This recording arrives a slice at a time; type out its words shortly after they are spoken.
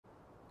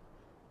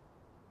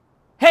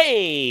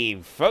Hey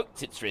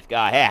folks, it's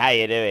Frithgar here, how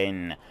you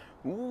doing?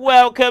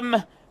 Welcome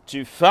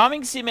to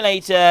Farming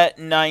Simulator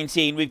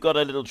 19. We've got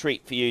a little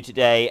treat for you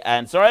today,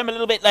 and sorry I'm a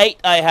little bit late.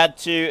 I had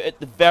to,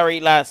 at the very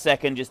last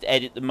second, just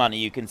edit the money.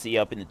 You can see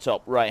up in the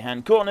top right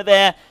hand corner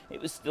there,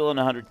 it was still on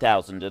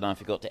 100,000 and I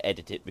forgot to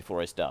edit it before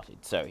I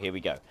started. So here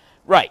we go.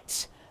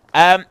 Right,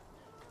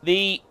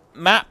 the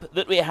map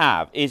that we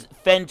have is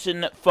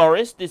Fenton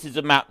Forest. This is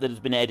a map that has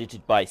been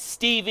edited by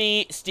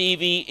Stevie.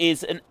 Stevie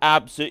is an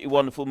absolutely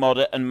wonderful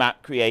modder and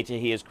map creator.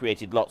 He has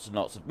created lots and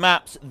lots of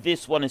maps.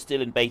 This one is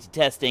still in beta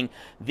testing.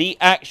 The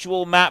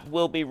actual map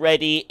will be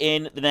ready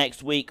in the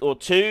next week or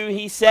two,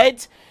 he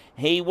said.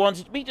 He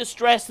wanted me to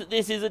stress that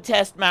this is a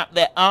test map.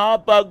 There are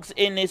bugs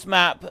in this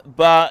map,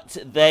 but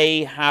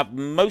they have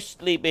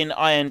mostly been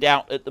ironed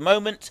out at the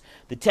moment.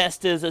 The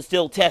testers are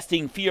still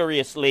testing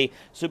furiously,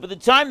 so by the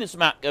time this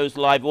map goes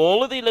live,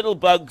 all of the little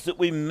bugs that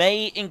we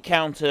may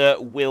encounter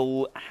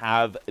will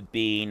have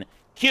been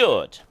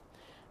cured.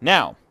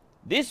 Now,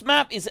 this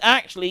map is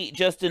actually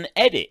just an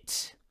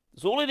edit.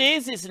 So all it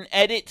is an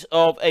edit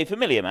of a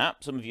familiar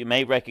map. Some of you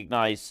may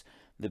recognize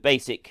the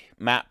basic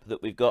map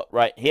that we've got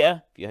right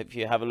here. If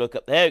you have a look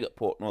up there, we've got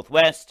Port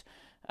Northwest.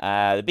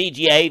 The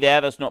BGA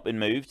there, that's not been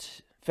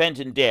moved.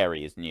 Fenton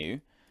Dairy is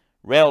new.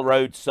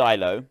 Railroad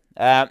Silo.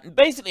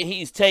 Basically,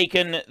 he's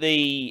taken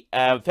the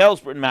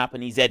Felsborough map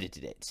and he's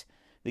edited it.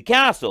 The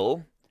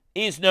castle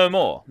is no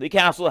more. The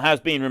castle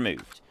has been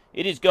removed.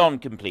 It is gone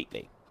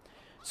completely.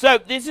 So,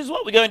 this is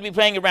what we're going to be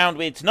playing around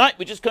with tonight.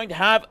 We're just going to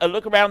have a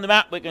look around the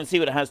map. We're going to see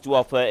what it has to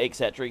offer,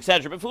 etc.,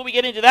 etc. Before we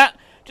get into that,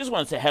 just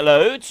want to say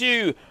hello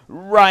to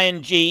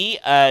Ryan G,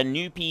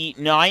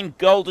 Newpie9,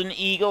 Golden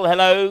Eagle,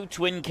 hello,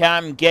 Twin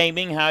Cam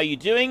Gaming, how are you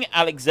doing?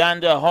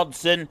 Alexander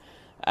Hodson,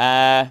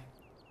 Agra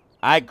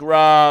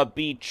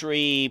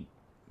Beatree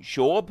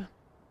Shorb,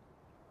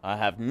 I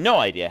have no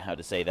idea how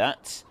to say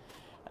that.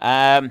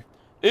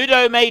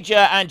 Udo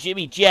Major and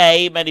Jimmy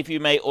J, many of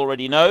you may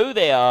already know,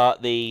 they are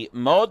the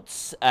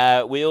mods.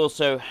 We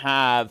also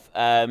have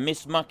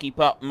Miss Mucky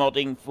Pup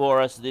modding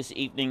for us this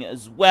evening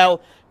as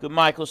well. Good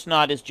Michael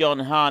Snyders, John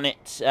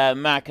Harnett,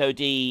 Marco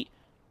D,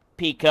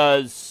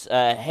 Pikas,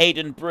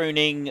 Hayden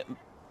Bruning,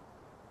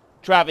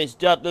 Travis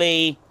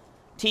Dudley,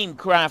 Team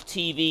Craft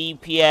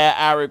TV, Pierre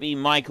Araby,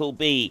 Michael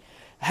B.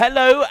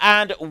 Hello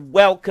and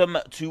welcome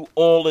to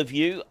all of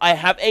you. I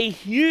have a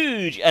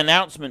huge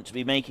announcement to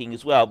be making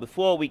as well.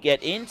 Before we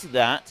get into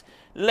that,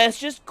 let's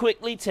just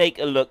quickly take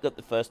a look at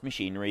the first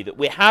machinery that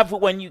we have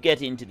when you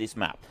get into this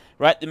map.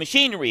 Right, the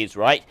machinery is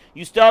right.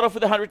 You start off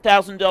with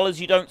 $100,000.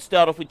 You don't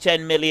start off with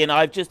 10 million.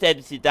 I've just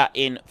edited that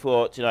in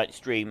for tonight's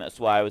stream. That's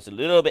why I was a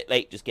little bit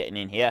late just getting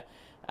in here.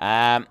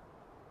 Sorry,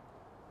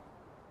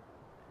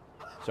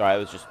 I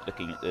was just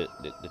looking at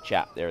the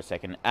chat there a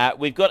second.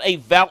 We've got a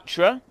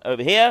Valtra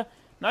over here.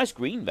 Nice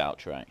green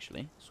Valtra,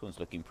 actually. This one's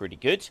looking pretty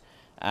good.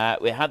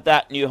 We had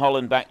that New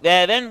Holland back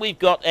there. Then we've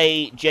got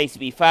a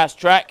JCB Fast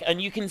Track.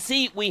 And you can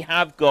see we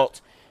have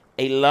got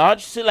a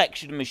large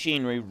selection of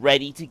machinery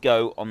ready to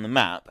go on the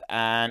map.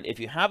 And if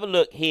you have a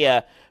look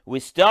here, we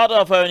start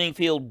off owning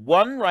Field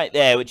 1 right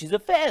there, which is a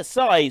fair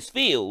size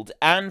field,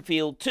 and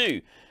Field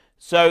 2.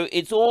 So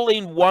it's all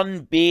in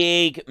one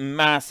big,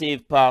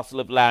 massive parcel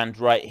of land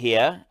right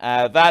here.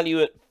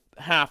 Value at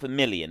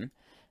 $500,000.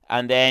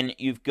 And then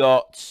you've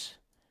got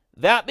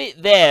that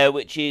bit there,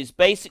 which is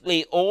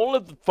basically all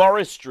of the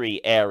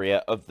forestry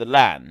area of the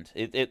land.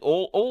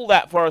 All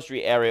that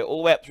forestry area, all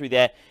the way up through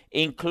there,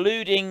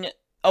 including...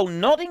 Oh,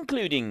 not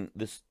including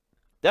this.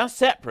 That's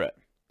separate.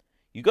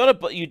 You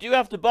do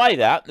have to buy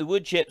that, the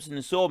wood chips and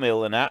the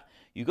sawmill and that.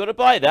 You got to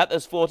buy that.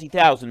 That's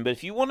 40,000. But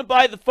if you want to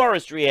buy the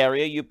forestry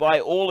area, you buy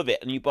all of it,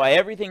 and you buy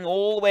everything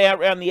all the way out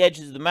around the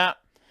edges of the map.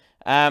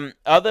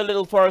 Other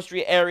little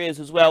forestry areas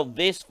as well.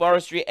 This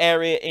forestry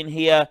area in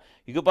here,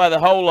 you could buy the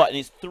whole lot, and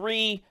it's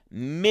 $3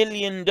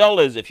 million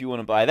if you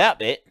want to buy that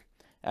bit.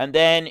 And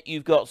then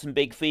you've got some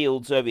big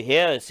fields over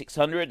here. There's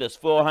 600, there's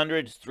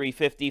 400, there's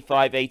 350,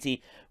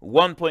 580,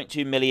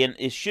 1.2 million.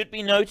 It should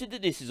be noted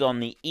that this is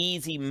on the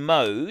easy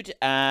mode,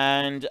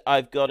 and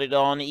I've got it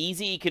on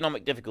easy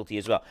economic difficulty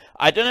as well.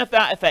 I don't know if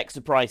that affects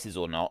the prices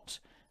or not.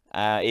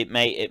 It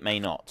may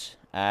not.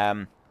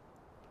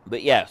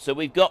 But yeah, so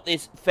we've got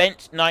this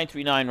Fendt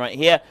 939 right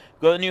here.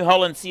 We've got the New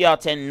Holland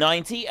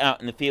CR1090 out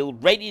in the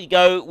field, ready to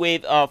go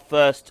with our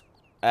first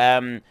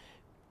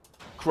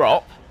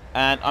crop.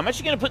 And I'm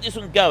actually going to put this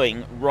one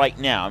going right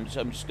now. I'm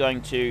just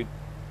going to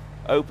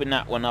open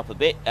that one up a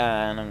bit,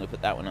 and I'm going to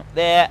put that one up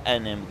there,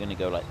 and then we're going to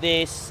go like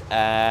this,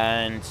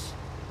 and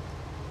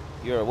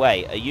you're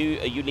away. Are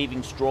you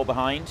leaving straw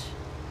behind?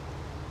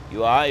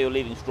 You are. You're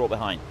leaving straw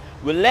behind.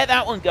 We'll let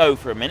that one go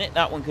for a minute.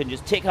 That one can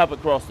just tick up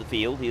across the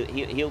field.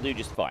 He'll do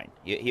just fine.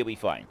 He'll be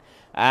fine.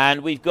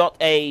 And we've got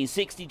a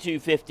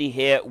 6250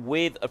 here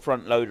with a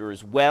front loader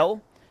as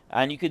well.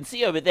 And you can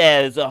see over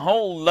there, there's a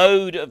whole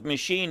load of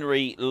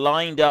machinery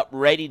lined up,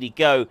 ready to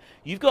go.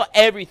 You've got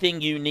everything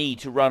you need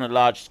to run a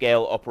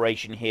large-scale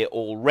operation here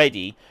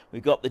already.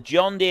 We've got the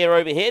John Deere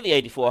over here, the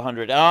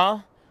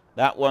 8400R.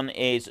 That one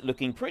is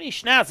looking pretty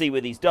snazzy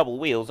with these double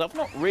wheels.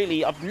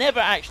 I've never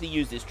actually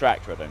used this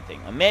tractor, I don't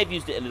think. I may have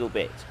used it a little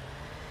bit.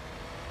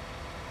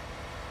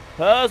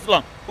 Purrs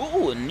along.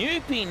 Ooh, a new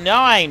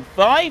P9.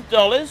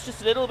 $5,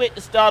 just a little bit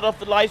to start off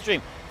the live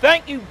stream.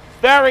 Thank you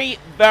very,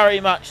 very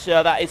much,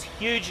 sir. That is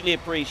hugely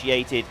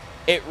appreciated.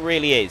 It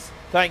really is.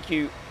 Thank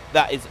you.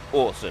 That is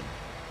awesome.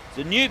 It's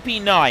a new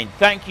P9.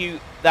 Thank you.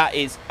 That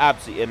is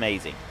absolutely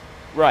amazing.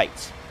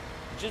 Right.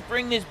 Just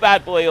bring this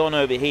bad boy on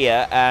over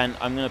here, and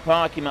I'm going to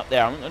park him up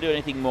there. I'm not going to do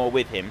anything more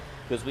with him,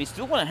 because we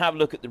still want to have a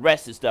look at the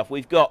rest of the stuff.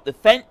 We've got the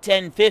Fendt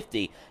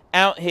 1050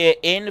 out here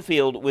in the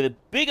field with a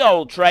big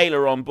old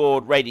trailer on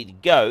board ready to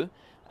go.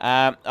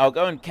 I'll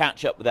go and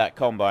catch up with that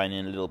combine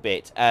in a little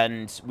bit.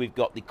 And we've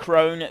got the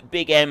Krone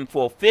Big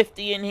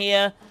M450 in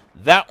here.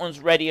 That one's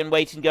ready and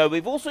waiting to go.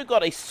 We've also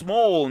got a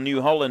small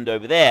New Holland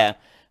over there.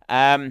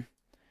 I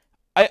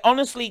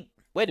honestly...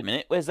 Wait a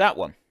minute, where's that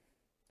one?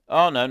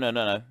 Oh,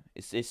 no.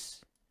 Is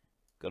this...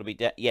 Got to be...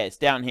 Yeah, it's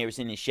down here. It's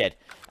in his shed.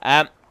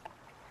 I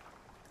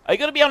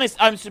got to be honest,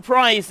 I'm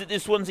surprised that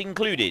this one's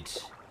included.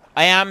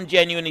 I am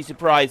genuinely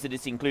surprised that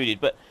it's included.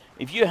 But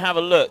if you have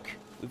a look,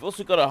 we've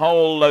also got a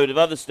whole load of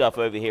other stuff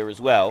over here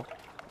as well.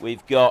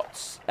 We've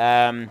got...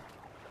 I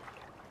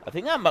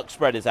think that muck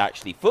spreader's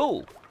actually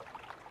full.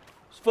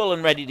 It's full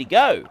and ready to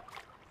go.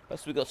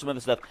 Plus we've got some other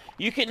stuff.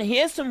 You can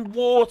hear some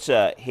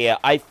water here.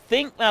 I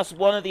think that's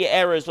one of the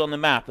errors on the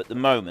map at the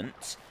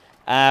moment.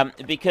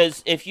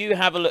 Because if you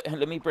have a look...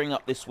 Let me bring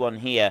up this one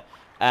here.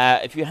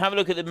 If you have a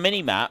look at the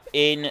mini-map,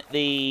 in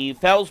the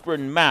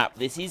Felsbrunn map,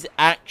 this is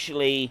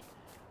actually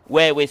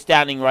where we're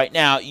standing right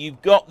now.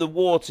 You've got the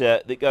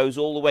water that goes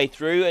all the way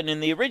through, and in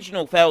the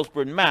original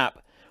Felsbrunn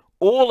map,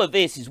 all of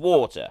this is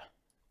water.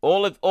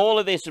 All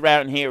of this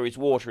around here is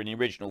water in the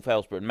original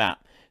Felsbrunn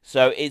map.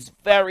 So it's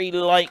very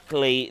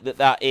likely that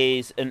that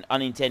is an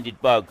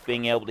unintended bug,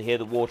 being able to hear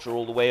the water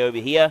all the way over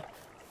here.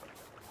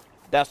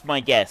 That's my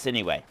guess,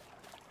 anyway.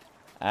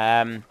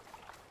 You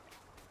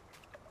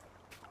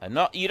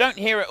don't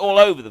hear it all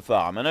over the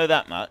farm, I know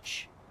that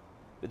much.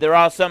 But there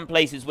are some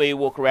places where you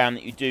walk around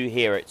that you do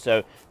hear it.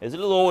 So there's a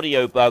little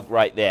audio bug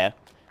right there.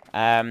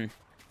 I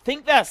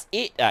think that's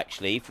it,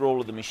 actually, for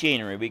all of the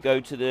machinery. We go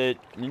to the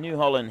New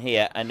Holland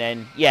here, and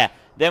then, yeah,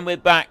 then we're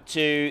back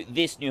to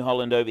this New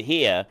Holland over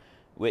here,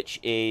 which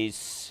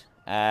is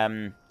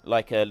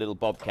like a little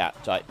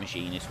Bobcat type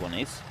machine, this one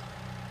is.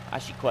 I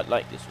actually quite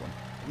like this one.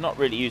 I've not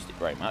really used it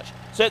very much.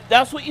 So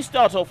that's what you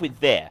start off with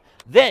there.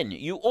 Then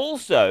you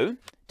also,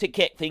 to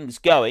get things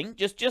going,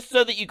 just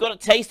so that you've got a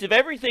taste of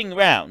everything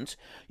around,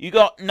 you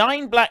got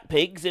 9 black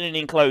pigs in an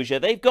enclosure.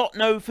 They've got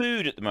no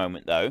food at the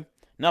moment, though.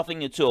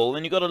 Nothing at all.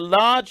 And you've got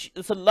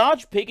it's a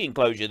large pig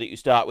enclosure that you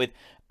start with,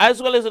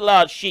 as well as a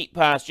large sheep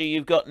pasture.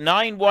 You've got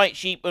 9 white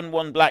sheep and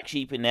 1 black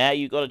sheep in there.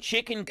 You've got a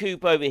chicken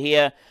coop over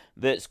here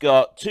that's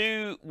got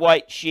 2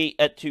 white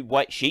chickens,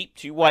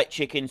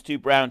 2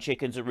 brown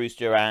chickens, a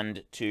rooster,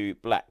 and 2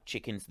 black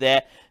chickens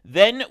there.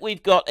 Then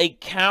we've got a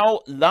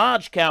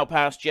large cow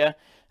pasture,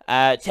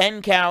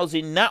 10 cows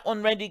in that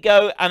one ready to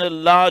go, and a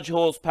large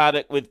horse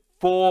paddock with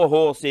 4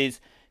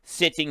 horses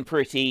sitting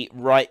pretty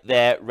right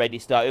there, ready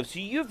to start. So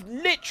you've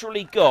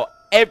literally got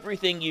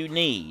everything you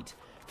need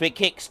for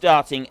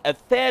kick-starting a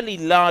fairly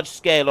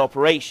large-scale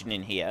operation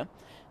in here.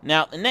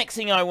 Now, the next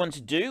thing I want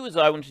to do is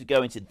I wanted to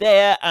go into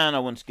there, and I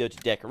want to go to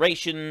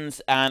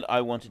decorations, and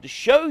I wanted to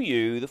show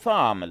you the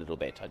farm a little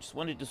bit. I just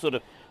wanted to sort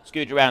of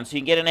scoot around so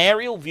you can get an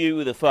aerial view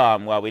of the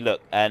farm while we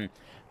look. And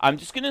I'm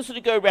just going to sort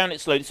of go around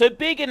it slowly. So,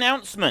 big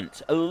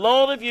announcement. A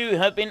lot of you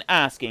have been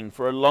asking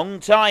for a long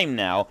time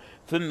now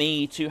for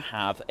me to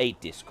have a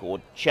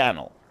Discord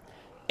channel.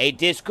 A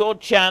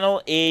Discord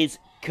channel is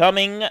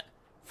coming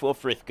for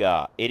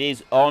Frithgar. It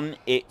is on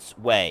its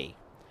way.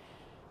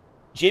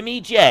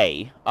 Jimmy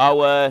J,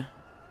 our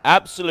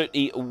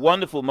absolutely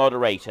wonderful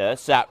moderator,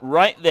 sat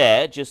right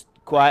there just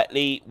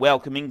quietly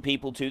welcoming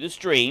people to the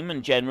stream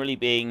and generally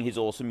being his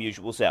awesome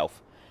usual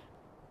self,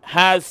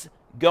 has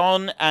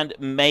gone and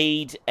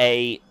made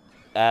a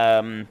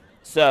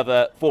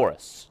server for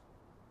us.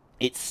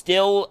 It's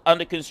still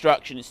under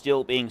construction. It's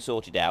still being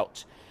sorted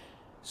out.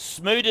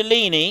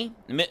 Smoodelini,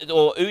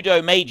 or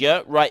Udo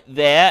Major, right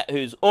there,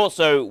 who's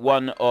also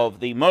one of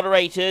the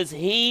moderators,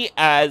 he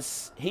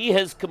has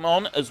come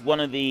on as one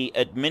of the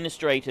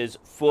administrators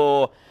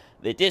for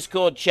the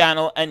Discord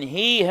channel, and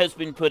he has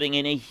been putting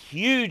in a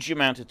huge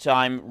amount of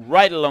time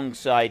right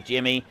alongside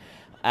Jimmy.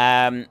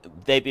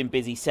 They've been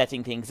busy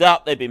setting things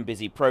up. They've been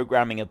busy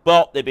programming a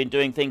bot. They've been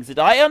doing things that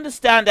I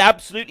understand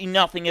absolutely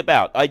nothing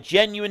about. I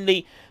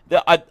genuinely...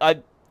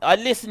 I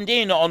listened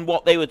in on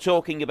what they were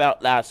talking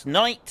about last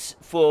night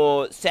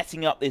for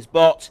setting up this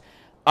bot.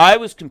 I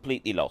was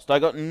completely lost. I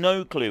got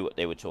no clue what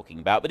they were talking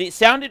about, but it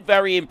sounded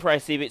very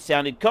impressive. It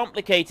sounded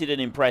complicated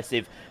and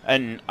impressive,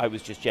 and I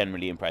was just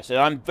generally impressed. And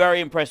I'm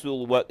very impressed with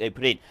all the work they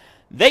put in.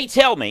 They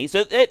tell me,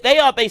 so they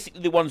are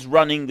basically the ones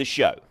running the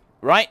show,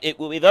 right? It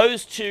will be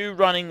those two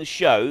running the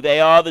show. They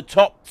are the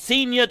top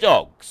senior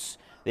dogs.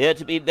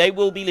 They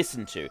will be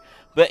listened to.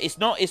 But it's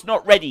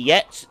not ready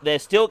yet. They're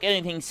still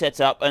getting things set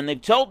up, and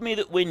they've told me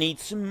that we need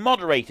some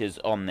moderators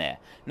on there.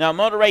 Now,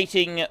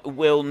 moderating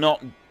will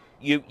not...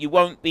 You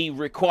won't be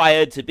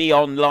required to be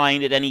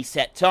online at any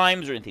set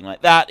times or anything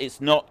like that. It's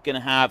not going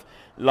to have,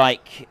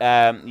 like...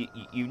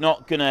 you're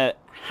not going to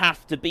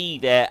have to be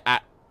there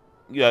at,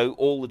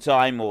 all the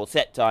time or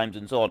set times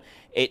and so on.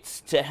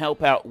 It's to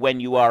help out when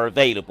you are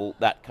available,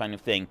 that kind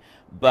of thing.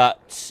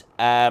 But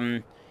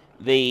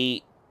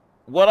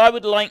what I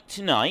would like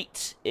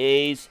tonight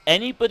is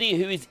anybody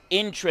who is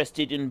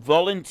interested in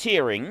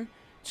volunteering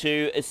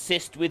to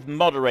assist with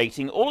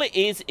moderating. All it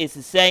is the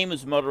same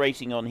as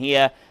moderating on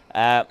here.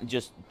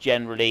 Just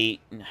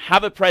generally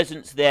have a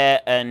presence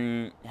there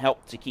and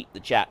help to keep the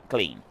chat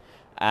clean.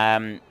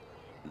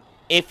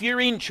 If you're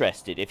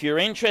interested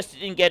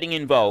in getting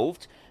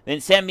involved, then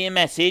send me a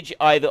message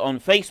either on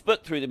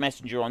Facebook through the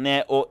messenger on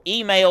there, or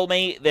email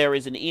me. There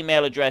is an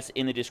email address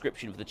in the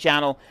description of the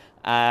channel.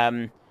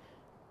 And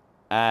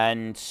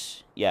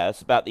yeah,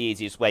 that's about the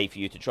easiest way for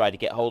you to try to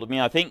get hold of me,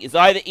 I think, is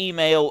either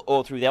email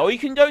or through there. Or you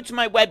can go to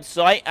my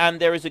website, and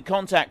there is a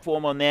contact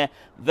form on there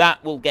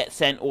that will get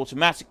sent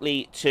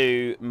automatically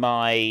to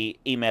my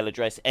email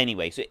address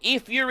anyway. So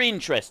if you're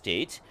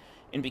interested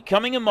in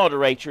becoming a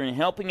moderator and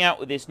helping out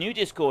with this new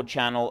Discord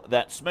channel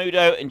that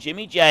Smudo and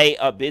Jimmy J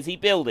are busy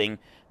building,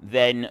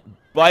 then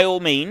by all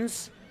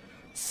means,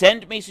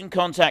 send me some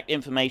contact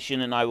information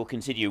and I will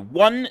consider you.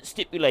 One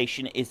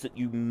stipulation is that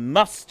you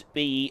must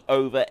be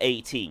over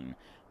 18.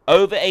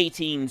 Over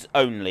 18s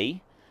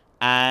only.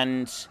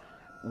 And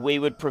we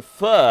would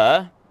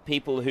prefer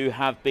people who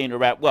have been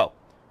around... Well,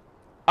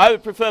 I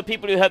would prefer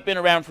people who have been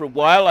around for a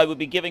while. I would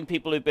be giving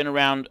people who've been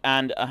around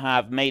and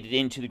have made it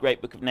into the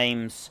Great Book of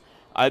Names.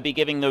 I would be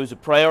giving those a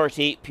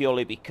priority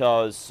purely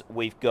because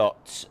we've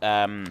got...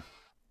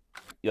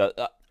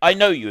 I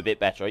know you a bit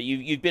better.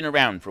 You've been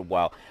around for a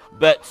while.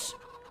 But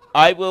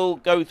I will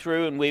go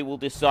through and we will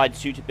decide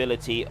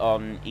suitability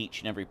on each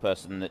and every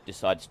person that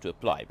decides to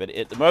apply. But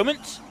at the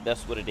moment,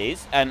 that's what it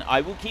is. And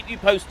I will keep you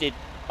posted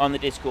on the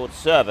Discord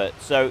server.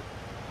 So,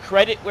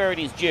 credit where it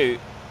is due.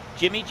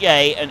 Jimmy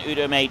J and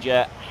Udo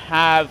Major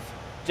have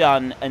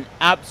done an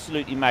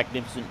absolutely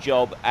magnificent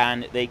job.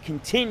 And they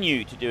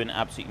continue to do an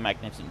absolutely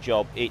magnificent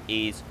job. It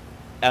is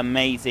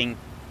amazing.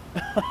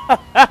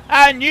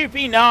 New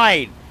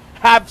P9!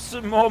 Have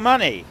some more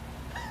money.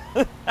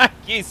 Thank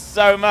you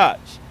so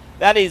much.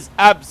 That is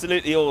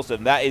absolutely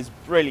awesome. That is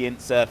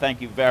brilliant, sir.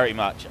 Thank you very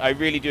much. I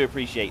really do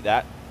appreciate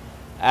that.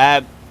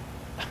 That's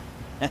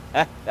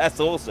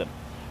awesome.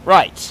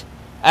 Right.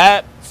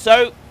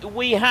 So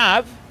we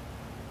have...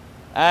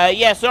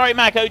 yeah, sorry,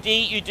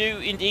 MacOD. You do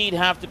indeed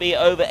have to be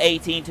over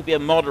 18 to be a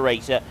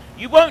moderator.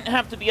 You won't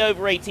have to be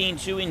over 18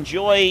 to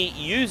enjoy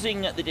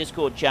using the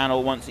Discord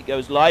channel once it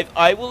goes live.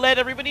 I will let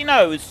everybody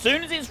know. As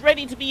soon as it's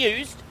ready to be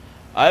used,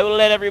 I will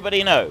let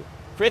everybody know.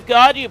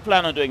 Frithgar, do you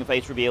plan on doing a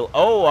face reveal?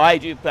 Oh, I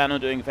do plan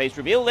on doing a face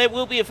reveal. There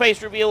will be a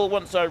face reveal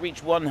once I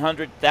reach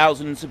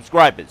 100,000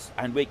 subscribers.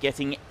 And we're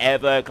getting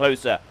ever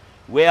closer.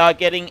 We are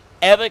getting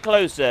ever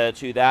closer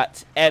to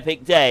that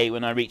epic day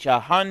when I reach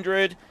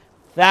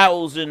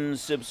 100,000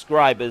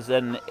 subscribers.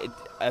 And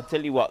I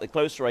tell you what, the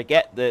closer I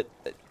get,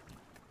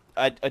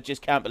 I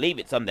just can't believe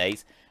it some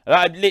days.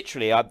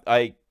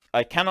 I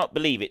cannot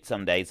believe it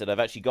some days that I've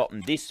actually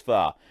gotten this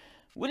far.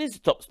 What is the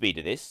top speed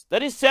of this?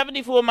 That is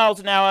 74 miles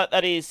an hour.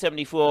 That is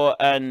 74,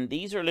 and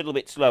these are a little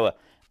bit slower.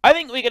 I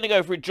think we're going to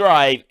go for a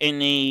drive in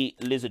the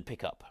Lizard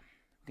pickup. I'm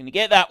going to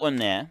get that one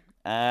there,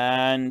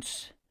 and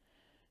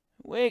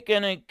we're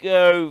going to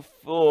go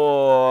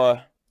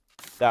for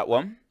that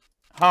one,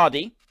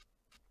 Hardy,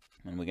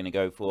 and we're going to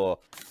go for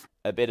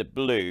a bit of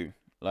blue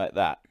like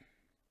that.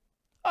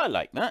 I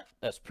like that.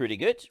 That's pretty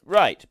good.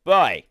 Right,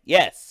 bye.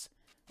 Yes.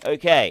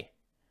 Okay.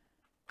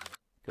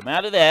 Come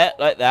out of there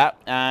like that,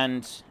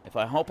 and if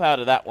I hop out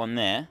of that one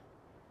there,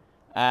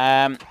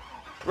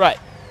 right.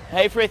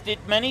 Hey Frith, did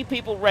many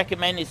people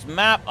recommend this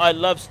map? I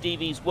love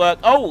Stevie's work.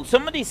 Oh,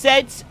 somebody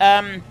said,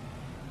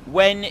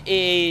 when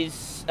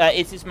is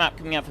this map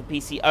coming out for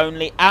PC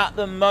only? At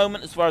the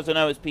moment, as far as I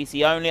know, it's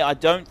PC only. I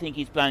don't think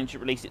he's planning to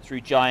release it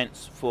through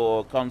Giants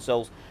for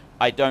consoles.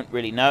 I don't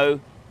really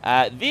know.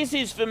 This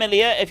is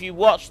familiar. If you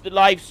watch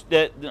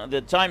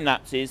the time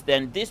lapses,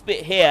 then this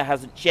bit here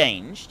hasn't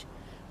changed.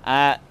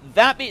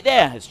 That bit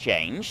there has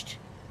changed.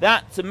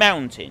 That's a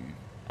mountain.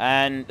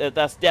 And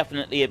that's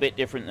definitely a bit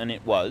different than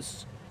it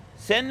was.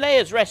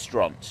 Senleia's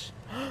restaurant.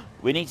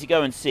 We need to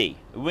go and see.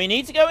 We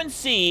need to go and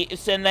see if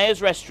Senleia's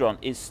restaurant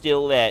is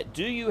still there.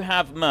 Do you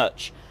have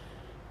merch?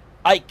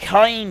 I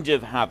kind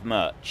of have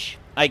merch.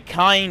 I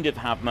kind of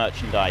have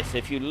merchandise.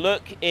 If you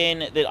look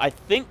in I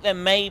think there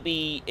may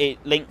be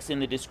links in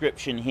the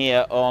description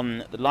here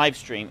on the live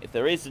stream. If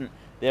there isn't,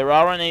 there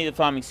are on any of the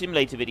Farming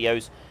Simulator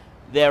videos.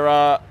 There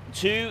are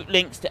 2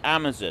 links to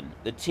Amazon.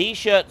 The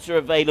t-shirts are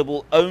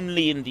available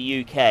only in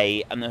the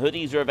UK, and the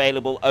hoodies are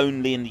available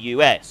only in the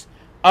US.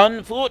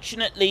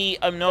 Unfortunately,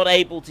 I'm not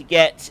able to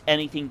get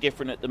anything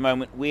different at the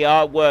moment. We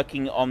are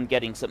working on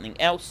getting something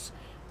else.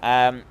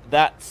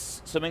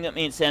 That's something that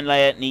me and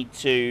Senleia need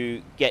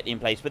to get in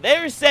place. But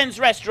there is Sen's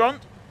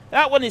restaurant.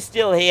 That one is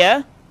still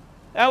here.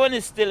 That one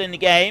is still in the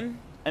game.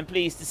 I'm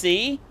pleased to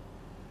see.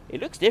 It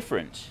looks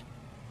different.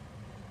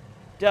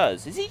 It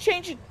does. Is he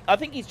changed? I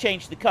think he's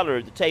changed the colour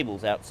of the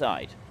tables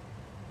outside.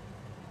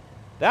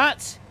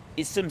 That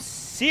is some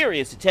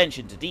serious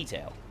attention to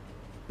detail.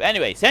 But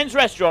anyway, Sen's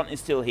restaurant is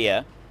still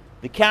here.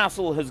 The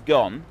castle has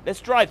gone.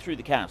 Let's drive through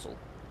the castle.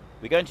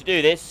 We're going to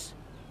do this.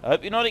 I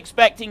hope you're not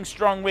expecting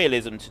strong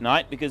realism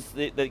tonight, because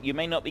you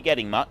may not be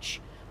getting much.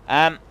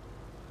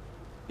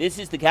 This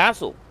is the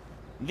castle.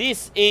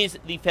 This is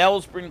the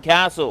Felsbrunn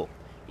Castle.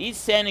 Is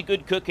Sen a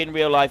good cook in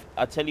real life?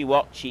 I'll tell you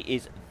what, she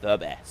is the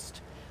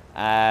best.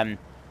 The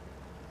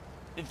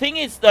thing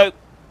is, though,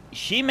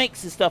 she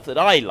makes the stuff that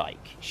I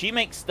like. She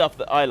makes stuff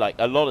that I like,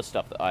 a lot of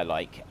stuff that I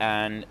like.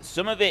 And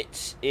some of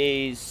it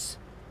is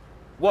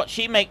what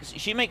she makes.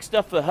 She makes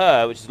stuff for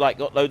her, which is like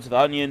got loads of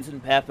onions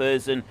and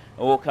peppers and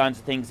all kinds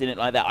of things in it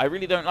like that. I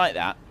really don't like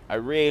that. I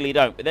really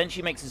don't. But then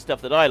she makes the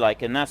stuff that I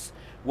like, and that's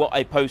what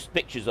I post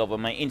pictures of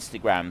on my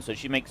Instagram. So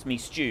she makes me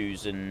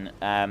stews and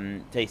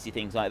tasty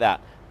things like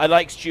that. I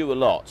like stew a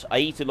lot. I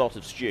eat a lot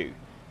of stew.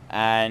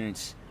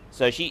 And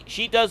so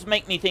she does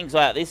make me things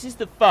like that. This is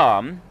the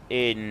farm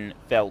in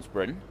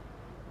Felsbrunn.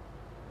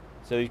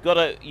 So you've got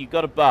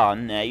a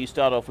barn there. You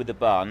start off with a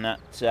barn.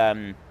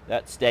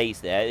 That stays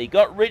there. They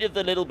got rid of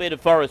the little bit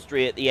of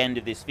forestry at the end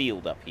of this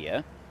field up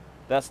here.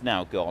 That's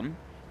now gone.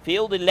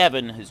 Field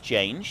 11 has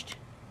changed.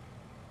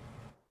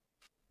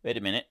 Wait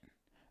a minute.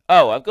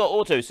 Oh, I've got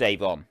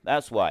autosave on.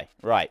 That's why.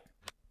 Right.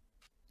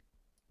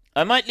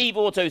 I might leave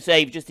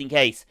autosave just in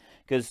case,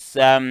 because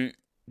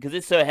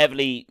it's so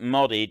heavily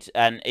modded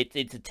and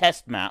it's a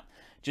test map,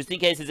 just in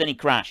case there's any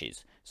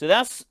crashes. So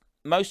that's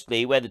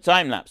mostly where the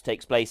time-lapse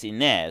takes place in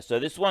there. So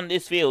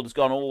this field has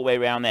gone all the way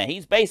around there.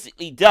 He's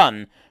basically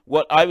done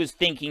what I was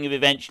thinking of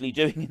eventually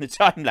doing in the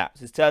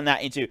time-lapse, is turn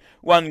that into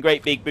one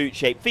great big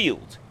boot-shaped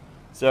field.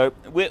 So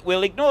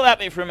we'll ignore that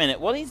bit for a minute.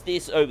 What is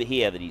this over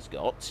here that he's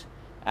got?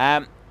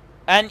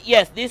 And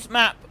yes, this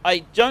map, I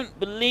don't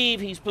believe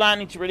he's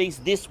planning to release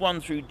this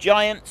one through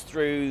Giants,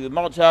 through the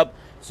Mod Hub,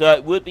 so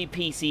it would be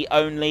PC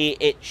only.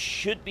 It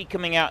should be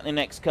coming out in the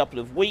next couple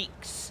of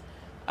weeks.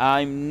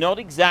 I'm not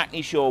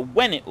exactly sure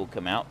when it will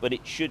come out, but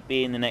it should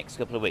be in the next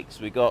couple of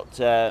weeks. We've got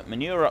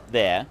manure up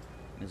there.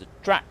 There's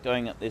a track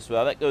going up this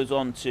way. That goes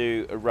on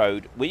to a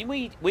road. We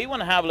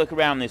want to have a look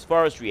around this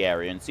forestry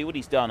area and see what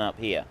he's done up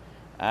here.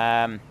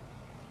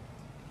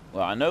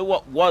 Well, I know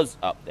what was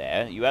up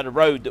there. You had a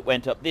road that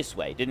went up this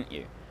way, didn't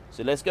you?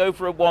 So let's go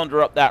for a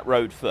wander up that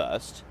road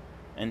first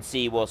and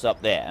see what's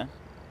up there.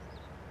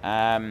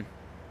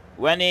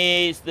 When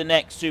is the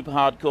next Super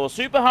Hardcore?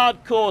 Super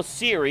Hardcore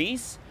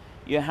series,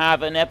 you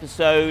have an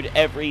episode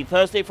every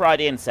Thursday,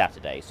 Friday, and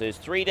Saturday. So it's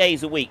 3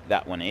 days a week,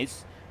 that one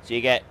is. So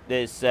you get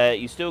this,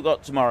 you still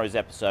got tomorrow's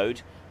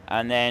episode.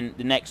 And then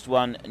the next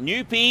one,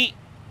 Newpie.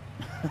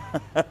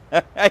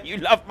 You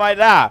love my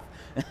laugh.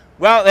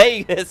 Well, there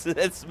you go.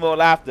 That's more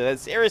laughter.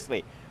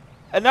 Seriously.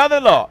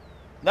 Another lot.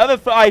 Another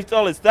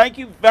 $5. Thank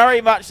you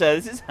very much, sir.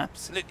 This is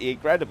absolutely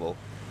incredible.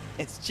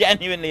 It's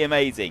genuinely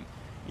amazing.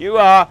 You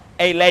are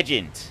a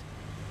legend.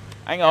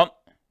 Hang on.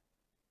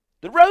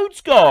 The road's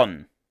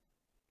gone.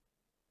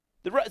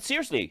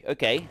 Seriously.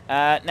 Okay.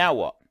 Now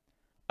what?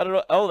 I don't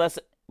know. Oh,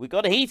 we've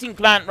got a heating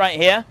plant right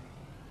here.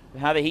 We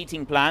have a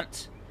heating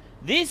plant.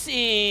 This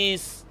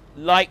is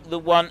like the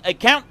one...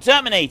 Account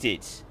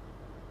terminated.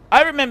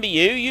 I remember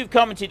you. You've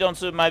commented on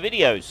some of my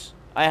videos.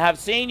 I have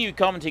seen you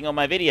commenting on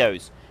my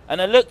videos.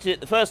 And I looked at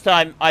it the first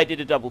time I did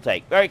a double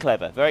take. Very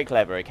clever. Very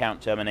clever.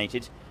 Account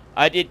terminated.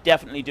 I did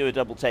definitely do a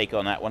double take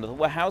on that one. I thought,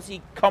 well, how's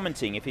he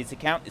commenting if his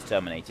account is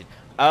terminated?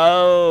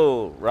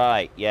 Oh,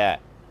 right. Yeah.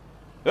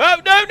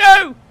 Oh, no,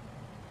 no!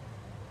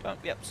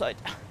 Don't be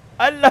upside down.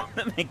 I love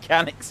the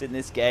mechanics in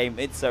this game.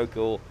 It's so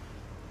cool.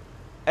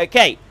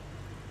 Okay.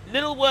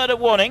 Little word of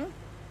warning.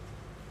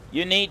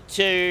 You need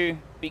to...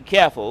 be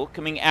careful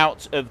coming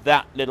out of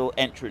that little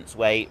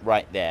entranceway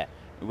right there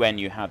when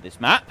you have this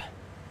map.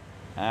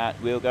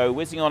 We'll go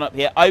whizzing on up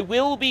here. I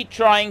will be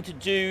trying to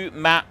do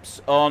maps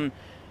on...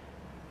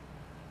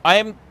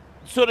 I'm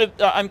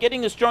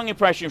getting a strong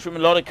impression from a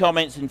lot of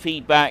comments and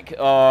feedback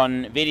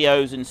on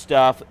videos and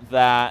stuff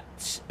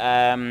that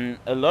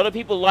a lot of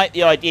people like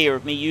the idea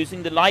of me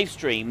using the live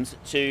streams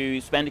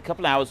to spend a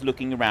couple hours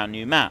looking around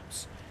new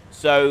maps.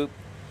 So...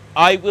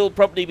 I will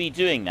probably be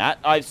doing that.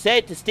 I've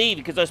said to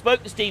Stevie, because I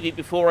spoke to Stevie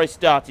before I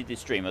started this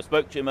stream. I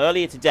spoke to him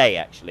earlier today,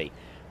 actually,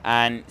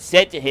 and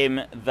said to him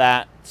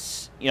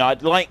that, you know,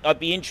 I'd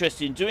be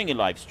interested in doing a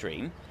live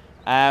stream,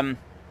 but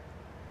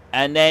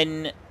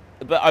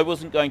I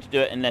wasn't going to do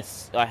it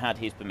unless I had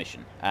his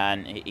permission.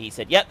 And he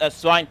said, "Yep, that's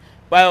fine.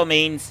 By all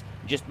means,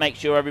 just make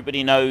sure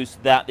everybody knows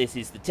that this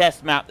is the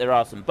test map. There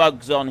are some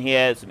bugs on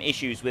here, some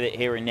issues with it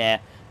here and there,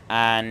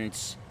 and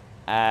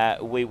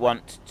we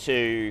want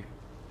to."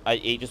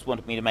 He just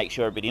wanted me to make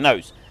sure everybody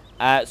knows.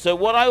 So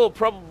what I will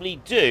probably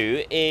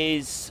do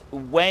is,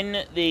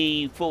 when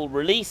the full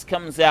release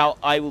comes out,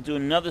 I will do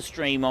another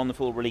stream on the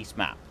full release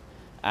map.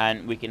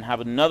 And we can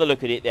have another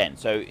look at it then.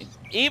 So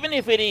even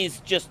if it is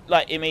just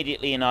like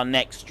immediately in our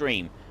next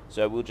stream,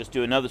 So we'll just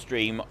do another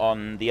stream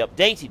on the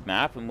updated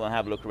map, and we'll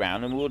have a look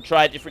around, and we'll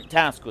try a different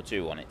task or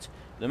two on it.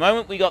 At the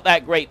moment, we got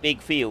that great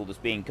big field that's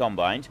being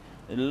combined.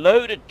 A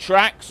load of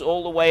tracks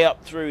all the way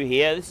up through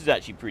here. This is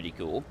actually pretty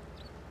cool.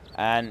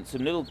 And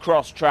some little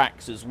cross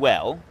tracks as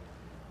well.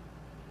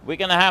 We're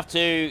going to have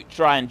to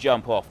try and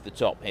jump off the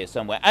top here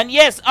somewhere. And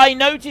yes, I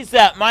noticed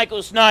that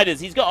Michael Snyder's,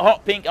 he's got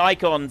hot pink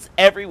icons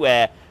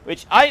everywhere,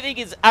 which I think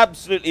is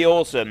absolutely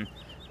awesome.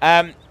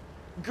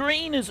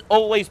 Green has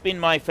always been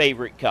my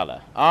favorite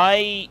color.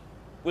 I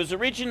was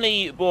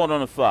originally born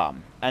on a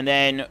farm, and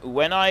then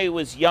when I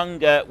was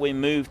younger, we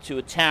moved to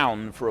a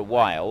town for a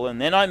while,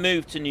 and then I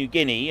moved to New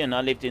Guinea, and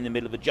I lived in the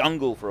middle of a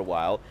jungle for a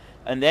while,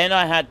 and then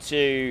I had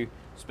to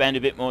spend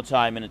a bit more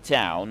time in a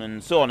town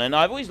and so on. And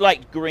I've always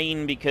liked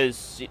green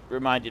because it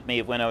reminded me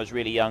of when I was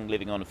really young,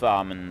 living on a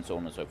farm and so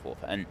on and so forth.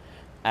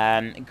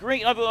 And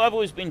green, I've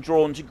always been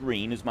drawn to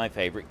green as my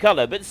favorite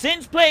color. But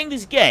since playing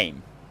this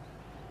game,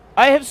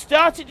 I have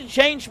started to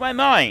change my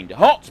mind.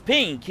 Hot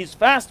pink is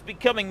fast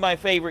becoming my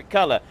favorite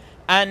color.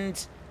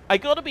 And I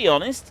gotta be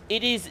honest,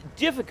 it is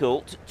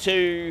difficult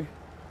to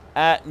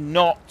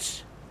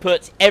not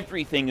put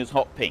everything as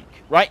hot pink,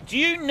 right? Do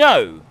you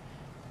know?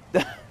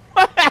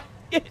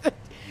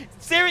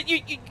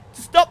 Seriously, you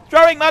stop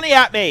throwing money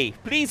at me.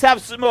 Please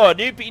have some more.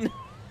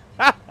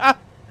 That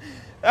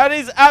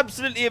is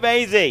absolutely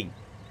amazing.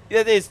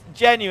 It is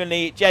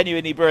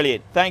genuinely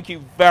brilliant. Thank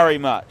you very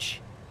much.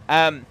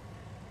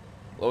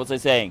 What was I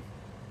saying?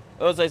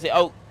 What was I saying?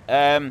 Oh,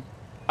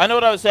 I know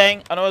what I was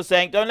saying.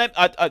 Don't let...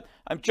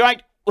 I'm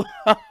trying...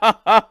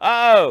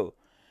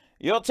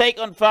 Your take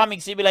on Farming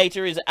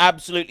Simulator is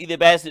absolutely the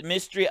best.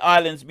 Mystery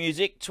Islands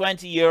music,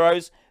 20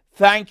 euros.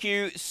 Thank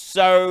you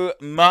so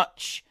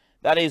much.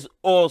 That is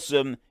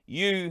awesome.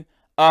 You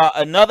are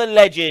another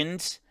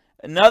legend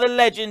in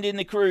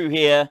the crew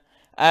here.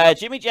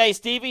 Jimmy J.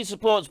 Stevie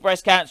supports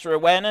breast cancer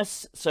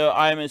awareness, so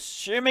I'm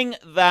assuming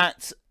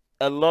that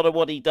a lot of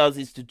what he does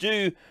is to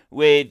do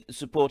with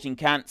supporting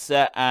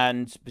cancer,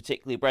 and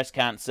particularly breast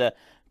cancer.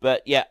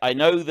 But yeah, I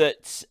know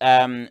that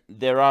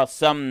there are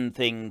some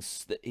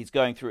things that he's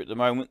going through at the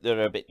moment that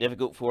are a bit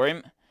difficult for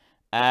him.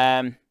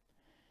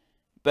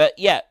 But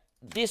yeah.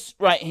 This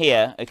right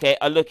here, okay,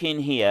 I look in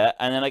here,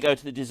 and then I go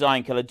to the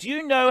design color. Do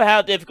you know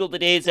how difficult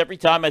it is every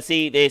time I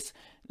see this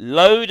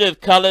load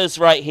of colors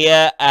right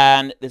here,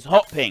 and this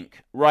hot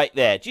pink right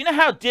there? Do you know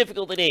how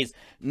difficult it is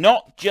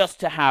not just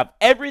to have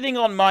everything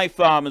on my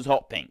farm as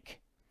hot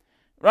pink?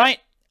 Right?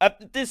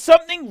 There's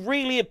something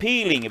really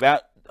appealing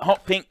about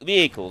hot pink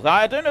vehicles.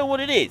 I don't know what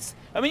it is.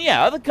 I mean,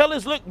 yeah, other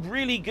colors look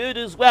really good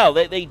as well.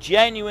 They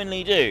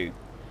genuinely do.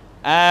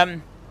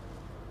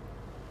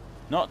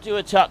 Not do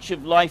a touch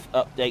of life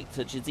update,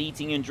 such as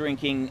eating and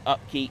drinking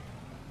upkeep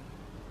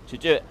to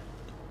do it.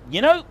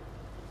 You know,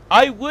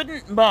 I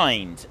wouldn't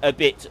mind a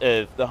bit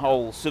of the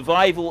whole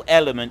survival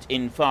element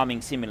in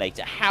Farming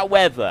Simulator.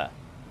 However,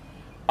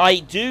 I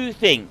do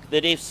think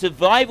that if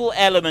survival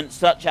elements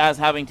such as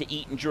having to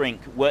eat and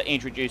drink were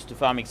introduced to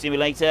Farming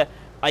Simulator,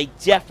 I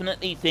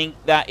definitely think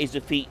that is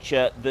a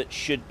feature that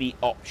should be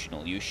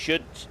optional. You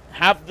should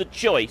have the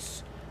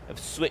choice of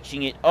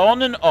switching it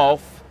on and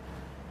off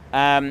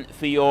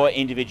for your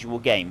individual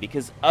game,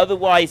 because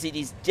otherwise it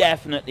is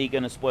definitely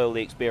going to spoil the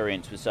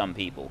experience for some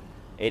people.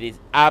 It is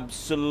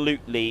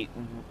absolutely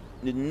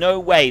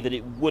no way that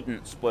it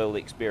wouldn't spoil the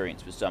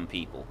experience for some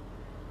people.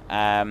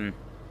 But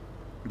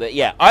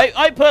yeah,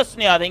 I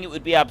personally, I think it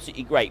would be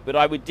absolutely great, but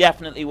I would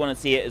definitely want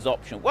to see it as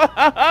optional.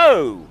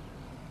 Whoa!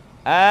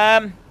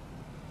 Right,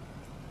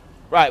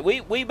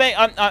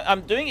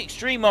 I'm doing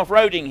extreme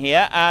off-roading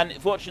here, and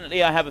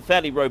fortunately I have a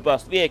fairly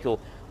robust vehicle,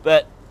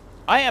 but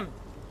I am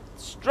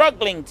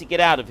struggling to get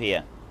out of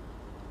here.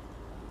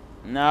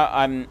 No,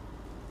 I'm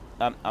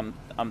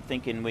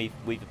thinking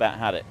we've about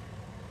had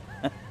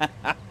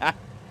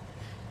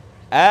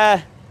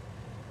it.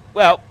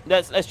 Well,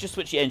 let's just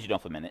switch the engine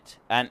off a minute,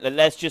 and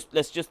let's just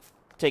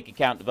take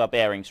account of our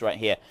bearings right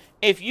here.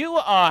 If you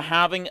are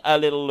having a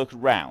little look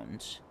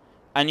around,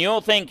 and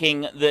you're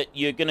thinking that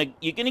you're gonna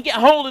get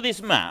hold of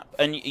this map,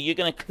 and you're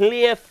gonna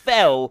clear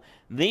fell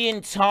the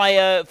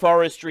entire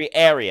forestry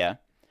area,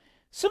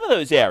 some of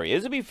those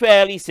areas will be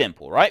fairly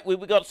simple, right?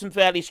 We've got some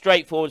fairly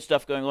straightforward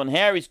stuff going on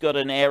here. He's got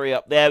an area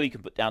up there. We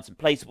can put down some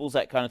placeables,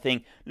 that kind of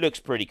thing.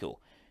 Looks pretty cool.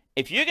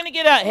 If you're going to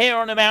get out here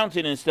on a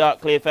mountain and start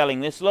clear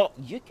felling this lot,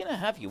 you're going to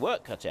have your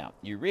work cut out.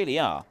 You really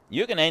are.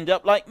 You're going to end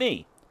up like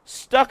me,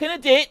 stuck in a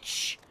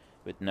ditch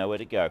with nowhere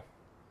to go.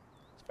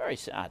 It's very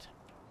sad.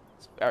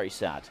 It's very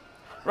sad.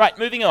 Right,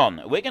 moving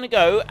on. We're going to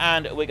go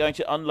and we're going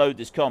to unload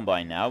this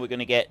combine now. We're going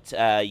to get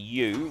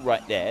you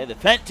right there, the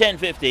Fendt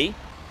 1050.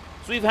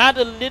 So we've had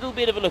a little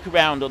bit of a look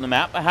around on the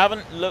map. I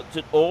haven't looked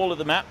at all of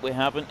the map. We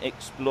haven't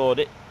explored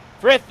it.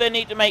 Frith, they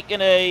need to make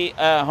a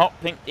hot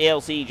pink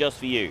DLC just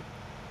for you.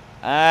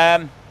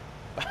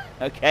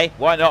 Okay,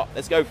 why not?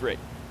 Let's go for it.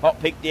 Hot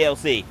pink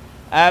DLC.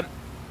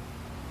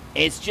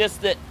 It's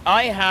just that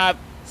I have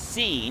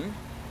seen,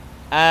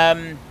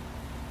 in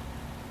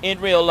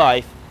real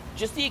life,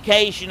 just the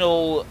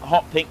occasional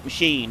hot pink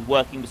machine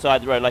working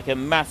beside the road, like a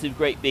massive,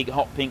 great big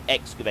hot pink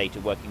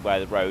excavator working by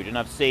the road. And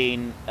I've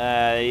seen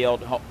the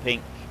odd hot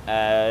pink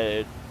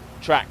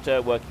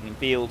tractor working in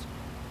fields,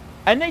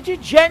 and they do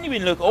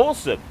genuinely look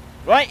awesome,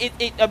 right?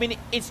 I mean,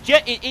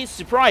 it is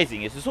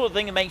surprising. It's the sort of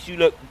thing that makes you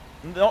look,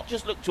 not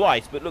just look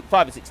twice, but look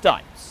 5 or 6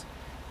 times.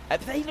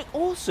 They look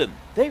awesome.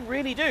 They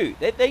really do.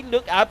 They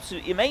look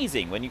absolutely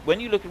amazing when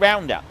you look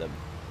around at them.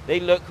 They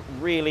look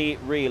really,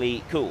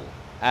 really cool.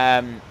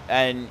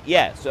 And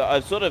yeah, so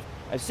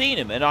I've seen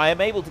them, and I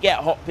am able to get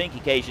hot pink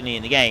occasionally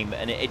in the game,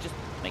 and it just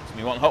makes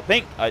me want hot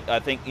pink. I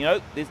think, you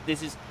know,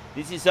 this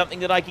is something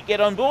that I could get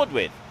on board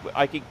with.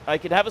 I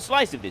could have a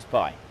slice of this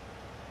pie.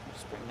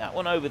 Just bring that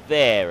one over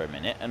there a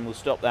minute, and we'll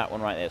stop that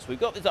one right there. So we've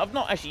got this. I've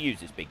not actually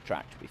used this big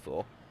tractor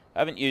before. I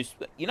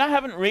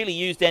haven't really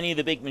used any of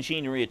the big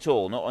machinery at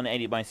all, not on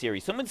any of my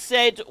series. Someone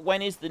said,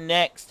 when is the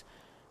next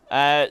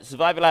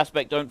survival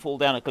aspect? Don't fall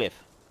down a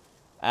cliff.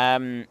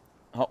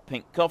 Hot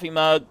pink coffee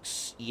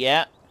mugs,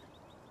 yeah.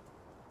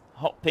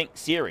 Hot pink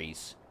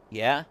series,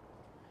 yeah.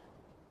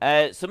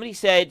 Somebody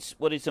said,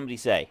 what did somebody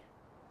say?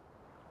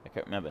 I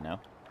can't remember now.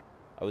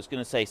 I was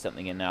going to say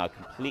something, and now I've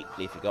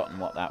completely forgotten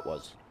what that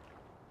was.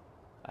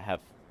 I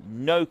have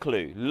no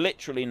clue,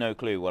 literally no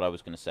clue what I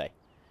was going to say.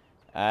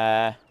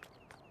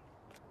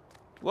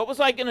 What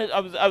was I gonna?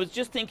 I was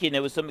just thinking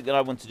there was something that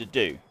I wanted to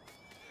do.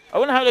 I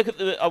want to have a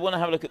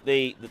look at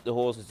the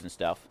horses and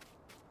stuff.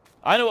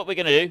 I know what we're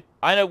gonna do.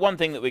 I know one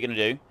thing that we're gonna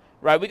do.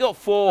 Right, we got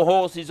 4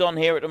 horses on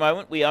here at the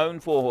moment. We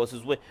own 4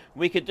 horses.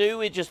 We could do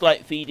with just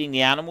like feeding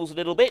the animals a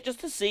little bit, just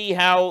to see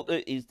how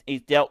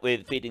he's dealt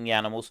with feeding the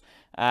animals.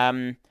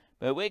 But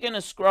we're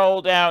gonna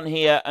scroll down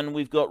here, and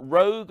we've got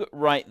Rogue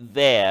right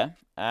there,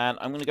 and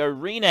I'm gonna go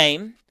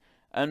rename.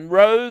 And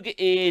Rogue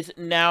is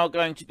now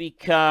going to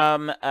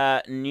become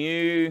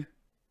new...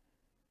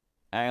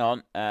 Hang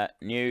on.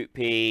 New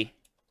P9.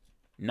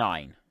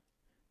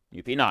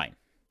 New P9.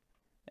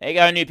 There you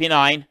go, new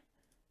P9.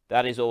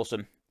 That is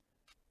awesome.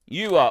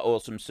 You are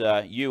awesome,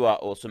 sir. You are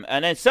awesome.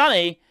 And then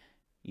Sonny,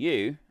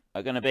 you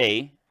are going to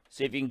be...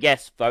 See if you can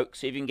guess, folks.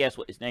 See if you can guess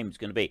what his name is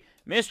going to be.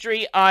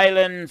 Mystery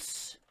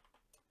Islands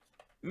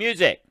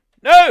Music.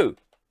 No!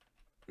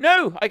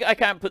 No, I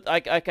can't put the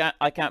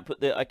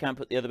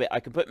other bit. I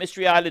can put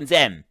Mystery Islands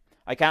M.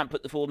 I can't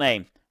put the full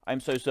name. I'm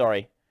so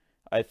sorry.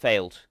 I've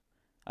failed.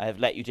 I have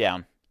let you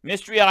down.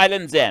 Mystery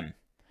Islands M.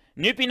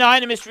 New P9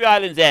 and Mystery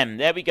Islands M.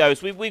 There we go.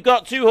 So we've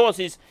got 2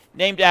 horses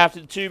named after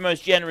the 2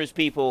 most generous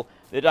people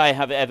that I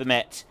have ever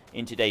met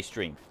in today's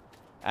stream.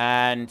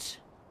 And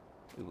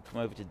we will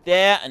come over to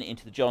there and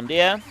into the John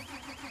Deere.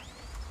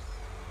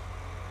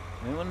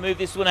 We want to move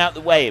this one out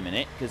the way a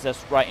minute, because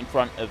that's right in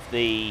front of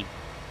the...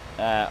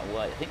 well,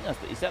 I think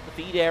is that the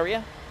feed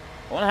area?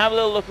 I want to have a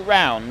little look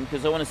around,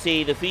 because I want to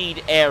see the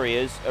feed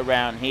areas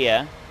around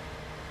here.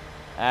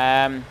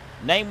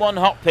 Name one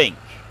hot pink.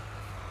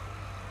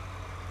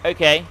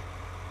 Okay.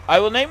 I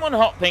will name one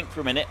hot pink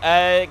for a minute.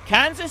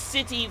 Kansas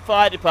City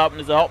Fire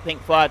Department is a hot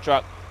pink fire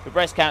truck for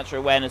breast cancer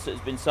awareness that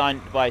has been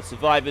signed by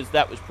survivors.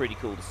 That was pretty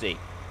cool to see.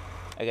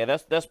 Okay,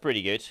 that's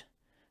pretty good.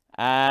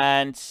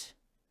 And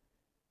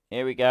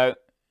here we go.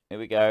 Here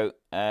we go.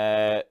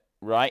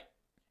 Right.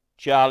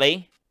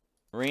 Charlie.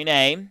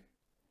 Rename.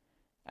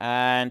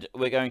 And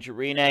we're going to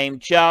rename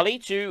Charlie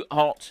to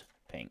Hot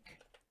Pink.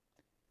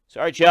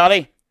 Sorry,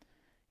 Charlie.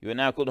 You are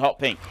now called Hot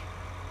Pink.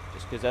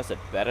 Just because that's a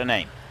better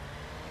name.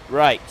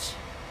 Right.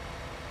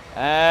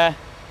 Just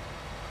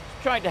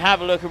trying to have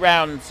a look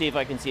around and see if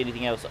I can see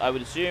anything else. I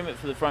would assume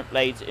for the front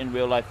blades in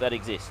real life that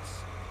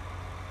exists.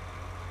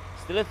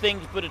 Still a thing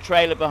to put a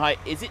trailer behind...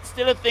 Is it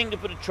still a thing to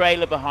put a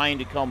trailer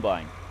behind a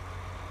combine?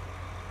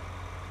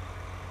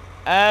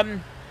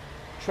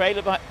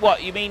 Trailer behind...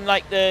 What, you mean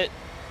like the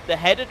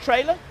header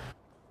trailer?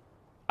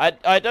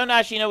 I don't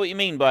actually know what you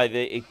mean by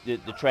the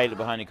trailer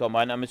behind a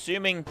combine. I'm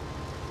assuming,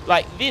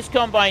 like, this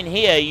combine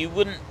here, you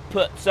wouldn't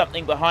put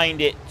something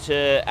behind it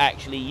to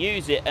actually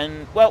use it.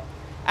 And, well,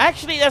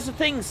 actually, that's the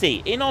thing,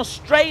 see. In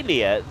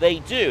Australia, they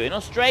do. In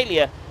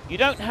Australia, you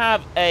don't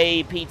have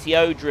a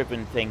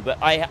PTO-driven thing, but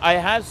I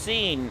have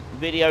seen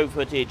video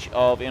footage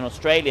of, in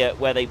Australia,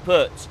 where they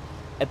put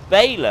a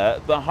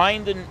baler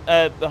behind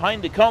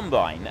the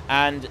combine,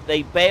 and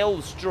they bale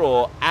the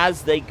straw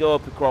as they go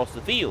up across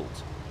the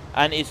field.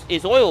 And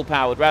it's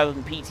oil-powered rather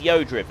than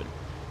PTO-driven.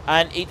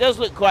 And it does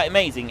look quite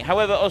amazing.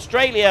 However,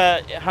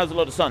 Australia has a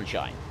lot of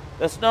sunshine.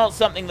 That's not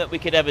something that we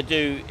could ever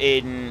do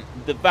in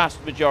the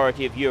vast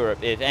majority of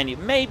Europe, if any.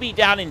 Maybe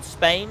down in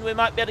Spain we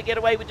might be able to get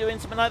away with doing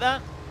something like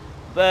that.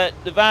 But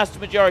the vast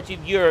majority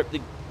of Europe,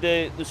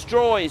 the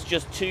straw is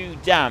just too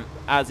damp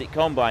as it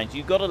combines.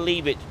 You've got to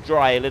leave it to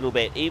dry a little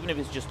bit, even if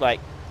it's just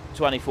like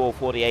 24,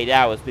 48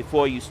 hours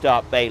before you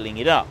start baling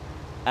it up.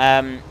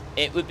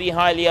 It would be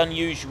highly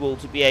unusual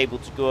to be able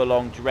to go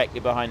along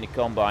directly behind the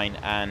combine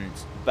and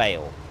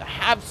bale. I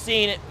have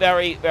seen it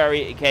very,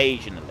 very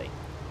occasionally.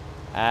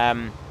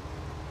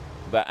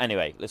 But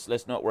anyway,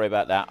 let's not worry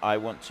about that. I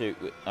want to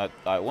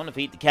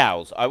feed the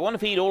cows. I want to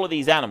feed all of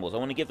these animals. I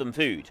want to give them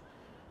food.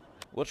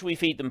 What should we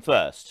feed them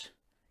first?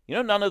 You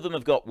know, none of them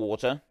have got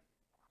water.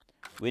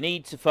 We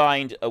need to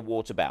find a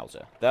water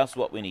bowser. That's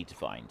what we need to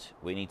find.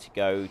 We need to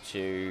go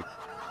to...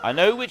 I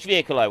know which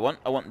vehicle I want.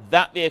 I want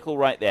that vehicle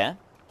right there.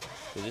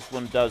 So this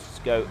one does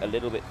go a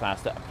little bit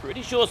faster. I'm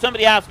pretty sure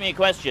somebody asked me a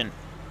question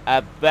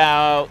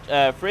about...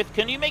 Frith,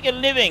 can you make a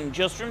living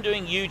just from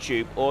doing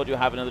YouTube, or do you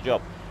have another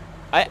job?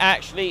 I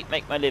actually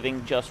make my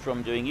living just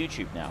from doing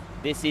YouTube now.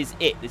 This is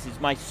it. This is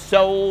my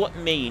sole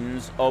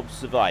means of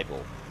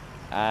survival.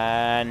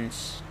 And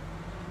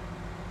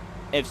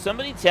if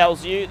somebody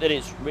tells you that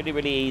it's really,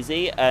 really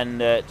easy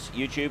and that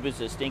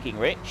YouTubers are stinking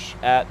rich,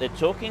 they're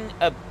talking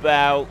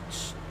about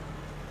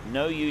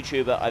no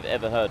YouTuber I've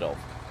ever heard of.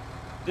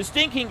 The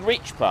stinking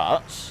rich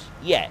part,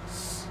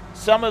 yes,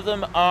 some of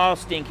them are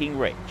stinking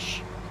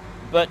rich.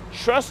 But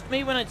trust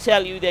me when I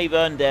tell you they've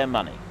earned their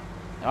money.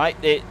 All right?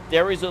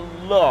 There is a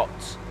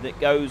lot that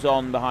goes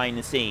on behind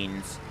the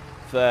scenes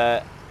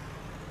for...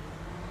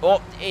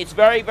 Well, it's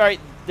very, very...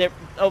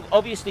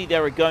 Obviously,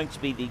 there are going to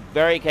be the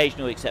very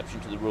occasional exception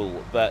to the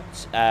rule, but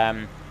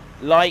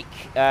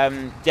like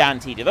Dan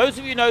TDM. Those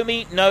of you who know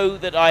me know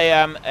that I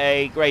am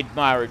a great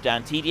admirer of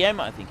Dan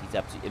TDM. I think he's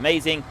absolutely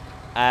amazing.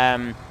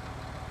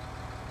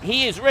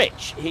 He is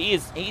rich.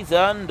 He's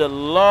earned a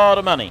lot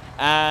of money,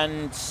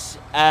 and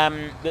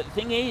the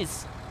thing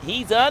is,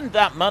 he's earned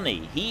that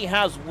money. He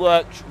has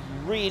worked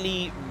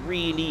really,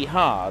 really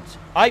hard.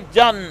 I've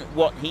done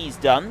what he's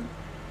done.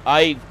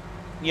 I've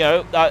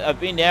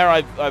been there.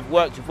 I've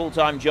worked a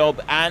full-time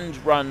job and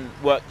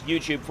worked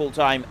YouTube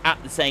full-time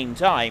at the same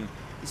time.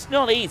 It's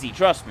not easy,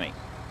 trust me.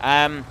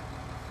 And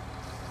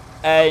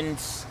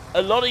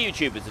a lot of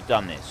YouTubers have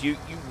done this. You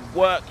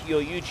work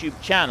your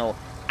YouTube channel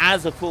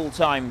as a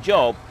full-time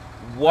job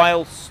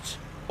whilst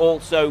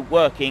also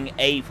working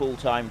a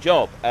full-time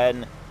job.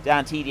 And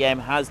Dan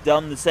TDM has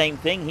done the same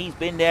thing. He's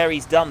been there,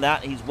 he's done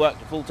that, he's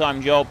worked a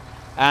full-time job,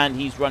 and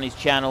he's run his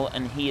channel,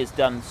 and he has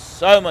done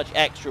so much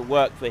extra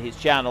work for his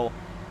channel.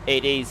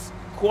 It is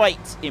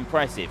quite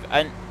impressive.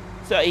 And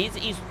so he's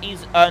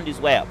earned his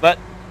way up. But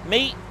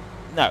me,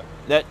 no.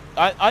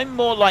 I'm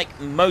more like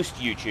most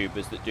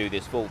YouTubers that do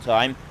this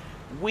full-time.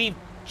 We're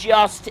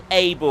just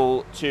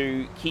able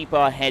to keep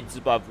our heads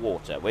above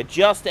water. We're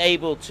just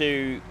able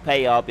to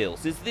pay our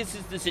bills. This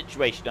is the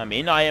situation I'm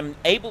in. I am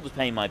able to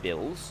pay my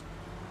bills.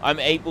 I'm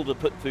able to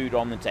put food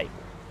on the table.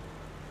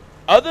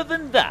 Other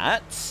than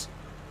that,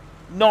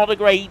 not a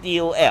great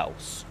deal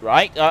else,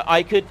 right?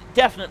 I could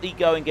definitely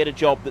go and get a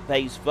job that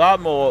pays far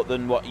more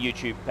than what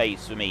YouTube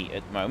pays for me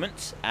at the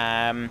moment.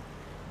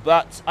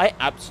 But I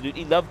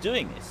absolutely love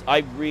doing this. I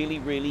really,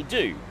 really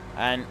do.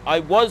 And I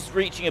was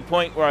reaching a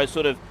point where I was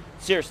sort of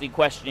seriously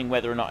questioning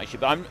whether or not I should.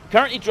 But I'm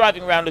currently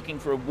driving around looking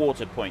for a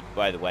water point,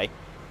 by the way.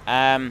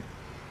 But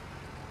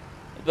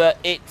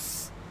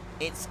it's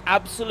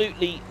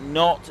absolutely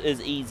not as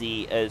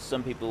easy as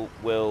some people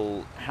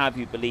will have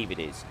you believe it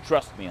is.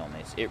 Trust me on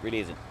this. It really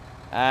isn't.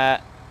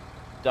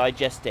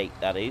 Digestate,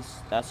 that is.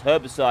 That's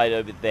herbicide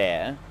over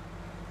there.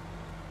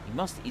 He's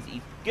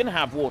going to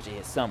have water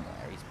here somewhere.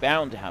 He's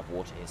bound to have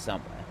water here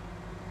somewhere.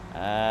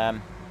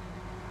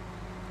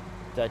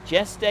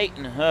 Digestate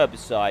and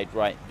herbicide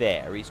right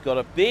there. He's got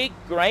a big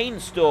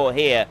grain store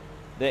here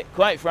that,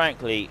 quite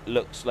frankly,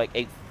 looks like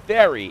a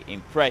very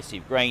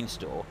impressive grain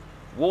store.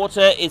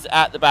 Water is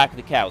at the back of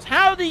the cows.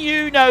 How do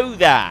you know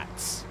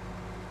that?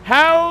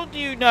 How do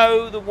you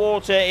know the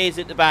water is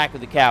at the back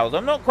of the cows?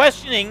 I'm not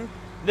questioning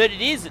that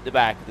it is at the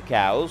back of the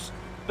cows,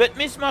 but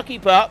Miss Mucky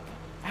Pup,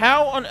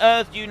 how on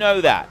earth do you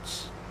know that?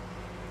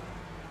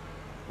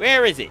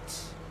 Where is it?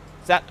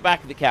 It's at the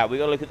back of the cow. We've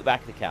got to look at the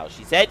back of the cow.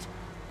 She said,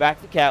 back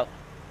of the cow,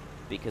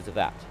 because of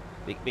that.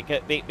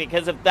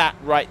 Because of that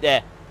right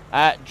there.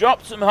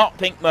 Drop some hot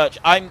pink merch.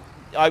 I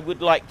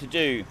would like to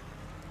do.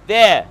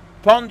 There,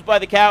 pond by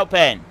the cow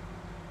pen.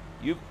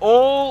 You've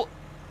all,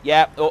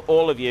 yeah,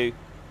 all of you.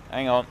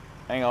 Hang on.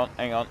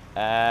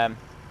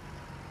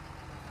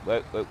 Whoa.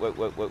 Bring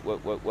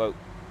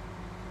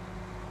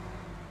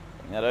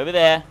that over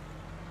there.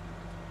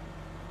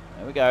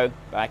 There we go.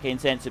 Back in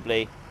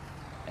sensibly.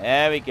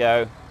 There we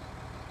go.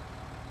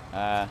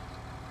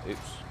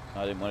 Oops.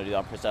 I didn't want to do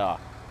that. Press R.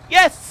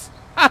 Yes!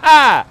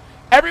 Haha!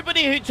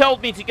 Everybody who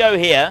told me to go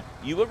here,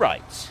 you were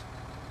right.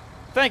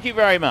 Thank you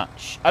very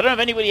much. I don't know if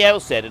anybody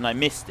else said and I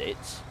missed it.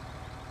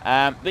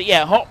 But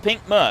yeah, hot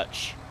pink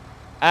merch.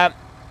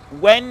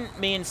 When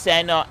me and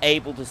Sen are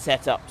able to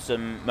set up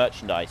some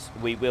merchandise,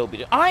 we will be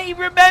doing... I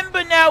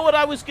remember now what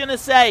I was going to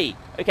say!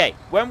 Okay,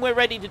 when we're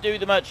ready to do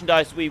the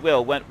merchandise, we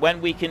will.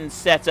 When we can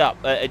set up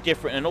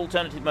an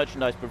alternative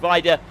merchandise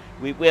provider,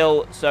 we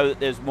will, so that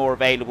there's more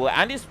available.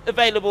 And it's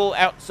available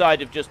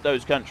outside of just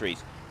those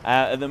countries.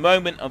 At the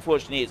moment,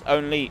 unfortunately, it's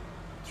only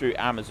through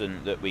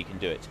Amazon that we can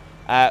do it.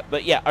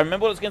 But yeah, I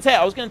remember what I was going to say.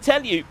 I was going to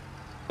tell you...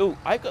 Oh,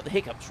 I've got the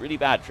hiccups really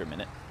bad for a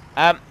minute.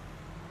 I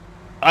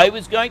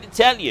was going to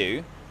tell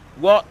you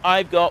what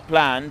I've got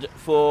planned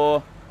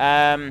for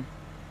the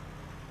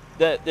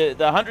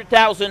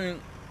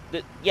 100,000,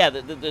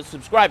 the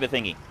subscriber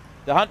thingy,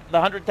 the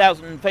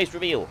 100,000 face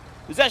reveal.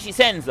 It was actually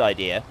Sen's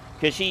idea,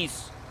 because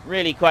she's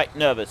really quite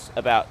nervous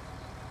about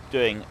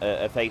doing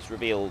a face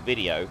reveal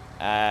video.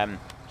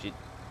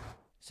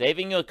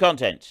 Saving your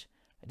content.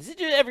 Does it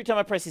do it every time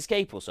I press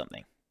escape or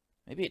something?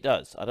 Maybe it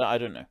does. I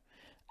don't know.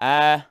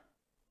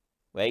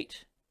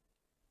 Wait.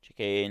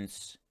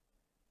 Chickens.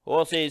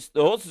 Horses.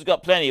 The horses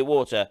got plenty of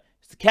water.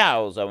 It's the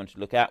cows I want to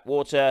look at.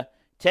 Water.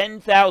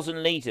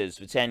 10,000 litres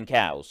for 10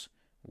 cows.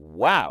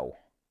 Wow.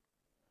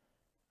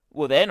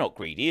 Well, they're not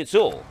greedy at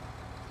all.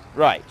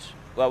 Right.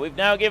 Well, we've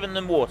now given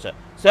them water.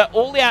 So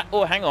all the...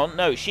 Oh, hang on.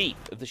 No, sheep.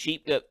 The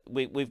sheep...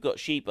 We've got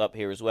sheep up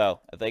here as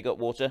well. Have they got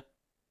water?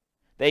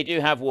 They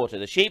do have water.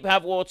 The sheep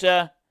have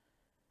water.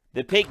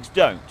 The pigs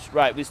don't.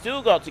 Right, we've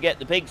still got to get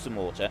the pigs some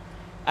water.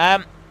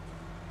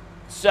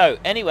 So,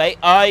 anyway,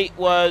 I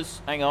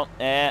was... Hang on.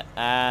 There.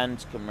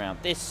 And come around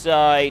this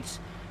side.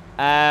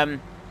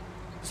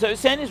 So,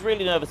 Sen is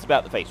really nervous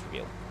about the face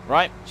reveal.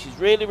 Right? She's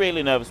really,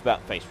 really nervous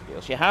about the face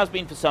reveal. She has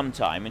been for some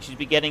time. And she's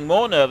been getting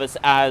more nervous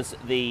as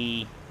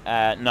the...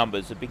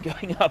 numbers have been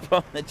going up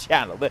on the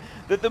channel.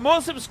 The more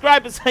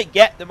subscribers I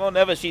get, the more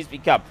nervous she's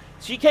become.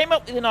 She came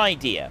up with an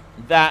idea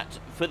that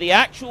for the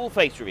actual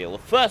face reveal, the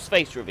first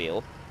face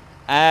reveal,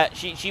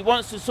 she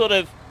wants to sort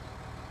of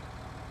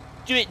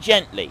do it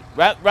gently.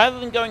 Rather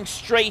than going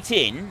straight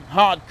in,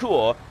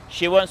 hardcore,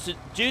 she wants to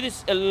do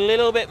this a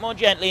little bit more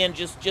gently and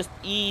just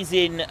ease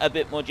in a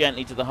bit more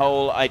gently to the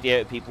whole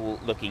idea of people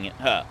looking at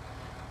her.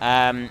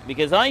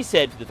 Because I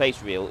said for the face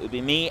reveal, it would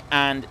be me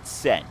and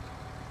Sen.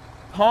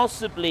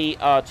 Possibly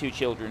our 2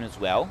 children as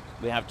well.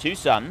 We have 2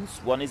 sons.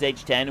 One is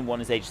age 10 and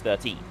one is age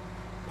 13.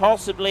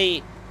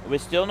 Possibly, we're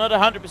still not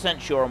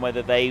 100% sure on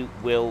whether they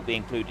will be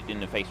included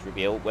in the face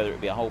reveal, whether it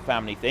be a whole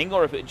family thing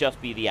or if it would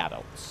just be the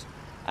adults.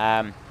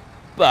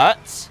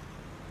 But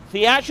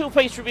the actual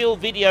face reveal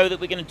video that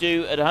we're going to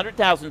do at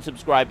 100,000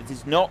 subscribers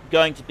is not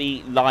going to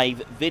be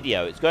live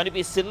video. It's going to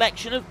be a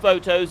selection of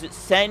photos that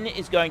Sen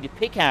is going to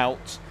pick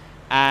out,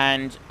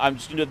 and I'm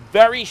just going to do a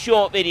very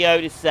short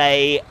video to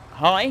say,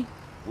 hi,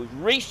 we've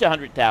reached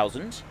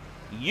 100,000.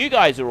 You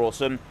guys are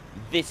awesome.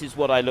 This is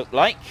what I look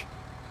like.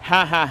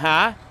 Ha ha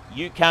ha.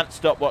 You can't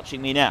stop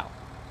watching me now.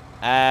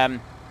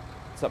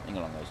 Something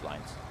along those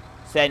lines.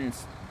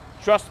 Sen's...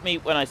 Trust me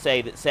when I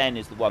say that Sen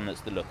is the one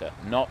that's the looker,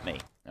 not me.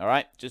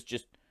 Alright? Just...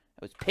 It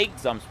was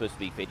pigs I'm supposed to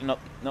be feeding,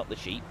 not the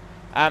sheep.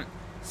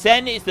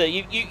 Sen is the...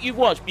 You've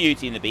watched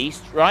Beauty and the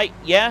Beast, right?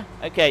 Yeah?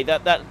 Okay,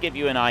 that'll give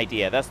you an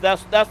idea. That's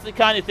the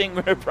kind of thing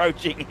we're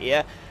approaching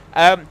here.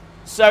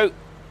 So...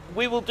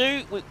 We will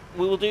do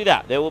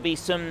that. There will be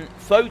some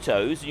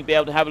photos, and you'll be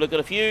able to have a look at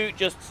a few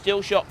just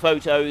still shot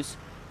photos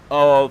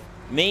of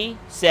me,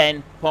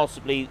 Sen,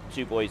 possibly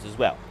 2 boys as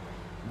well.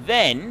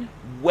 Then,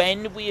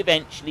 when we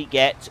eventually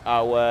get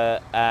our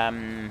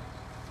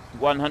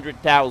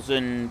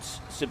 100,000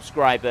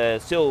 subscriber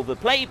silver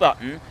play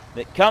button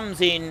that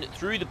comes in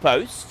through the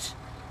post,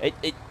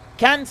 it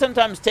can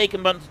sometimes take a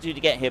month or 2 to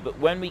get here, but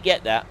when we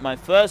get that, my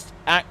first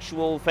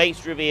actual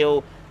face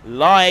reveal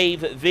live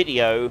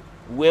video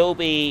will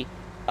be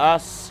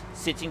us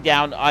sitting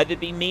down, either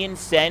be me and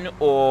Sen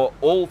or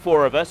all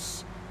 4 of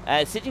us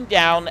sitting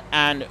down,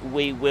 and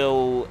we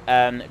will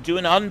do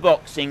an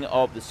unboxing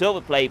of the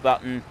silver play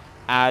button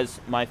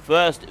as my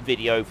first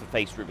video for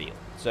face reveal.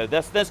 So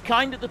that's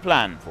kind of the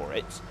plan for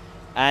it.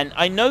 And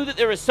I know that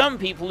there are some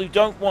people who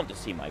don't want to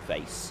see my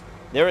face.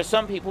 There are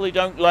some people who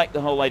don't like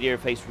the whole idea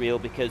of face reveal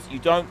because you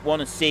don't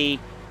want to see...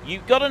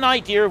 You've got an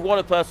idea of what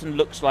a person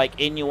looks like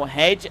in your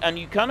head, and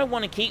you kind of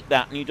want to keep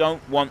that, and you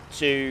don't want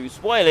to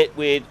spoil it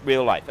with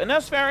real life. And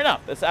that's fair enough.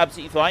 That's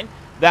absolutely fine.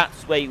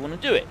 That's where you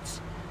want to do it.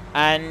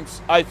 And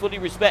I fully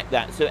respect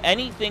that. So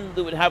anything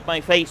that would have my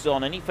face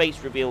on, any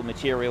face reveal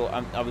material,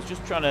 I was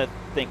just trying to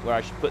think where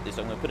I should put this.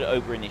 I'm going to put it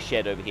over in this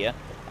shed over here.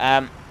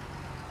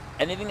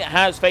 Anything that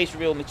has face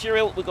reveal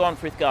material will go on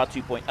Frithgar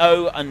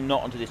 2.0 and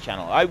not onto this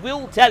channel. I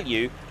will tell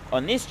you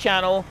on this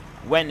channel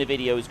when the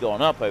video has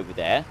gone up over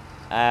there.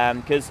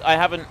 Because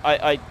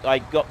I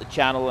got the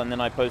channel and then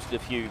I posted a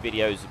few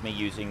videos of me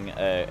using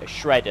a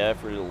shredder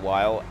for a little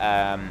while,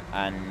 and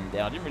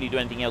then I didn't really do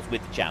anything else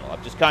with the channel.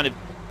 I've just kind of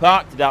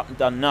parked it up and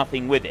done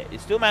nothing with it.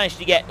 It still managed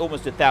to get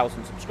almost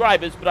 1,000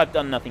 subscribers, but I've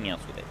done nothing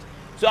else with it.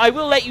 So I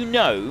will let you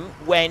know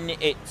when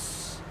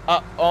it's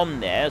up on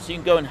there, so you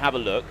can go and have a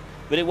look,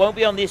 but it won't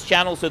be on this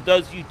channel, so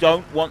those of you who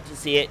don't want to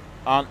see it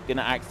aren't going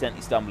to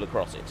accidentally stumble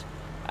across it.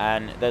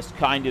 And that's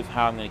kind of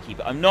how I'm going to keep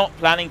it. I'm not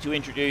planning to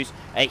introduce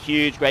a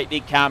huge, great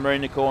big camera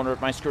in the corner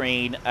of my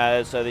screen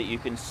so that you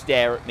can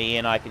stare at me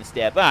and I can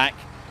stare back.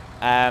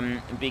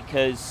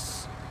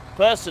 Because,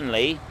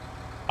 personally,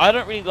 I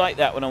don't really like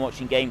that when I'm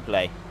watching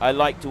gameplay. I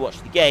like to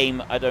watch the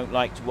game. I don't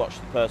like to watch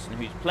the person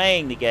who's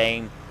playing the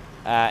game,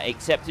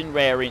 except in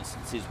rare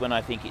instances when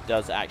I think it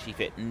does actually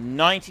fit.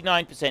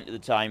 99% of the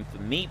time, for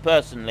me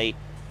personally,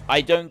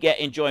 I don't get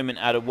enjoyment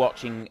out of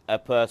watching a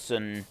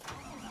person...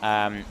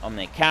 on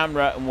their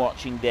camera and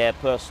watching their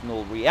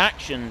personal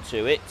reaction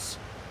to it.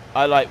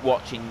 I like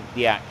watching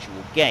the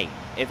actual game.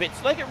 If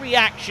it's like a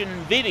reaction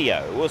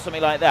video or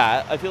something like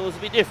that, I feel it's a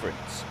bit different.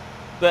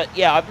 But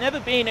yeah, I've never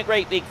been a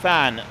great big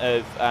fan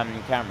of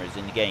cameras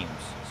in the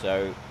games.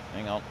 So,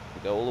 hang on,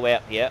 we'll go all the way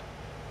up here.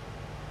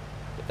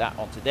 Put that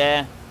onto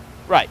there.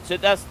 Right, so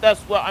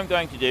that's what I'm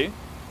going to do.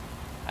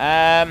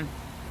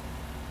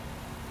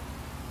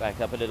 back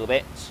up a little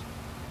bit.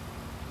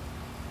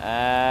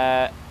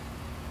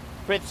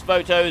 Fritz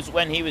photos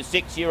when he was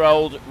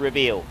 6-year-old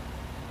reveal.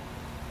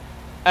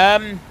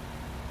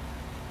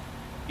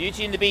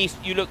 Beauty and the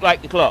Beast, you look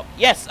like the clock.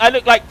 Yes, I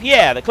look like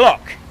Pierre, the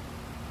clock.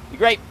 The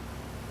great...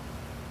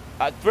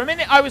 for a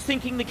minute, I was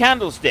thinking the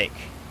candlestick.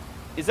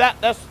 Is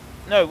that's...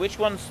 No, which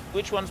one's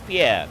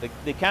Pierre?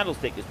 The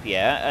candlestick is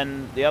Pierre,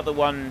 and the other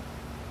one...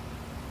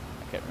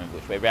 I can't remember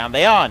which way round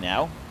they are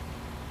now.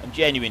 I'm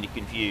genuinely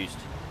confused.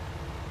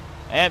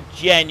 I am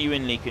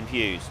genuinely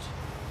confused.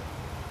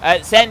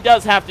 Sen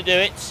does have to do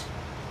it.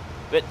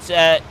 But,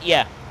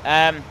 yeah.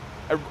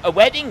 A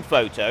wedding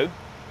photo.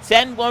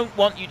 Sen won't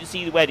want you to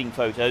see the wedding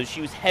photos.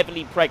 She was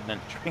heavily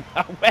pregnant during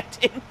our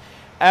wedding.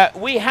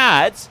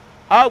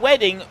 Our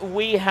wedding,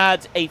 we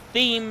had a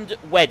themed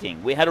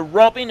wedding. We had a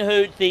Robin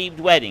Hood themed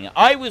wedding.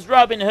 I was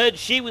Robin Hood,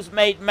 she was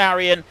Maid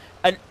Marian,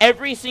 and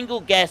every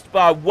single guest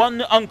bar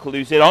one uncle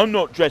who said, I'm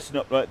not dressing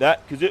up like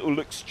that because it will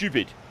look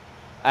stupid.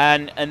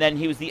 And then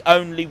he was the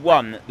only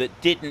one that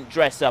didn't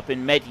dress up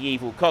in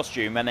medieval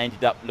costume and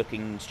ended up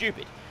looking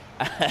stupid.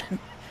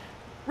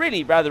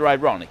 Really rather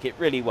ironic, it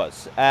really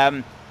was.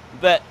 Yeah,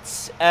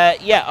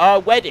 our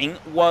wedding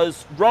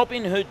was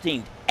Robin Hood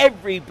themed.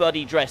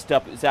 Everybody dressed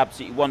up. It was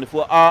absolutely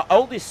wonderful. Our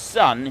oldest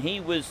son, he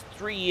was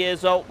 3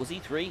 years old. Was he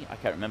 3? I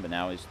can't remember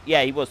now.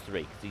 Yeah, he was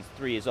 3, because he's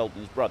 3 years older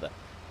than his brother.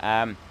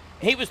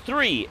 He was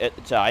 3 at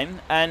the time,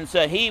 and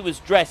so he was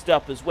dressed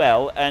up as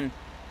well, and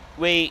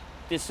we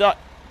decided...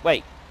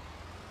 Wait.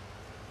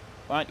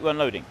 Why aren't you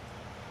unloading?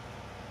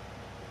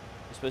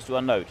 You're supposed to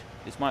unload.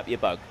 This might be a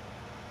bug.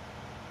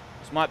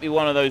 This might be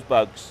one of those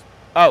bugs.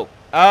 Oh.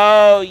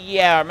 Oh,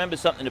 yeah, I remember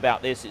something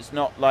about this. It's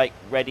not, like,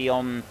 ready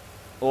on...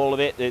 all of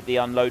it. The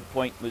unload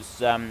point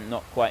was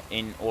not quite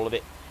in all of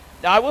it.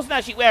 Now, I wasn't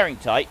actually wearing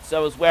tights. I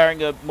was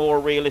wearing a more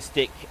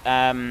realistic,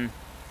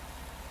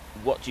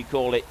 what do you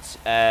call it,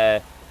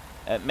 I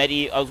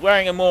was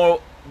wearing a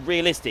more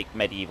realistic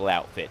medieval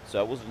outfit, so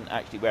I wasn't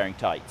actually wearing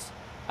tights.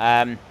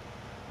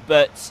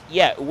 But,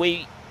 yeah,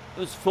 it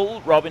was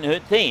full Robin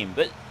Hood theme.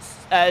 But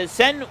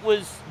Sen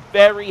was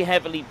very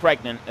heavily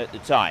pregnant at the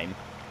time.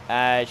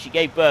 She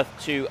gave birth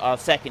to our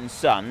second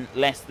son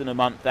less than a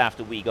month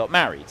after we got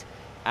married.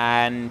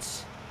 And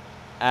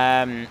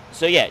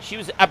so yeah, she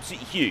was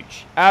absolutely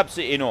huge,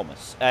 absolutely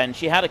enormous, and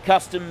she had a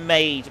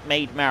custom-made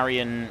Maid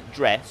Marian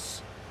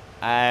dress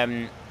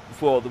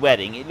for the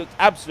wedding. It looked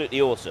absolutely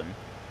awesome,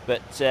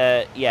 but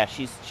yeah,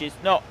 she's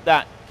not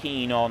that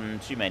keen on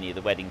too many of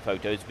the wedding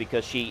photos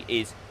because she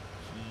is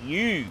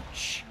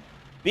huge,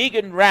 big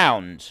and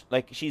round,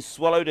 like she's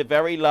swallowed a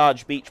very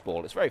large beach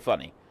ball. It's very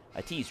funny.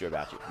 I tease her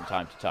about it from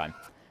time to time,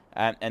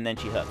 and then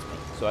she hurts me,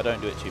 so I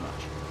don't do it too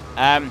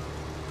much.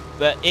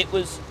 But it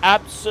was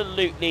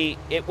absolutely,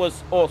 it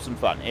was awesome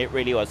fun. It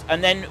really was.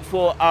 And then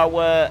for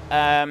our,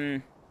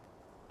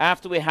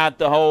 after we had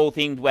the whole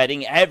themed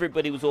wedding,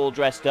 everybody was all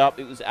dressed up.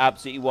 It was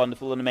absolutely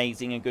wonderful and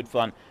amazing and good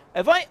fun.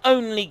 Have I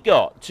only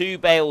got 2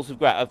 bales of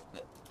grass?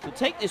 We'll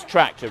take this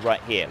tractor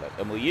right here, look,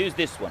 and we'll use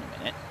this one a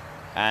minute.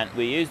 And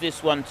we'll use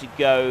this one to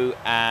go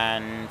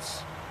and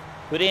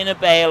put in a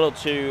bale or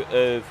 2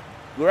 of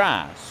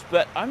grass.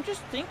 But I'm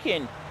just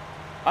thinking,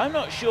 I'm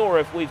not sure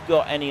if we've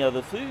got any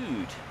other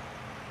food.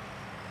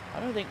 I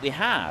don't think we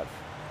have.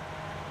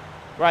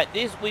 Right,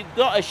 we've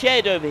got a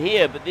shed over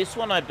here, but this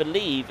one, I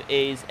believe,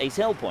 is a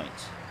sell point.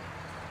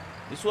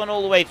 This one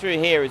all the way through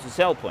here is a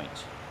sell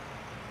point.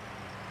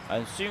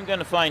 I'm soon going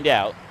to find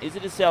out. Is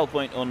it a sell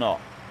point or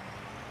not?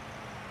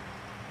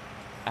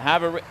 I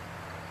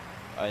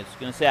was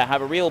going to say I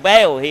have a real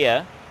bale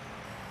here.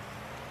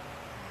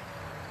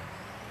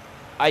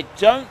 I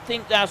don't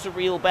think that's a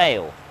real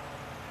bale.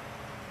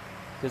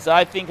 Because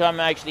I think I'm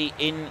actually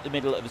in the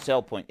middle of a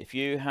sell point. If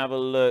you have a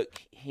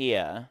look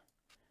here,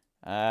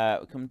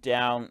 we'll come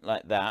down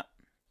like that.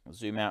 I'll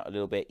zoom out a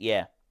little bit.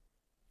 Yeah,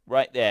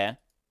 right there.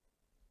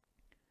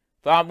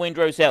 Farm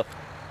windrow sell.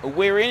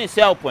 We're in a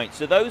sell point,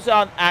 so those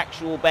aren't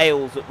actual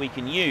bales that we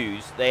can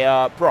use. They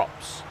are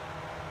props.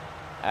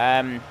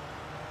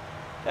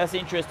 That's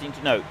interesting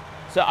to note.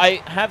 So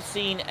I have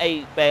seen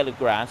a bale of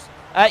grass.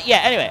 Yeah.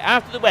 Anyway,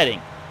 after the wedding,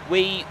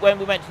 when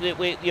we went to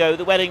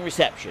the wedding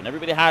reception,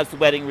 everybody has the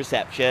wedding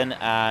reception,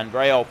 and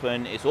very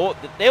often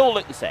they all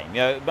look the same.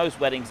 Most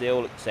weddings, they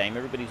all look the same.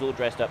 Everybody's all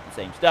dressed up in the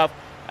same stuff,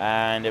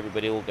 and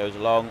everybody all goes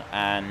along,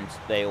 and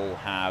they all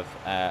have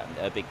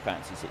a big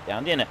fancy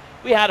sit-down dinner.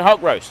 We had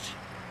hog roast.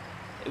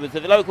 It was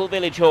at the local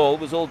village hall. It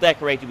was all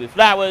decorated with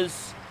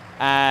flowers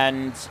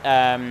and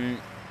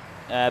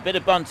a bit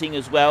of bunting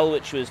as well,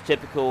 which was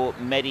typical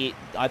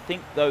I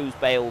think those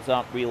bales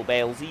aren't real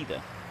bales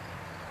either.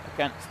 I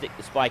can't stick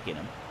the spike in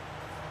them.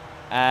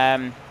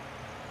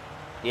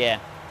 Yeah,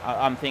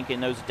 I'm thinking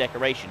those are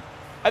decoration.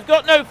 I've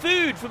got no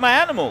food for my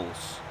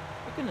animals.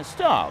 They're gonna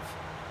starve.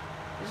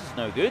 This is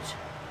no good.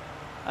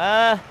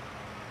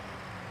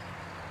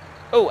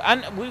 Oh,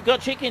 and we've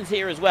got chickens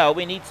here as well.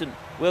 We need some.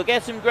 We'll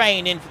get some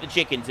grain in for the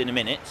chickens in a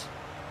minute.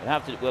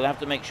 We'll have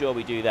to make sure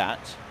we do that.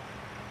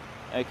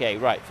 Okay,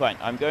 right, fine.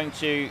 I'm going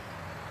to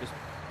just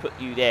put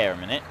you there a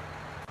minute.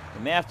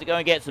 We may have to go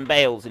and get some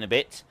bales in a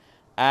bit.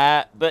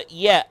 But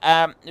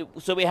yeah,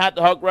 so we had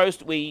the hog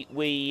roast. We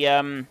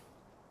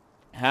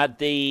had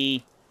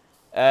the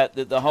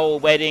whole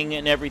wedding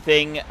and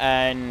everything,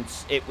 and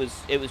it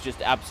was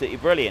just absolutely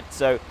brilliant.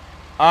 So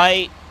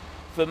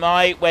for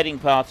my wedding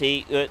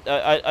party,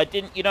 I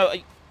didn't, you know,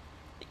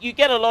 you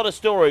get a lot of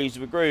stories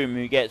of a groom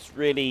who gets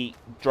really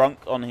drunk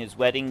on his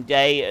wedding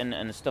day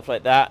and stuff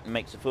like that, and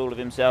makes a fool of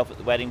himself at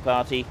the wedding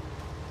party.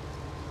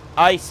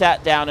 I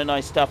sat down and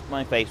I stuffed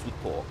my face with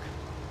pork.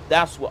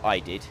 That's what I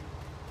did.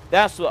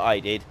 That's what I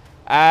did.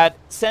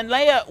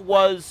 Senleia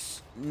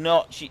was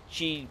not,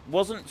 she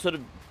wasn't sort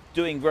of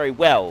doing very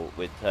well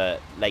with her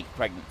late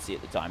pregnancy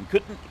at the time.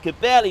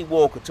 Could barely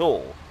walk at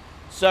all.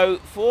 So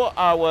for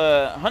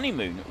our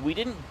honeymoon, we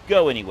didn't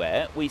go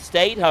anywhere. We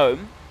stayed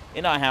home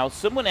in our house.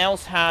 Someone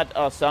else had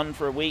our son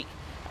for a week,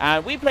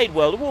 and we played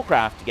World of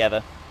Warcraft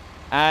together.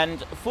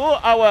 And for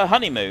our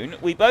honeymoon,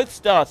 we both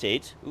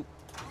started... Ooh,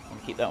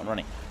 I'll keep that one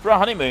running. For our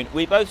honeymoon,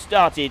 we both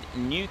started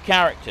new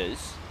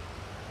characters.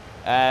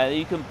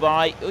 You can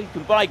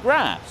buy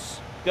grass.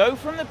 Go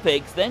from the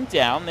pigs, then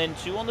down, then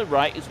 2 on the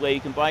right is where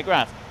you can buy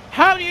grass.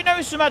 How do you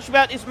know so much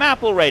about this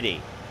map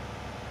already?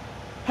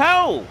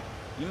 How?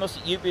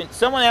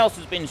 Someone else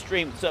has been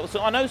streaming. So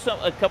I know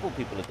a couple of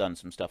people have done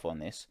some stuff on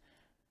this.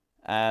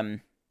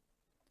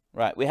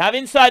 Right, we have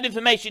inside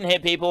information here,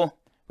 people.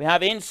 We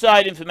have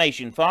inside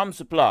information. Farm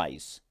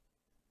supplies.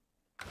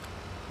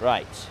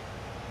 Right.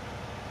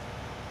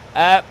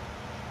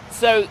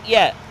 So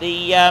yeah,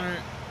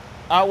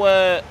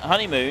 our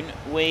honeymoon,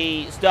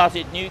 we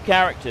started new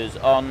characters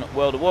on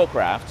World of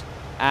Warcraft,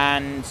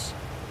 and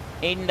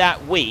in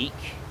that week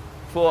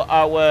for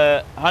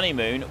our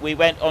honeymoon, we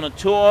went on a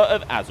tour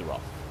of Azeroth.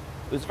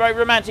 It was a very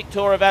romantic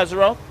tour of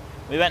Azeroth.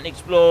 We went and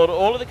explored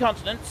all of the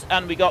continents,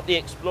 and we got the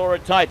Explorer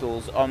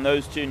titles on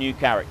those 2 new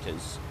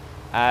characters.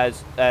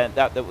 As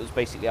that was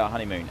basically our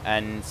honeymoon.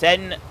 And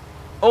Sen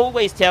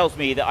always tells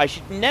me that I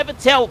should never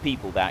tell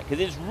people that,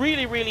 because it's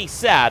really, really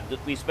sad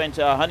that we spent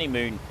our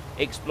honeymoon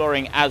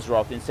exploring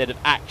Azeroth instead of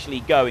actually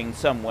going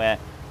somewhere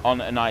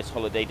on a nice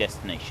holiday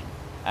destination.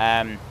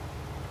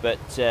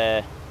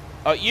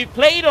 Oh, you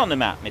played on the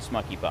map, Miss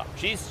Mucky Pup.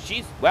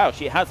 Wow,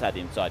 she has had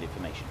inside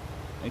information.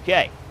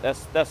 Okay,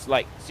 that's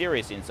like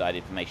serious inside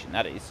information,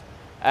 that is.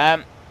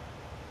 Yeah,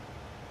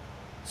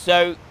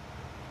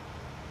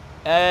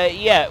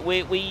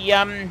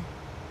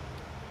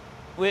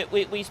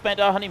 we spent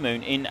our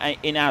honeymoon in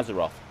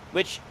Azeroth,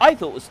 which I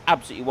thought was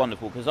absolutely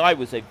wonderful, because I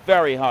was a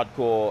very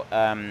hardcore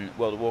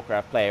World of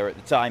Warcraft player at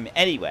the time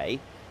anyway,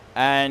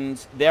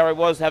 and there I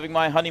was having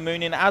my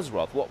honeymoon in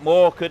Azeroth. What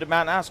more could a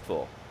man ask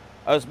for?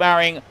 I was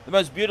marrying the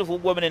most beautiful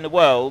woman in the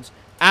world,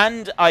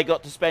 and I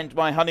got to spend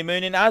my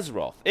honeymoon in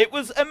Azeroth. It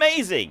was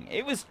amazing.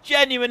 It was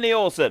genuinely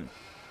awesome.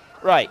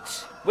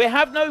 Right, we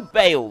have no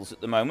bales at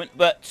the moment,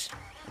 but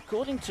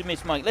according to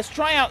Miss Mucky, let's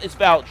try out this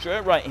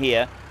Valtra right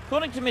here.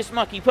 According to Miss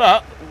Mucky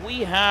Pup,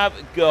 we have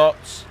got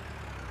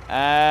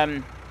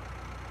farm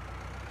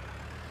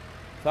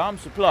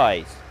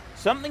supplies.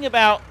 Something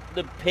about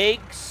the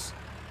pigs,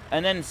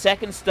 and then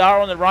 2nd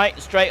star on the right,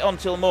 straight on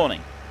till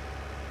morning.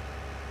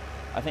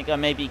 I think I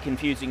may be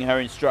confusing her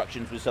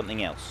instructions with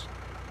something else.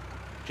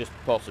 Just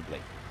possibly.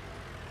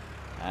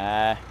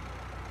 We'll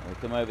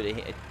come over to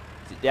here.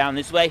 Is it down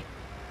this way?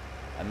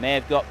 I may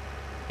have got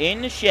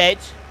in the shed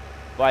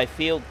by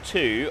field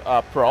 2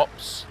 are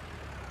props.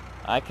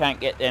 I can't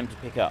get them to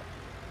pick up.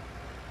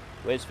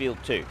 Where's field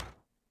 2?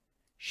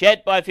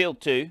 Shed by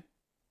field 2.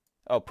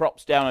 Oh,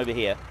 props down over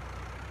here.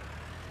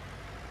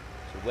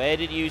 So where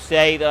did you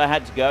say that I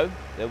had to go?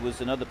 There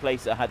was another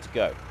place I had to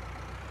go.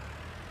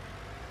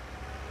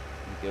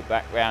 Go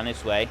back round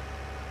this way.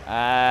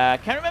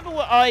 Can't remember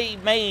what I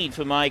made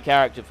for my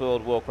character for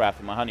World of Warcraft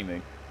for my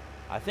honeymoon.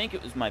 I think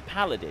it was my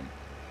paladin.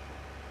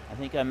 I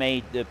think I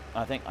made the.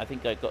 I think I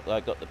got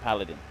the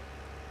paladin.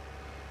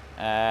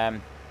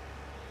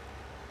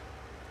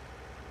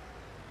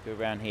 Go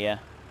around here.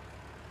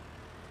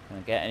 Can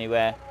I get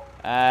anywhere?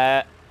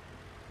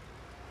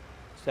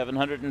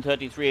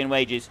 733 in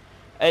wages.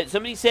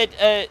 Somebody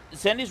said,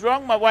 Sen is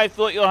wrong. My wife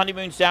thought your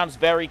honeymoon sounds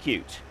very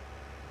cute.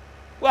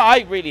 Well, I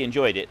really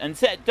enjoyed it. And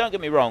don't get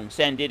me wrong,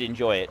 Sen did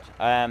enjoy it.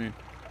 And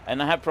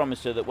I have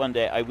promised her that one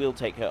day I will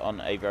take her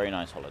on a very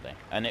nice holiday.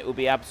 And it will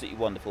be absolutely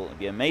wonderful. It will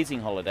be an amazing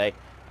holiday.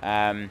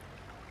 But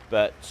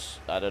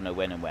I don't know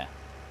when and where.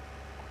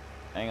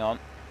 Hang on.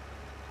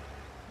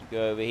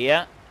 Go over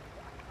here.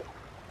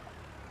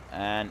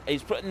 And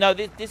it's no,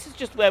 this is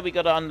just where we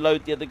got to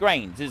unload the other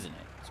grains, isn't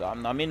it? So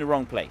I'm in the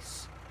wrong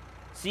place.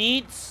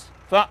 Seeds.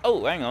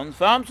 Oh, hang on.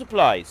 Farm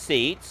supplies.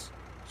 Seeds.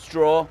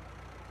 Straw.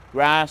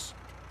 Grass.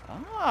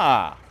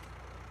 Ah.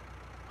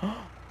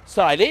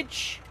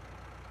 Silage.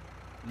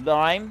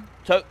 Lime.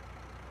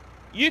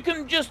 You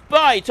can just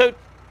buy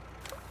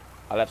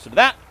I'll have some of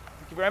that.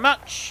 Thank you very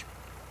much.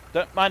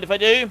 Don't mind if I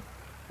do.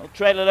 A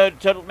trailer load of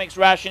total mixed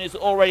ration is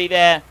already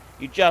there.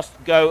 You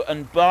just go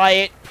and buy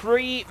it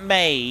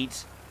pre-made.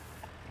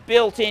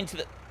 Built into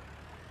the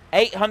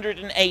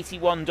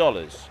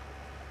 $881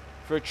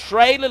 for a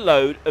trailer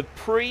load of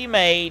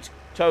pre-made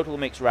total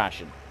mixed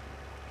ration.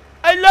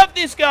 I love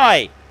this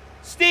guy.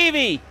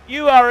 Stevie,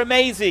 you are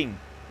amazing.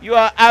 You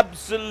are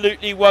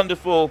absolutely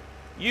wonderful.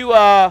 You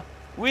are,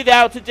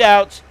 without a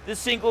doubt, the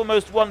single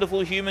most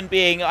wonderful human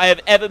being I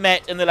have ever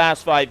met in the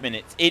last 5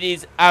 minutes. It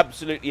is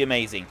absolutely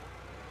amazing.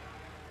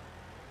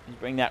 Let's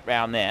bring that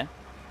round there.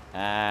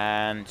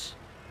 And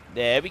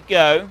there we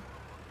go.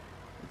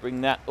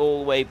 Bring that all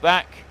the way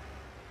back.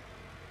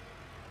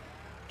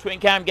 Twin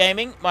Cam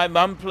Gaming. My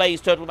mum plays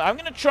Total... I'm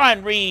going to try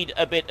and read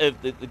a bit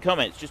of the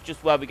comments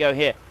just while we go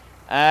here.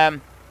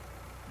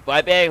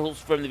 Buy bales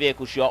from the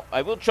vehicle shop.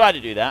 I will try to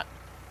do that.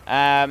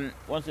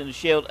 Once in the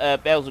shield,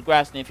 bales of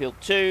grass near field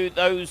 2.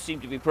 Those seem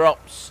to be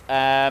props.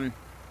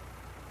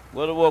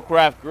 World of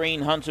Warcraft,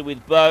 Green Hunter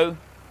with bow.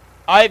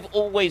 I've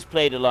always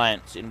played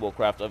Alliance in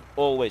Warcraft. I've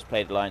always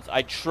played Alliance.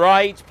 I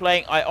tried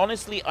playing...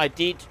 I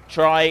did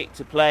try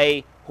to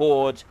play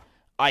Horde.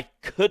 I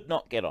could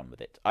not get on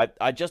with it.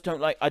 I just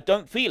don't like... I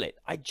don't feel it.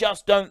 I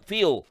just don't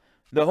feel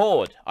the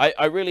Horde.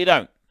 I really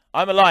don't.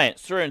 I'm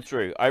Alliance through and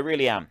through. I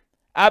really am.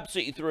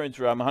 Absolutely through and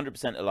through. I'm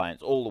 100%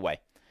 Alliance all the way.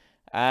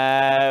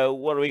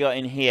 What do we got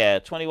in here?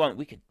 21.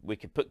 We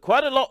could put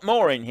quite a lot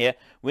more in here.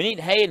 We need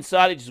hay and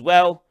silage as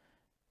well.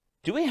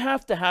 Do we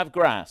have to have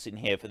grass in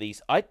here for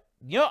these? I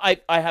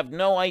have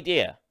no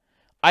idea.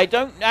 I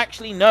don't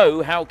actually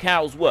know how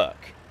cows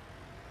work.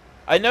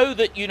 I know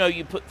that,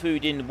 you put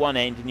food in one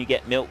end and you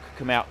get milk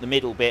come out the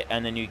middle bit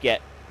and then you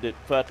get the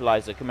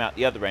fertilizer come out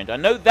the other end. I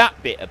know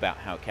that bit about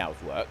how cows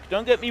work.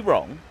 Don't get me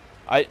wrong.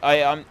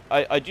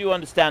 I do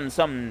understand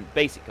some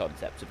basic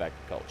concepts of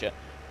agriculture.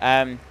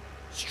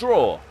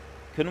 Straw.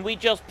 Can we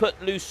just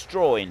put loose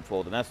straw in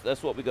for them?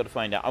 That's what we've got to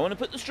find out. I want to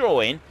put the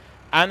straw in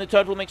and the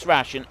total mixed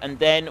ration, and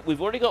then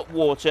we've already got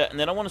water, and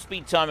then I want to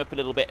speed time up a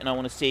little bit, and I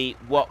want to see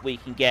what we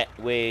can get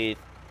with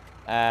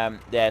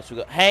there. So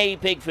we've got hay,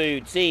 pig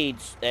food,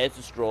 seeds. There's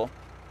the straw.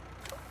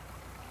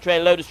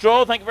 Trailer load of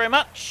straw. Thank you very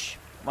much.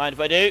 Mind if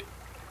I do?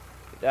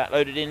 Get that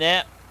loaded in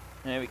there.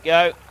 There we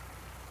go.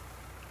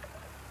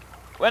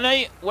 When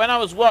I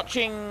was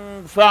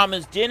watching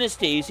Farmer's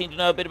Dynasty, you seem to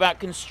know a bit about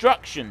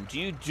construction. Do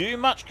you do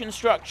much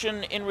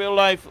construction in real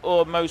life,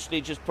 or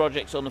mostly just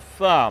projects on the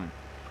farm?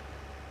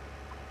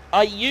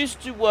 I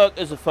used to work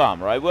as a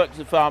farmer. I worked as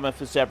a farmer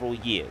for several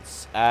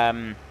years.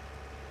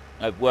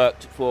 I've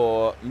worked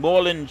for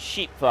moorland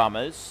sheep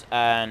farmers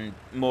and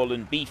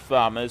moorland beef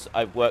farmers.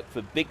 I've worked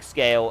for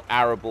big-scale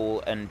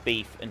arable and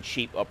beef and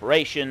sheep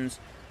operations.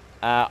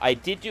 I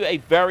did do a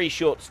very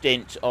short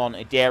stint on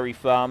a dairy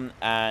farm,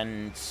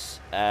 and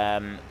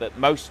but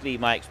mostly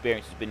my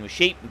experience has been with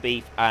sheep and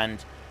beef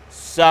and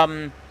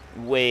some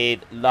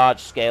with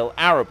large-scale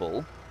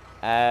arable.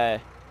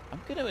 I'm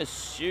going to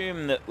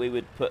assume that we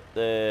would put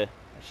the...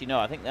 Actually,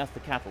 no, I think that's the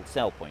cattle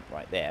sell point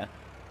right there.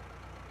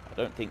 I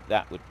don't think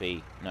that would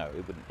be... No,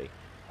 it wouldn't be.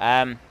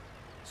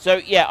 So,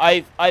 yeah,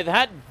 I've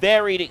had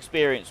varied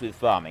experience with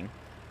farming.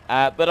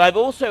 But I've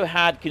also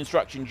had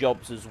construction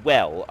jobs as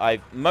well.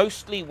 I've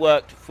mostly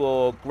worked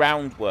for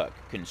groundwork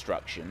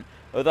construction,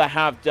 although I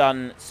have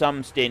done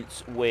some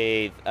stints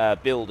with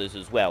builders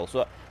as well.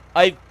 So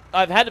I've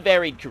had a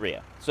varied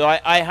career. So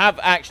I have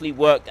actually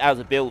worked as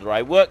a builder.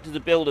 I worked as a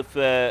builder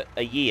for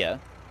a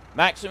year.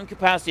 Maximum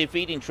capacity of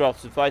feeding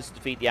troughs suffices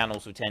to feed the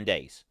animals for 10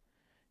 days.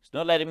 It's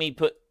not letting me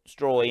put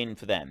straw in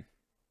for them.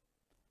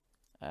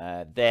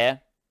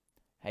 There.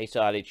 Hay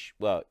silage.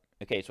 Well,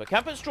 okay, so I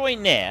can't put straw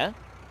in there.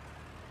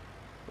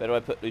 Where do I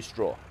put loose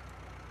straw?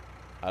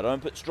 I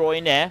don't put straw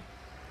in there.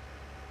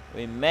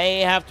 We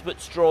may have to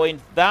put straw in.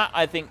 That,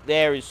 I think,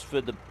 there is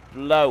for the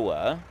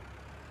blower.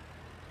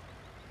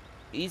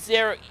 Is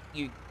there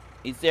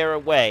a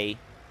way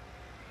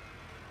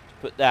to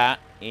put that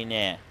in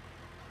there?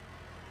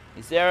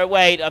 Is there a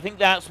way? I think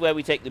that's where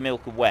we take the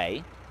milk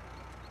away.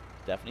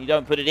 Definitely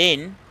don't put it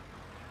in.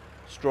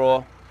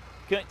 Straw.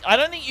 I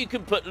don't think you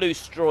can put loose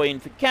straw in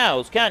for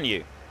cows, can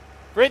you?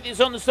 For it, it's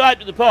on the side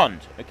of the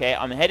pond. Okay,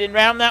 I'm heading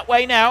round that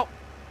way now.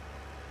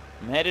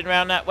 I'm heading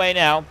round that way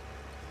now.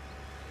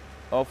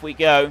 Off we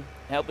go.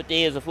 Help a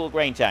deer's a full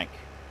grain tank.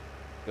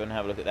 Go and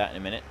have a look at that in a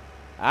minute.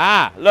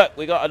 Ah, look,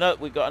 we got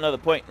another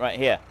point right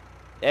here.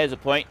 There's a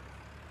point.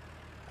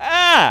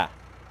 Ah!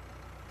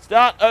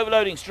 Start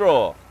overloading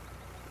straw.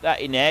 Put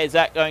that in there. Is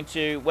that going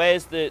to...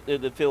 Where's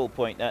the fill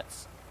point?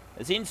 That's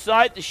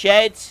inside the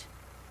shed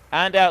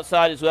and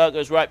outside as well. It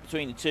goes right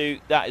between the two.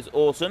 That is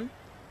awesome.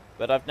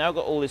 But I've now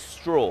got all this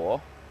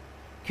straw.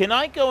 Can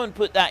I go and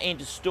put that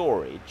into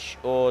storage,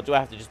 or do I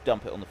have to just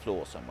dump it on the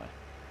floor somewhere?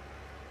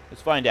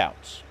 Let's find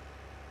out.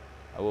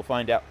 I will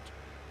find out.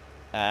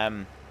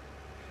 One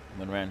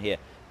around here.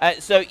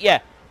 So, yeah,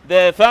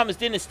 the Farmer's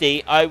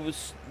Dynasty, I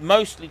was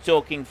mostly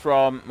talking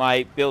from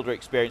my builder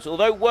experience.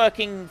 Although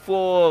working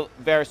for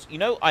various...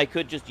 I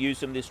could just use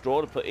some of this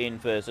straw to put in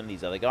for some of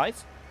these other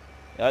guys.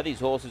 These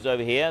horses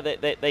over here,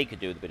 they could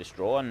do with a bit of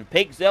straw. And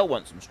pigs, they'll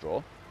want some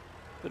straw.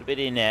 Put a bit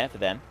in there for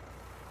them.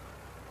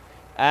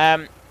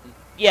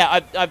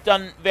 Yeah, I've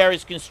done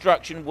various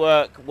construction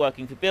work,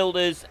 working for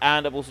builders,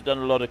 and I've also done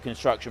a lot of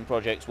construction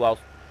projects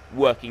whilst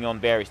working on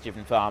various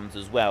different farms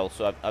as well.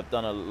 So I've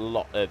done a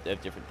lot of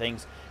different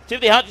things.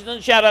 Timothy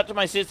Hutchinson, shout out to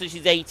my sister.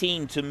 She's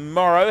 18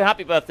 tomorrow.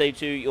 Happy birthday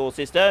to your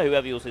sister,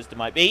 whoever your sister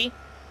might be.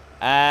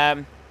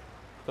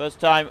 First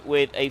time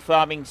with a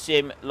farming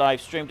sim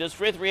live stream. Does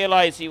Frith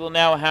realise he will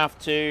now have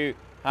to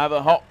have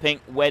a hot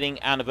pink wedding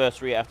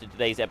anniversary after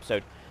today's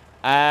episode?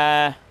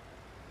 I'm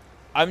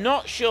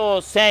not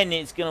sure Sen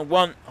is going to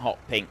want hot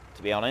pink,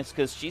 to be honest,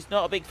 because she's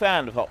not a big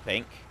fan of hot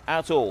pink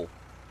at all.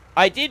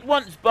 I did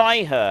once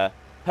buy her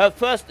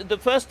the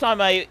first time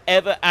I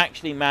ever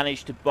actually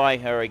managed to buy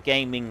her a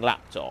gaming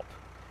laptop.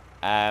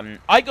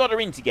 I got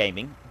her into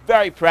gaming.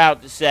 Very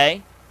proud to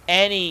say.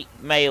 Any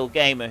male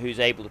gamer who's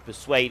able to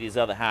persuade his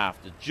other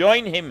half to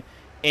join him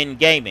in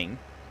gaming,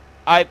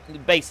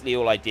 basically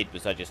all I did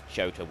was I just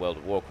showed her World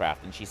of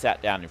Warcraft, and she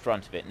sat down in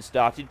front of it and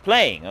started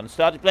playing on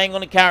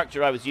a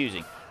character I was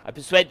using. I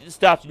persuaded her to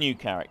start a new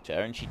character,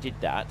 and she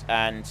did that.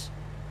 And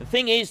the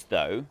thing is,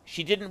 though,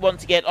 she didn't want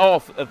to get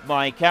off of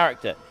my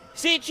character.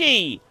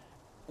 Sichi,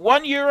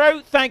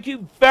 €1. Thank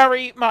you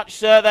very much,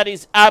 sir. That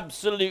is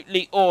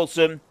absolutely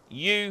awesome.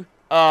 You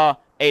are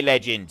a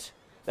legend.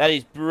 That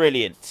is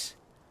brilliant.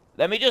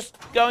 Let me just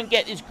go and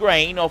get this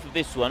grain off of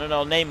this one, and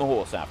I'll name a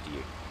horse after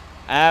you.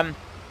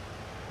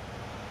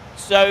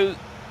 So,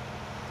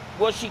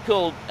 what's she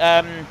called?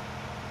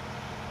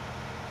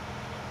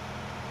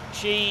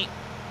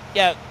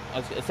 Yeah,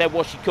 I said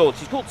what's she called.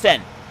 She's called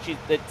Sen.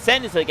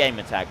 Sen is her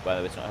gamer tag, by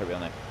the way. It's not her real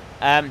name.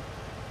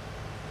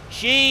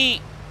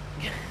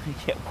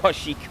 Yeah, what's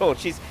she called?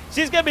 She's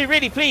going to be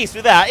really pleased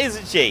with that,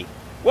 isn't she?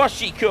 What's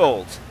she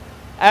called?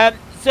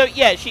 So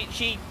yeah,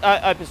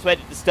 I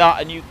persuaded to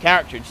start a new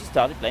character, and she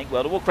started playing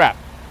World of Warcraft.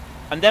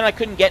 And then I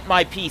couldn't get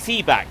my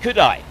PC back, could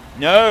I?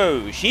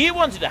 No, she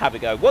wanted to have a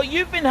go. Well,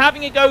 you've been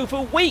having a go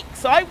for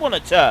weeks. I want a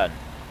turn.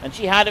 And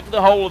she had it for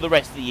the whole of the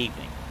rest of the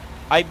evening.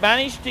 I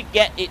managed to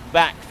get it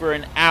back for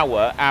an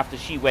hour after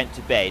she went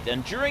to bed.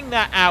 And during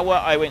that hour,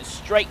 I went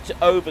straight to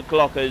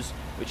Overclockers,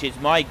 which is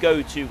my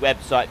go-to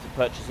website for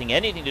purchasing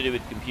anything to do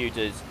with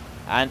computers.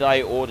 And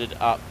I ordered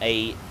up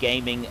a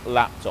gaming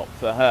laptop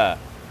for her.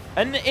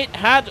 And it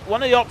had,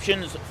 one of the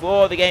options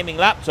for the gaming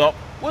laptop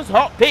was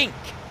hot pink.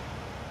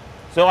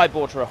 So I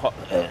bought her a hot,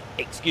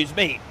 excuse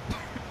me.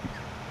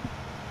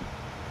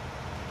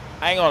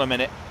 Hang on a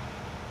minute.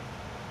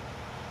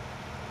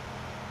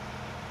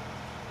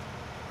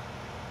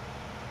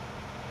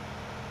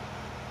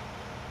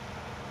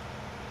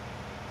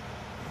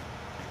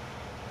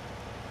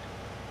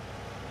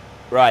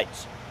 Right,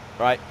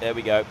 there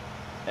we go.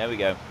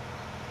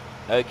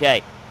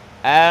 Okay.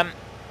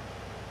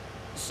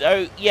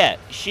 So, yeah,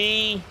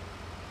 she...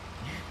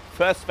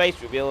 First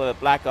face reveal of a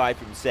black eye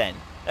from Sen.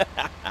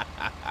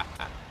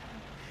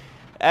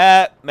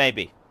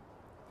 Maybe.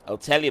 I'll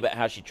tell you about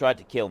how she tried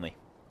to kill me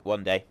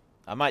one day.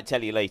 I might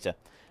tell you later.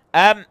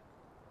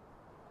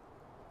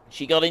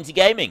 She got into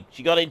gaming.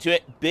 She got into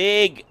it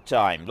big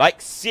time.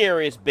 Like,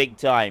 serious big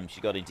time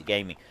she got into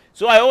gaming.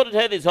 So I ordered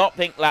her this hot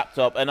pink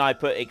laptop, and I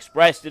put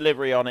express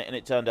delivery on it, and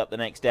it turned up the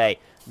next day.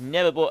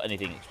 Never bought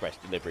anything express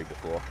delivery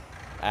before.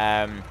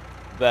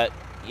 But...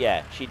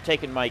 yeah, she'd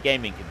taken my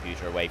gaming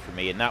computer away from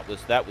me, and that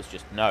was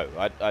just no.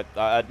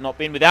 I'd not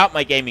been without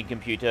my gaming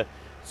computer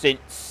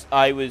since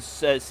I was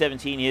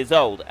 17 years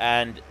old,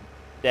 and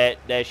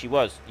there she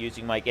was,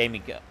 using my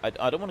gaming... I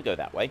don't want to go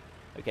that way.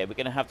 Okay, we're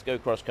going to have to go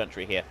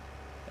cross-country here.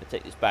 I'll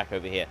take this back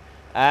over here.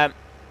 I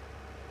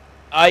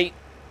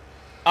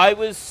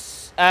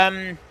was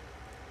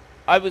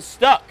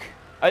stuck.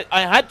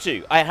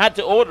 I had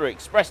to order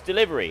express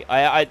delivery.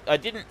 I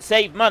didn't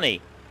save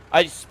money.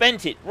 I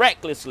spent it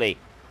recklessly.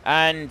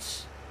 And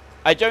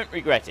I don't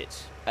regret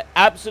it. I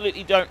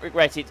absolutely don't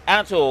regret it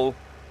at all.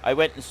 I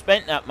went and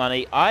spent that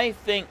money. I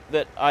think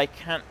that I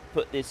can't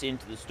put this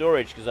into the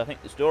storage, because I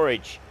think the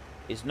storage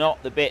is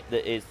not the bit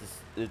that is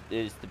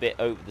the bit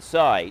over the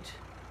side.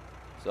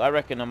 So I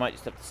reckon I might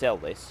just have to sell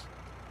this.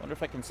 Wonder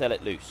if I can sell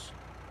it loose.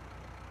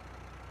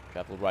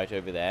 Travel right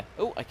over there.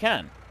 Oh, I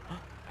can.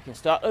 I can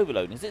start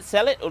overloading. Does it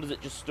sell it, or does it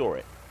just store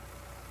it?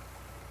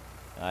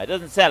 It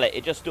doesn't sell it.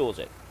 It just stores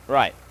it.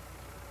 Right.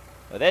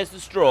 Well, there's the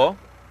straw.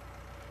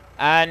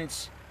 And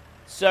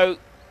so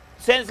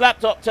Sen's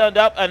laptop turned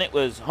up, and it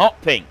was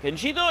hot pink. And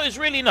she thought it was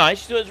really nice.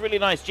 She thought it was a really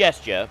nice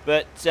gesture.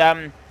 But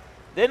then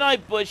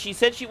she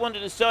said she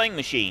wanted a sewing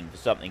machine for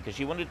something, because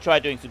she wanted to try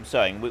doing some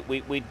sewing.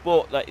 We'd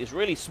bought like this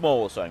really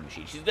small sewing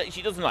machine.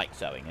 She doesn't like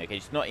sewing, okay?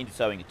 She's not into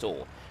sewing at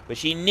all. But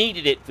she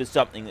needed it for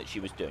something that she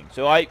was doing.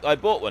 So I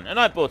bought one, and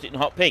I bought it in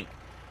hot pink.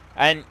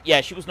 And yeah,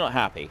 she was not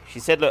happy.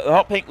 She said, look, the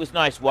hot pink was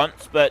nice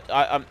once, but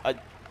I'm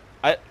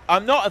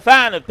not a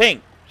fan of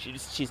pink.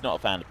 She's not a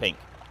fan of pink.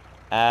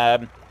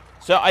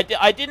 So I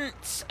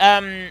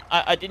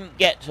didn't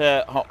get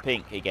her hot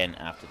pink again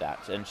after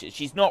that, and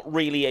she's not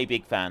really a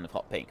big fan of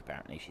hot pink.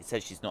 Apparently, she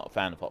says she's not a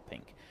fan of hot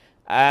pink.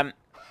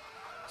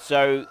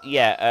 So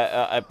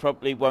yeah, I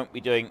probably won't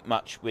be doing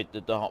much with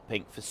the hot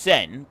pink for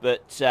Sen,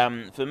 but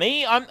for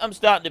me, I'm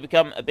starting to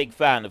become a big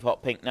fan of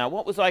hot pink now.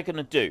 What was I going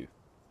to do?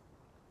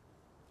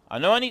 I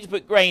know I need to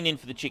put grain in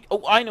for the chicken.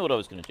 Oh, I know what I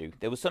was going to do.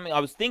 There was something I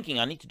was thinking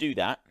I need to do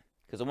that,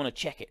 because I want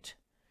to check it.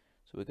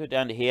 So we go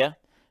down to here,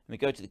 and we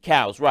go to the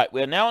cows. Right,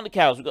 we're now on the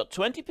cows. We've got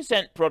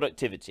 20%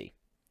 productivity.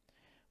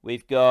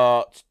 We've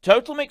got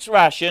total mixed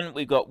ration,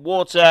 we've got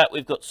water,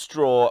 we've got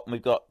straw, and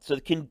we've got... So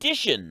the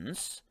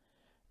conditions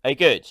are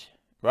good,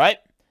 right?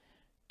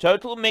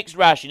 Total mixed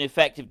ration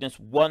effectiveness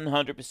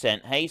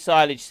 100%. Hay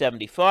silage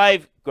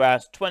 75,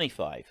 grass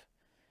 25.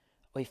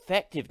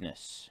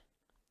 Effectiveness.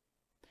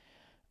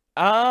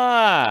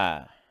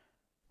 Ah.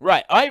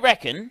 Right, I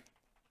reckon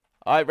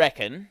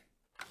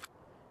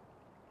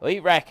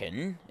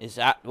is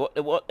that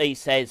what they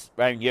says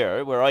round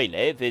here where I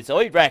live is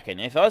I reckon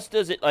if us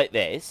does it like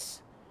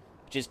this,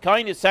 which is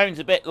kind of sounds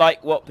a bit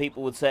like what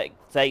people would say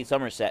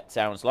Somerset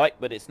sounds like,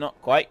 but it's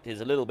not quite. It's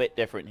a little bit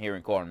different here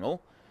in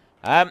Cornwall.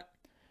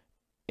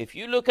 If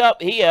you look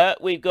up here,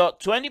 we've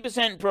got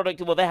 20%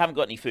 productive. Well, they haven't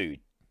got any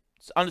food.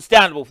 It's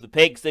understandable for the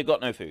pigs. They've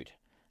got no food.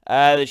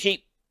 The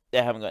sheep,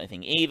 they haven't got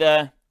anything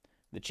either.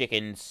 The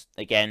chickens,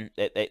 again,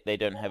 they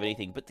don't have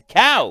anything. But the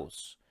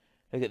cows,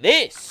 look at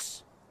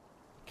this.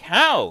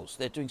 Cows,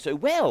 they're doing so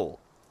well.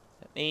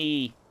 Let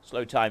me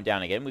slow time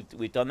down again.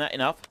 We've done that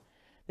enough.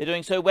 They're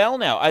doing so well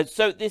now.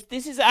 So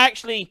this is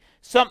actually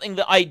something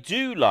that I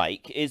do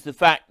like, is the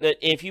fact that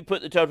if you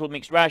put the total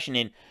mixed ration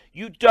in,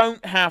 you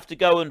don't have to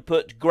go and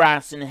put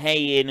grass and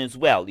hay in as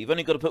well. You've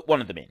only got to put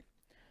one of them in.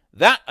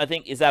 That, I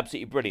think, is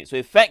absolutely brilliant. So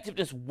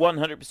effectiveness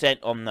 100%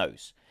 on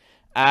those.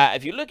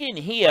 If you look in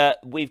here,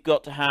 we've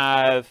got to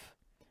have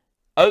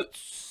oats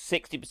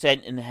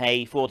 60% and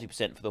hay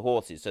 40% for the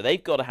horses. So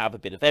they've got to have a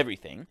bit of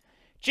everything.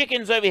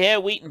 Chickens over here,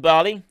 wheat and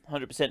barley,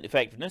 100%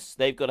 effectiveness.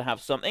 They've got to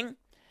have something.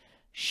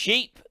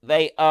 Sheep,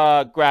 they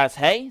are grass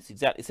hay. It's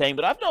exactly the same.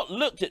 But I've not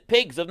looked at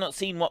pigs. I've not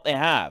seen what they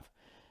have.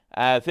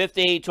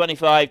 50,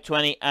 25,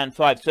 20, and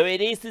 5. So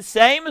it is the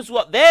same as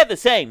what... They're the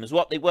same as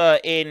what they were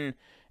in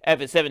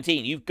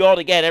FS17. You've got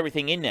to get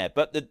everything in there.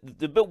 But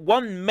the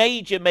one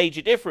major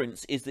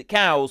difference is that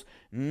cows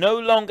no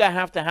longer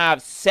have to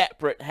have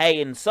separate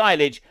hay and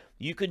silage.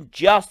 You can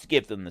just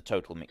give them the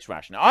total mixed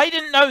ration. I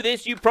didn't know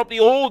this. You probably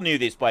all knew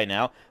this by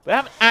now. But I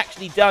haven't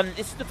actually done...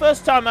 This is the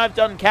first time I've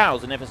done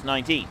cows in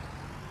FS19.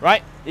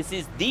 Right? This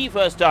is the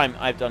first time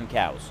I've done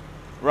cows.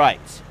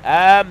 Right.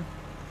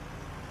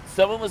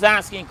 Someone was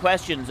asking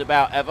questions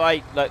about have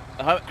I... Like,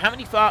 how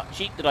many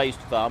sheep did I used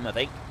to farm, I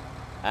think?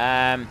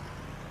 Hang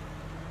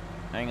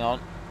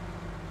on.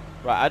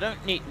 Right, I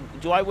don't need...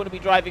 Do I want to be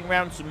driving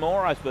around some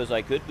more? I suppose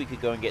I could. We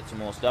could go and get some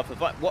more stuff.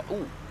 What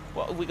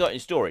have we got in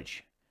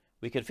storage?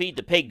 We could feed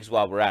the pigs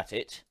while we're at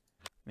it.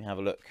 Let me have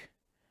a look.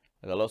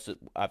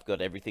 I've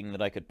got everything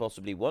that I could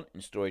possibly want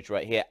in storage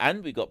right here.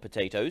 And we got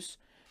potatoes.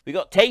 We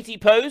got tatey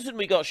poes and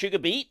we got sugar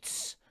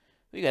beets.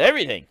 We got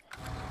everything.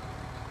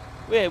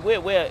 We're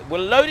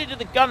loaded to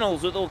the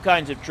gunnels with all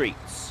kinds of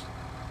treats.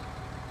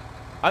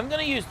 I'm going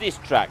to use this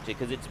tractor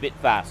because it's a bit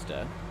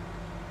faster.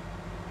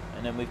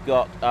 And then we've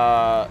got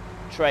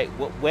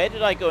where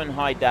did I go and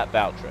hide that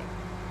Valtra?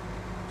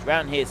 It's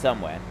around here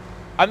somewhere.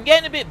 I'm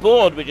getting a bit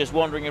bored with just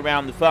wandering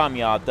around the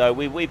farmyard, though.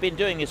 We've been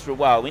doing this for a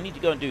while. We need to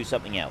go and do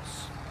something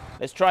else.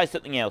 Let's try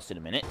something else in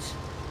a minute.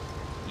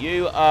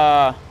 You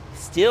are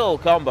still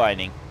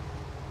combining.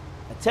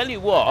 I tell you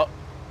what.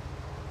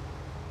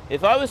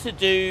 If I was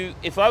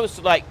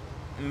to like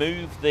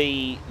move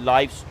the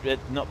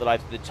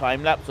the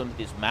time lapse onto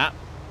this map,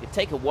 it'd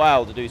take a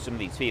while to do some of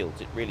these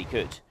fields. It really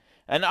could.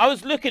 And I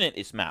was looking at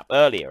this map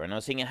earlier, and I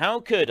was thinking, how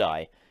could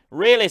I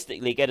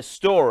realistically get a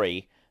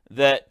story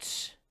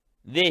that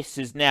this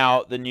is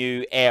now the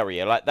new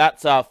area? Like,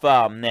 that's our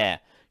farm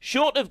there.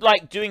 Short of,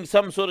 like, doing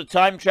some sort of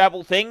time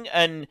travel thing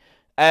and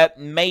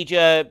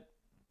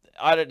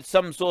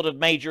some sort of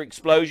major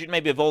explosion,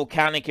 maybe a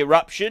volcanic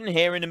eruption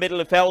here in the middle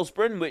of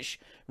Felsbrunn, which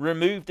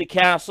removed the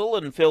castle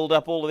and filled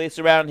up all of this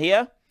around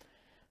here.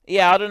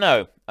 Yeah, I don't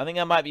know. I think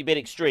that might be a bit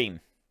extreme.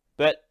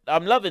 But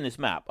I'm loving this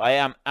map. I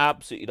am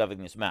absolutely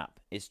loving this map.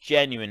 It's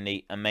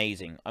genuinely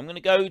amazing. I'm going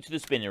to go to the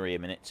spinnery a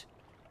minute,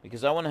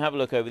 because I want to have a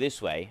look over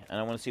this way, and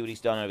I want to see what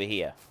he's done over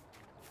here.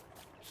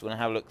 Just want to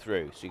have a look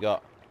through. So you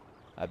got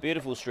a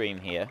beautiful stream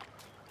here.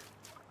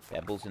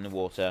 Pebbles in the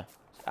water.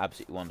 It's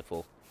absolutely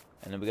wonderful.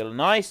 And then we've got a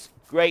nice,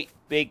 great,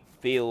 big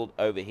field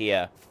over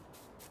here.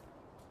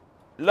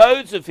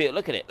 Loads of field.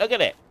 Look at it. Look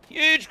at it.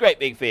 Huge, great,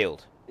 big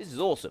field. This is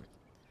awesome.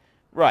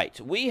 Right.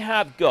 We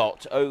have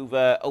got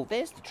over... Oh,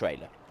 there's the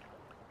trailer.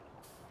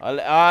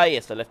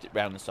 Yes, I left it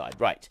round the side.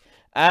 Right.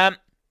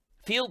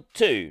 Field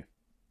 2.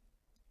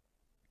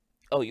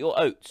 Oh, your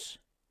oats.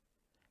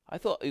 I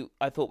thought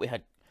we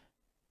had...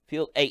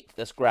 Field 8.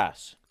 That's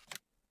grass.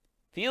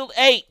 Field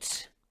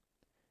 8.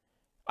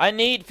 I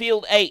need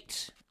field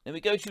 8. Then we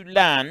go to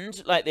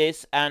land, like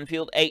this, and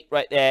field 8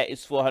 right there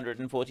is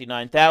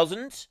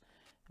 449,000.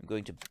 I'm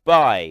going to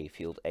buy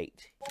field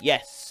 8.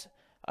 Yes.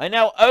 I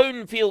now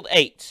own field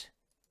 8.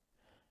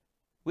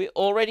 We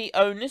already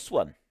own this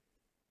one.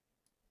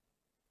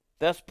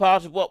 That's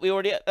part of what we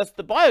already... That's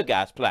the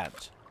biogas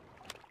plant.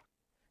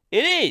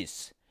 It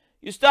is.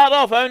 You start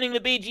off owning the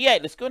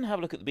BGA. Let's go and have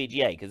a look at the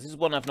BGA, because this is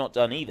one I've not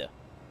done either.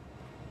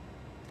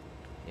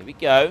 Here we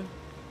go.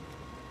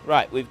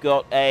 Right, we've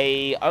got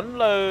a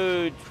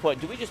unload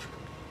point. Do we just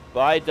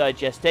buy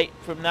digestate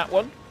from that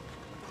one.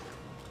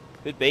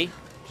 Could be.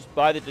 Just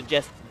buy the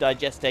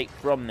digestate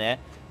from there.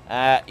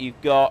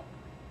 You've got...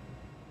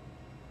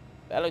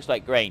 That looks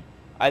like grain.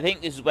 I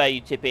think this is where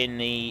you tip in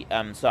the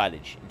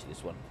silage into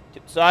this one.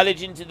 Tip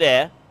silage into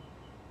there.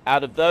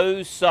 Out of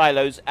those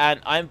silos.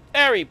 And I'm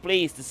very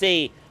pleased to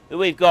see that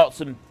we've got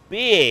some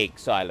big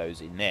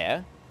silos in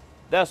there.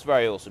 That's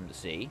very awesome to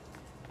see.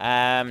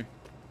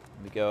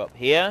 We go up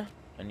here.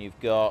 And you've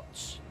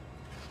got...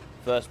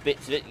 First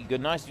bits of it. You've got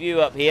a nice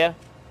view up here.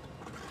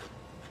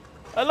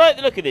 I like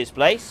the look of this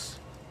place.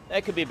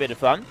 That could be a bit of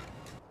fun.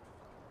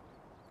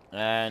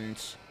 And...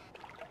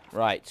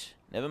 Right.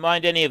 Never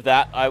mind any of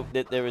that.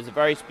 There is a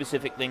very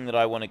specific thing that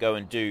I want to go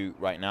and do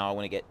right now. I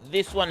want to get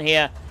this one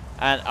here.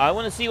 And I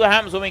want to see what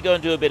happens when we go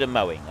and do a bit of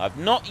mowing. I've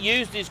not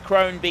used this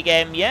Krone Big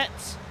M yet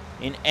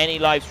in any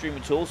live stream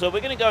at all. So we're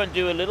going to go and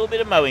do a little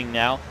bit of mowing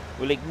now.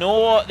 We'll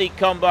ignore the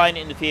combine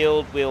in the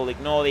field. We'll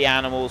ignore the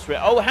animals.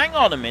 Oh, hang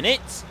on a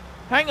minute.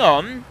 Hang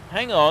on.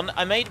 Hang on.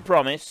 I made a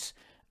promise.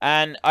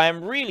 And I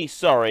am really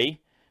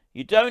sorry.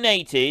 You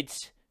donated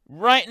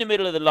right in the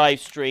middle of the live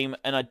stream,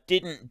 and I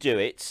didn't do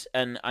it.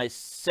 And I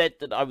said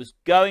that I was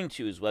going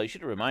to as well. You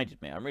should have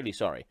reminded me. I'm really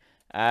sorry.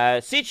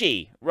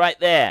 Sichi, right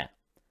there.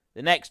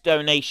 The next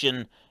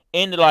donation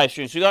in the live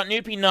stream. So we got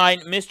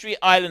Noopy9, Mystery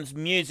Islands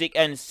Music,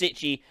 and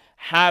Sichi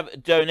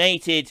have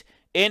donated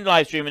in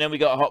live stream. And then we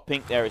got Hot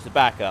Pink there as the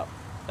backup.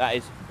 That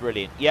is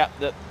brilliant. Yep.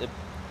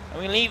 I'm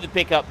going to leave the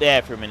pickup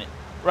there for a minute.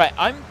 Right,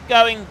 I'm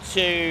going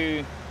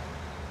to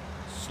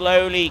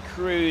slowly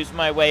cruise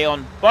my way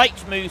on.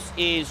 Biked Moose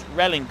is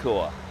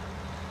Relincourt.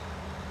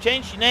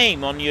 Changed your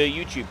name on your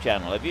YouTube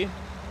channel, have you?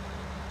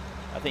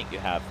 I think you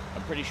have.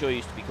 I'm pretty sure it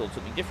used to be called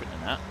something different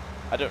than that.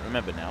 I don't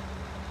remember now.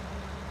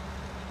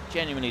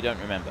 Genuinely don't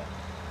remember.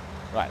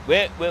 Right,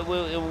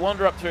 we'll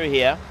wander up through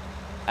here.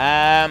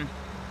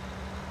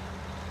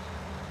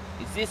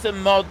 Is this a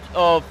mod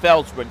of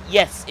Felsbrunn?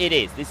 Yes, it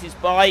is. This is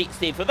by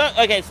Steve.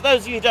 Okay, so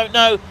those of you who don't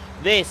know,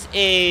 this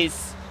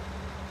is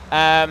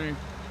a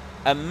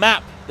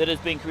map that has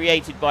been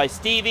created by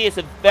Stevie. It's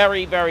a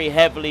very, very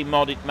heavily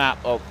modded map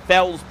of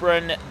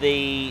Felsbrunn.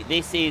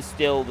 This is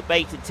still the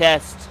beta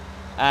test.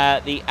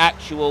 The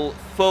actual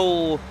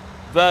full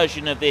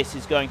version of this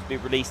is going to be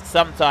released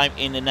sometime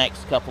in the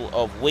next couple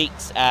of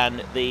weeks.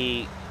 And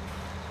if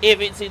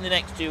it's in the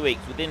next 2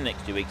 weeks, within the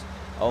next 2 weeks,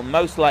 I'll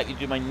most likely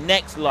do my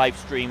next live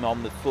stream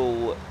on the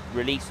full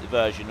release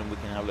version, and we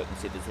can have a look and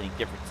see if there's any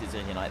differences,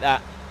 anything like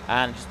that.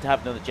 And just to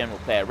have another general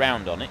play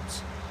around on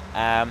it,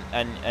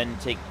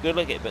 and take a good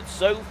look at it. But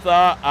so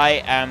far,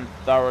 I am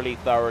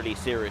thoroughly,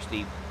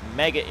 seriously,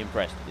 mega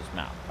impressed with this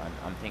map.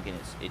 I'm thinking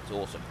it's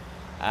awesome.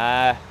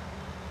 Well,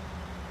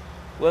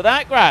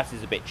 that grass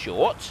is a bit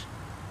short.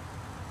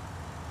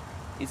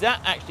 Is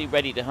that actually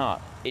ready to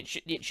harvest?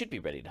 It should be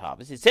ready to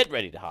harvest. It said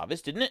ready to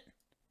harvest, didn't it?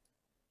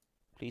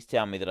 Please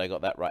tell me that I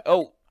got that right.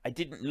 Oh, I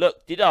didn't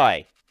look, did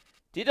I?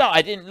 Did I?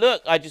 I didn't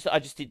look. I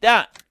just did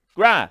that.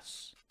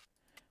 Grass.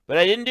 But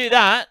I didn't do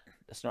that.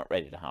 That's not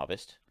ready to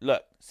harvest.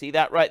 Look, see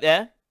that right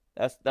there?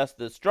 That's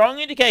the strong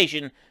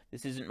indication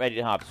this isn't ready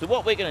to harvest. So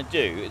what we're going to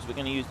do is we're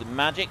going to use the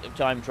magic of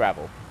time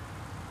travel.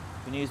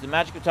 We're going to use the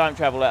magic of time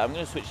travel. I'm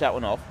going to switch that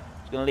one off.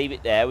 Just going to leave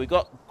it there. We've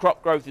got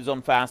crop growth is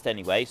on fast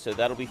anyway, so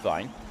that'll be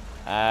fine.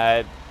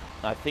 I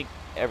think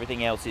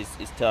everything else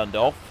is turned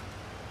off.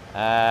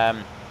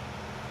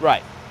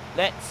 Right.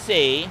 Let's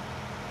see.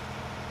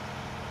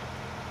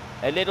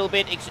 A little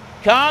bit.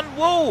 Khan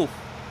Wolf!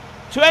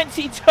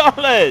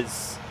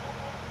 $20!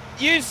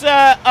 You,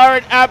 sir, are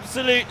an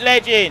absolute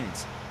legend.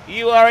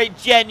 You are a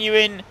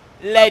genuine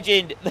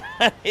legend.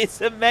 That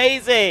is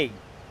amazing.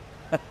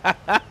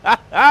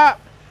 Let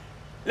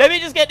me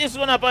just get this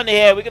one up under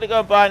here. We're going to go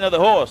and buy another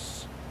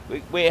horse.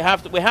 We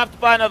have to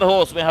buy another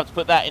horse. We have to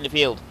put that in the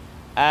field.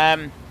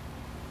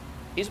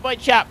 Is my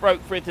chat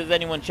broke for if there's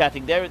anyone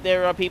chatting?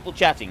 There are people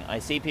chatting. I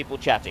see people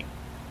chatting.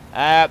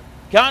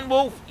 Khan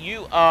Wolf,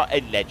 you are a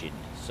legend,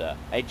 sir.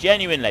 A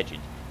genuine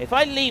legend. If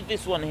I leave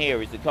this one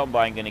here, is the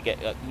combine going to get...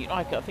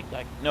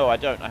 no, I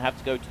don't. I have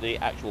to go to the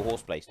actual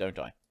horse place, don't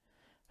I? I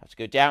have to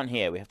go down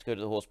here. We have to go to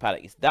the horse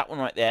paddock. It's that one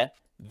right there.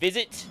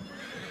 Visit.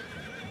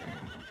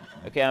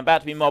 Okay, I'm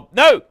about to be mobbed.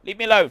 No! Leave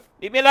me alone.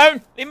 Leave me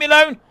alone. Leave me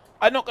alone.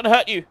 I'm not going to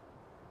hurt you.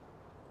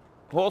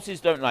 Horses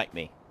don't like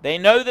me. They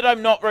know that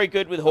I'm not very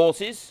good with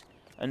horses.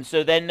 And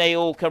so then they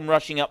all come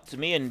rushing up to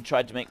me and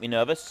try to make me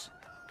nervous.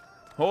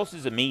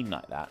 Horses are mean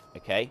like that,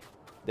 okay?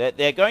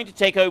 They're going to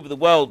take over the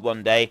world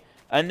one day.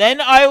 And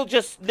then I'll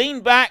just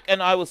lean back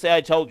and I will say,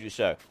 I told you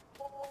so.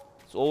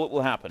 That's all that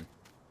will happen.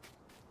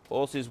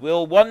 Horses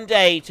will one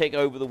day take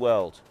over the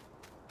world.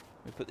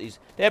 We put these...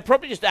 They're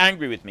probably just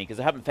angry with me because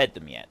I haven't fed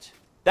them yet.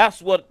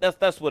 That's what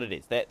it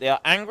is. They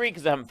are angry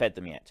because I haven't fed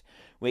them yet.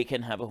 We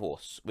can have a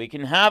horse. We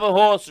can have a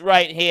horse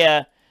right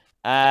here.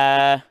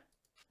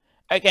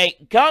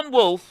 Okay, Khan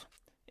Wolf,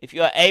 if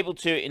you are able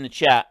to in the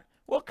chat,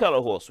 what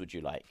colour horse would you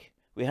like?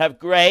 We have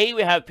grey,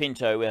 we have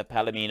pinto, we have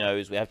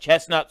palominos, we have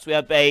chestnuts, we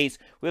have bays,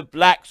 we have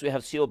blacks, we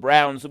have seal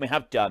browns, and we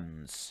have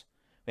duns.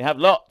 We have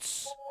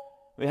lots.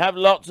 We have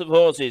lots of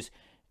horses.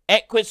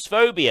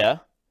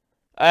 Equisphobia.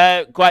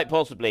 Quite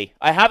possibly.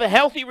 I have a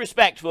healthy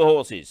respect for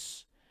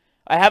horses.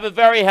 I have a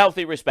very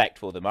healthy respect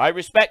for them. I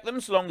respect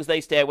them so long as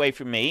they stay away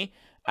from me,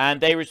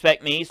 and they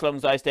respect me so long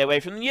as I stay away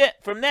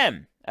from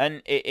them.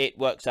 And it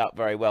works out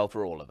very well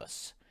for all of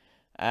us.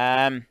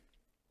 Let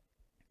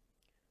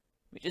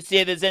me just see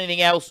if there's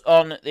anything else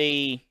on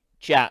the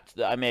chat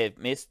that I may have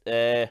missed.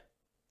 Playing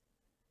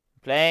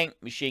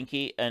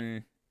Mashinki,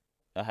 and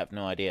I have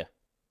no idea.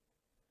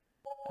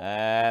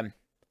 Thank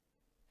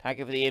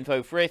you for the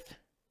info, Frith.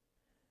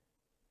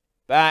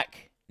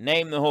 Back.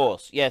 Name the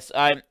horse. Yes,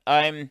 I'm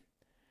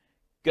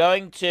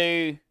going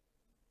to...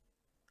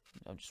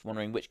 I'm just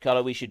wondering which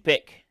colour we should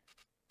pick.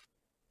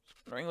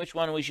 Just wondering which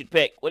one we should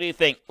pick. What do you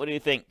think? What do you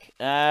think?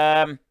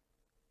 Right,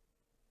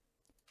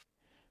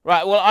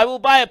 well, I will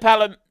buy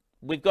a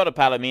We've got a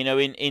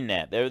Palomino in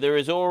there. There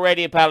is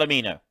already a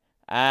Palomino.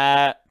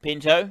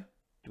 Pinto.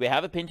 Do we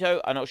have a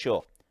Pinto? I'm not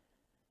sure.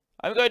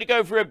 I'm going to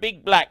go for a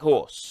big black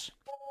horse.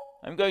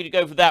 I'm going to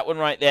go for that one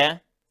right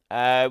there.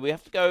 We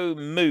have to go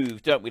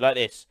move, don't we? Like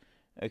this.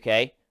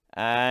 Okay.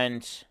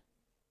 And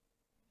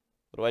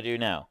what do I do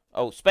now?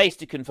 Oh, space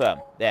to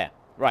confirm. There.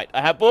 Right. I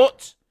have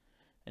bought.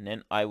 And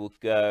then I will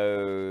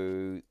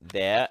go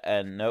there.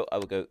 And no, I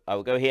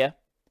will go here.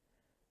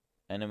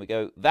 And then we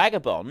go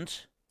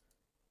Vagabond.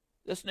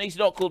 This is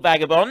not called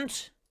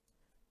Vagabond.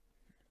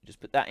 Just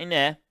put that in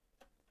there.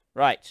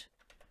 Right.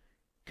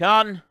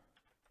 Khan.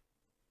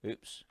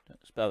 Oops.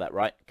 Don't spell that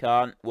right.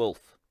 Khan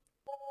Wolf.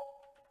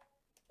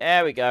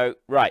 There we go.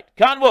 Right.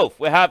 Khan Wolf.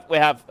 We have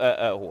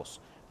a horse.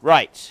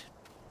 Right.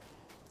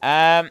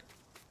 Black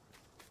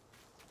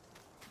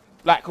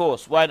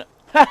horse. Why not?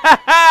 Ha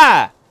ha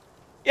ha!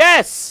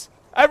 Yes!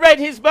 I read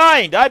his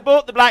mind. I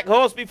bought the black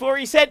horse before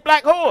he said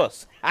black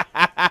horse. Ha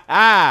ha ha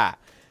ha!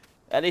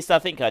 At least I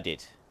think I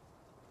did.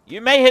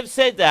 You may have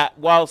said that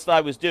whilst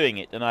I was doing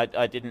it, and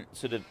I didn't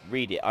sort of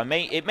read it.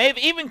 It may have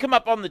even come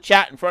up on the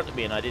chat in front of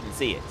me, and I didn't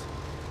see it.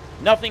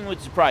 Nothing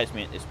would surprise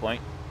me at this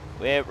point.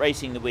 We're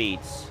racing the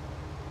weeds.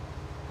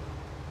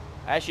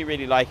 I actually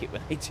really like it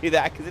when they do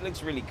that, because it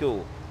looks really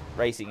cool,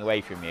 racing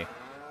away from you.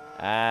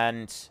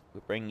 And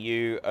we'll bring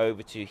you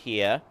over to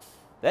here.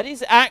 That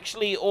is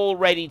actually all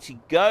ready to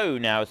go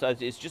now, so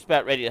it's just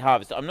about ready to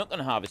harvest. I'm not going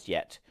to harvest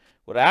yet.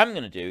 What I am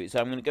going to do is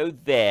I'm going to go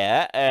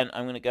there, and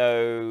I'm going to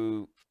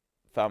go...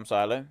 Farm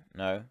silo?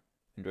 No.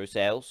 Indoor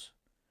sales?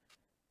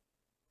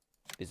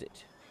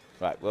 Visit.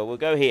 Right, well, we'll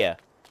go here.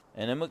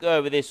 And then we'll go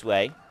over this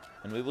way.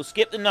 And we will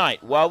skip the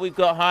night while we've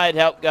got hired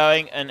help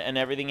going and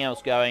everything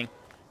else going.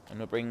 And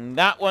we'll bring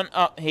that one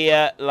up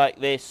here like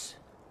this.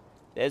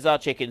 There's our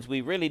chickens.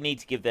 We really need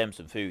to give them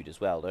some food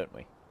as well, don't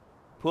we?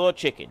 Poor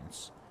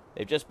chickens.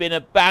 They've just been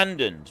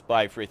abandoned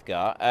by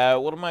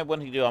Frithgar. What am I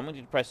wanting to do? I'm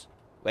wanting to press...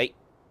 Wait.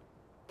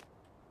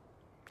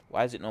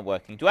 Why is it not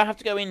working? Do I have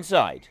to go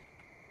inside?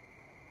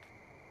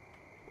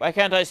 Why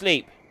can't I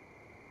sleep?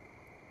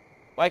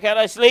 Why can't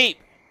I sleep?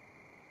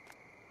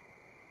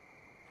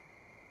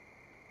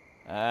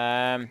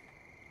 Oh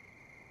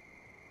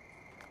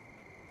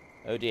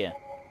dear.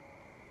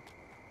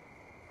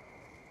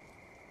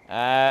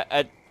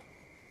 A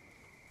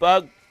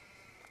bug.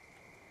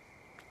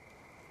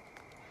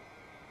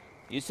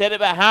 You said it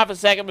about half a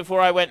second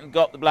before I went and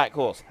got the black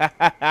horse. Ha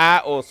ha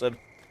ha, awesome.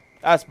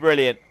 That's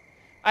brilliant.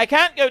 I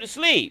can't go to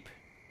sleep.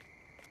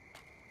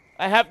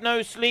 I have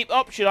no sleep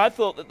option. I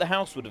thought that the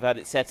house would have had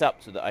it set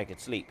up so that I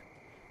could sleep.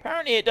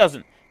 Apparently it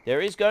doesn't.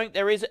 There is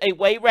a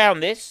way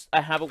round this.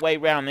 I have a way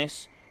round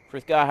this.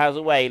 Frithgar has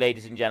a way,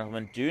 ladies and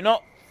gentlemen. Do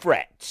not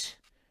fret.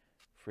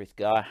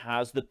 Frithgar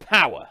has the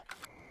power.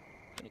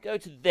 I'm going to go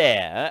to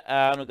there.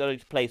 I'm going to go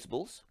to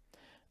placeables.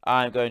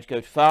 I'm going to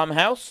go to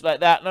farmhouse like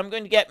that. And I'm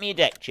going to get me a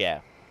deck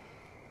chair.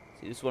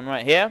 See this one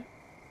right here?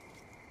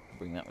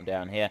 Bring that one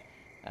down here.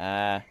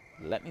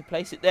 Let me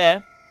place it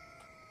there.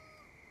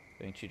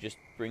 Going to just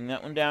bring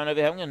that one down over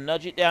here. I'm going to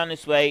nudge it down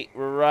this way,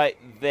 right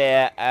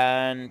there,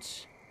 and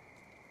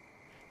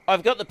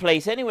I've got the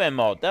Place Anywhere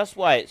mod. That's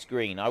why it's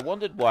green. I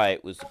wondered why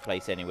it was the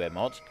Place Anywhere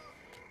mod.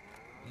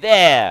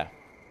 There.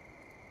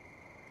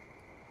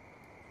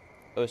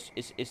 Oh,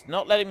 it's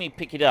not letting me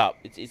pick it up.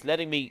 It's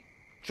letting me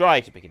try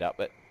to pick it up,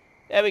 but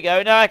there we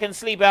go. Now I can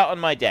sleep out on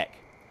my deck.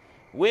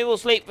 We will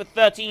sleep for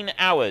 13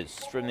 hours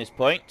from this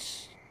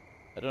point.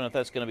 I don't know if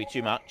that's going to be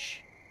too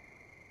much.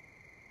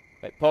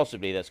 But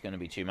possibly that's going to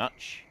be too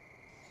much.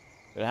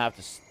 We'll have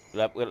to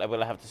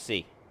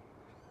see.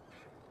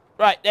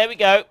 Right, there we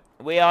go.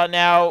 We are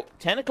now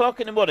 10 o'clock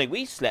in the morning.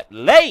 We slept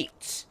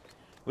late.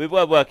 We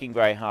were working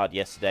very hard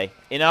yesterday.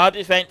 In our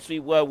defense,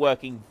 we were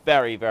working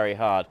very, very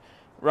hard.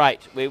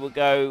 Right, we will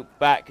go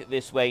back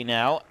this way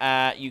now.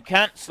 You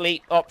can't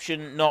sleep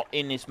option not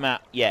in this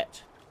map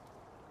yet.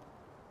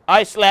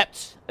 I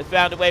slept. I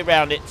found a way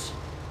around it.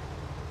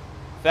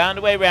 Found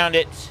a way around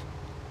it.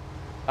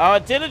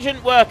 Our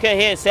diligent worker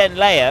here,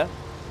 Senleia,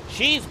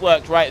 she's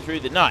worked right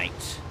through the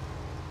night.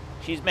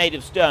 She's made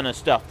of sterner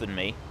stuff than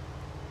me.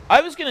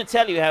 I was going to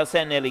tell you how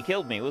Sen nearly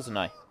killed me, wasn't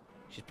I?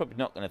 She's probably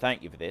not going to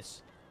thank you for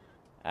this.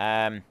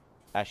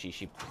 Actually,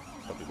 she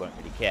probably won't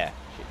really care.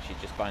 She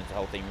just finds the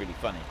whole thing really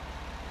funny.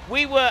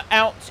 We were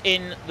out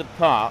in the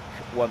park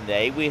one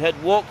day. We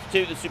had walked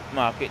to the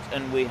supermarket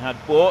and we had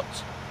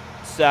bought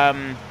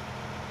some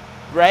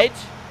bread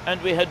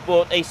and we had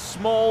bought a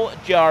small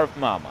jar of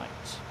Marmite.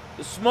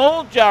 The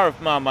small jar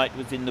of Marmite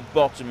was in the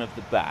bottom of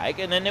the bag,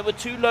 and then there were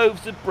 2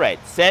 loaves of bread.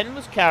 Sen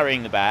was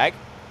carrying the bag.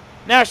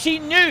 Now, she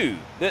knew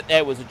that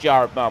there was a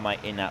jar of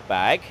Marmite in that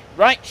bag,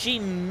 right? She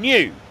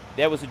knew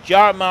there was a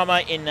jar of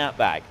Marmite in that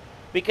bag,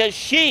 because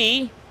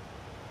she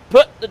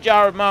put the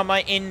jar of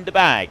Marmite in the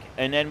bag,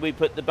 and then I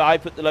put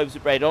the loaves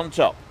of bread on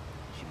top.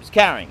 She was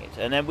carrying it,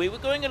 and then we were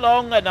going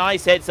along, and I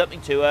said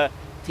something to her,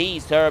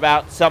 teased her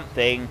about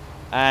something,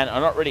 and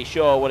I'm not really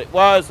sure what it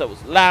was. I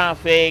was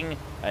laughing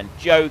and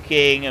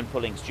joking and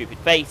pulling stupid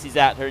faces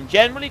at her and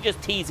generally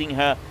just teasing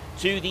her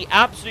to the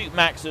absolute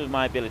max of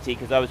my ability,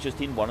 because I was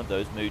just in one of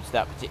those moods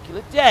that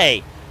particular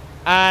day.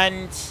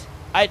 And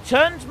I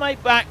turned my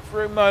back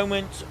for a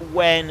moment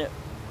when,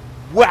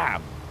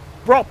 wham,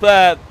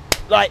 proper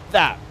like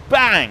that,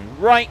 bang,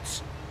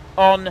 right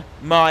on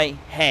my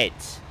head.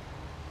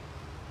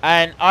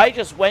 And I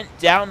just went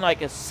down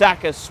like a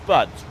sack of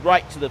spuds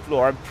right to the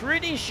floor. I'm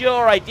pretty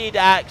sure I did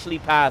actually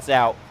pass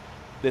out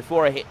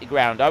before I hit the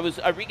ground. I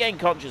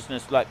regained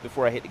consciousness like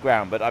before I hit the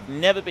ground, but I've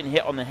never been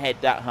hit on the head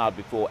that hard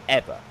before,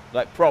 ever.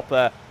 Like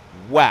proper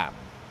wham.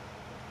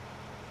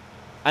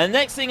 And the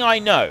next thing I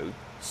know,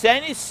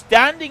 Sen is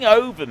standing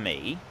over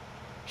me,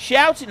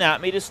 shouting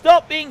at me to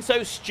stop being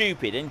so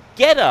stupid and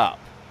get up.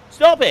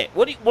 Stop it.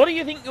 What do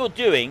you think you're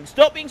doing?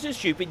 Stop being so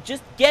stupid.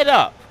 Just get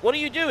up. What are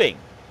you doing?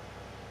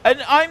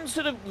 And I'm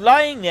sort of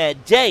lying there,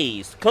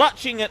 dazed,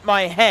 clutching at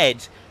my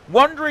head,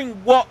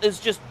 wondering what has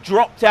just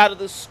dropped out of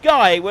the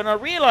sky, when I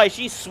realise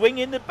she's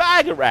swinging the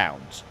bag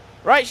around.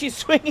 Right? She's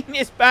swinging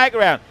this bag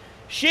around.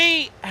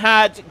 She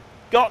had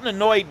gotten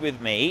annoyed with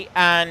me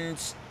and,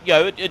 you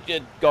know,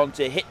 had gone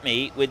to hit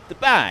me with the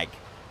bag.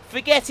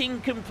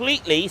 Forgetting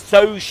completely,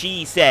 so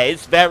she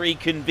says, very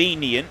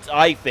convenient,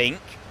 I think,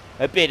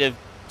 a bit of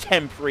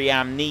temporary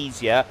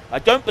amnesia. I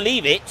don't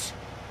believe it.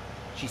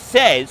 She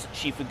says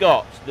she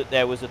forgot that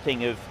there was a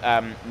thing of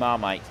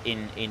Marmite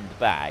in the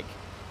bag.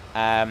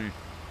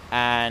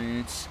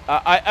 And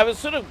I was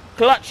sort of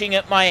clutching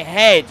at my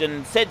head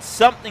and said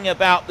something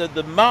about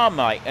the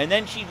Marmite, and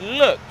then she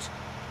looked,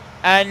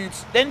 and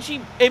then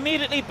she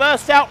immediately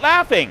burst out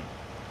laughing.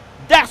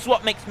 That's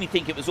what makes me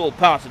think it was all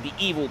part of the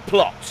evil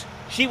plot.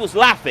 She was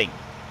laughing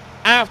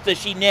after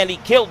she nearly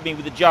killed me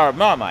with a jar of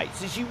Marmite.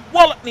 So she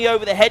walloped me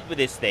over the head with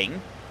this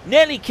thing,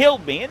 nearly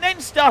killed me, and then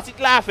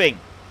started laughing.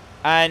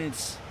 And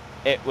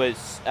it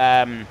was,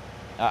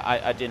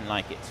 I didn't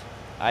like it.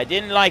 I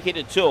didn't like it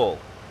at all.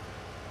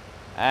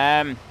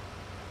 Yeah,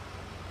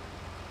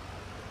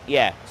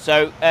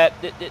 so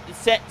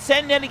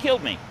Sen nearly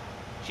killed me.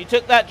 She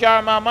took that jar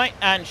of Marmite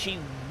and she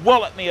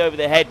walloped me over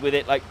the head with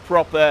it, like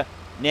proper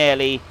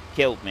nearly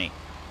killed me.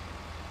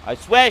 I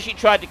swear she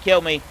tried to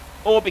kill me,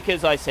 or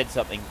because I said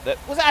something that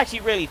was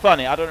actually really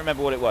funny. I don't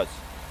remember what it was.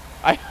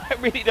 I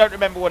really don't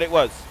remember what it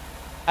was.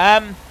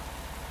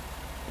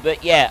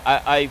 But yeah,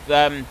 I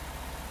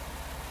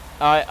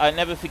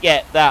never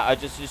forget that. I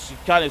just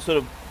kind of sort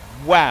of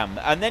wham,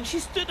 and then she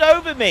stood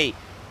over me,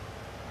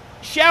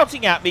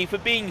 shouting at me for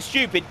being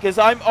stupid because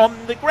I'm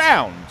on the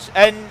ground,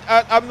 and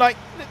I'm like,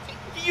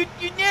 you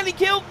nearly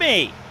killed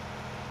me.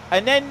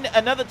 And then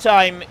another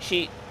time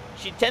she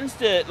tends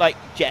to like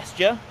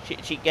gesture.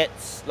 She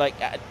gets like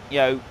you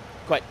know,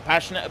 quite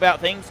passionate about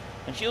things,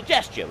 and she'll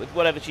gesture with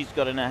whatever she's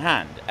got in her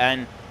hand.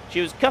 And she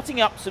was cutting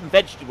up some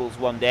vegetables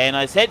one day, and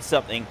I said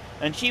something,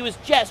 and she was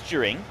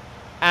gesturing,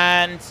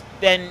 and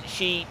then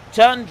she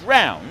turned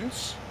round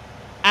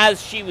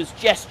as she was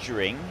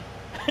gesturing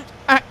and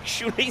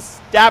actually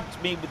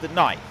stabbed me with a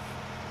knife.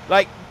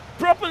 Like,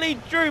 properly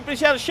drew, but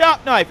she had a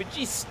sharp knife, and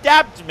she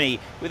stabbed me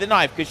with a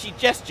knife because she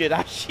gestured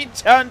as she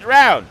turned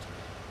round.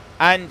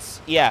 And,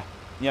 yeah,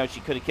 you know, she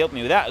could have killed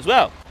me with that as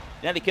well.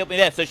 Nearly killed me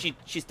there. So she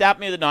stabbed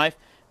me with a knife,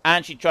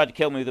 and she tried to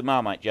kill me with a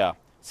Marmite jar.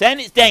 Sen,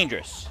 it's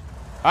dangerous.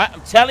 All right,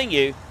 I'm telling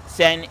you,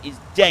 Sen is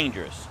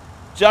dangerous.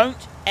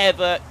 Don't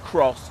ever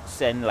cross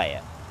Sen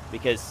Leia,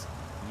 because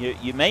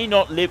you may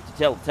not live to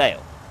tell the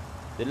tale.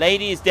 The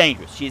lady is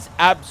dangerous. She is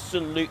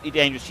absolutely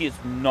dangerous. She is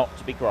not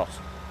to be crossed.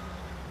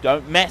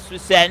 Don't mess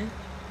with Sen.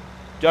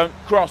 Don't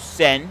cross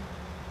Sen.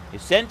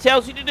 If Sen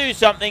tells you to do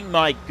something,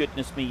 my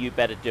goodness me, you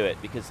better do it.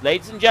 Because,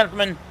 ladies and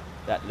gentlemen,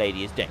 that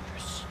lady is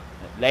dangerous.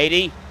 That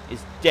lady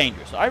is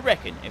dangerous. I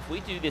reckon if we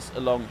do this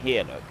along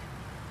here, look.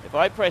 If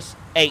I press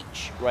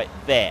H right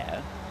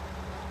there.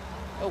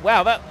 Oh,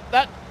 wow,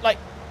 that, like,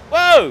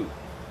 whoa!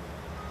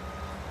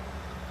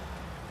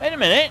 Wait a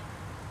minute.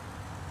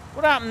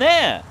 What happened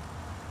there?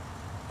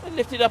 It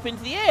lifted up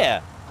into the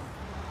air.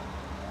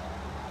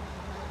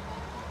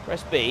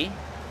 Press B.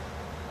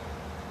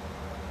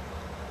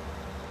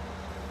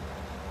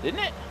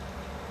 Didn't it?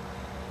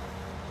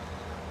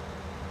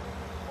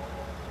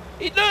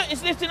 Look,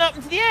 it's lifting up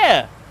into the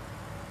air.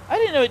 I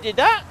didn't know it did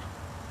that.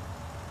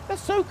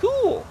 That's so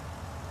cool.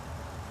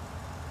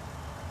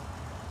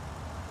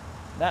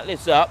 That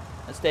lifts up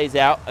and stays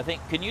out. I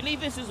think, can you leave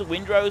this as a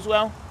windrow as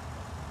well?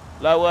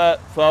 Lower,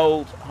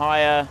 fold,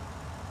 higher,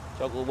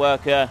 toggle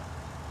worker.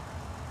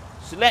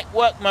 Select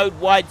work mode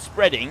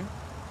widespreading.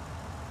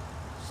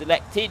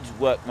 Selected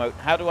work mode.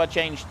 How do I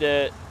change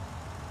the...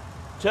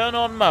 Turn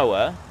on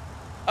mower.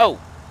 Oh,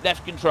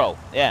 left control.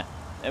 Yeah,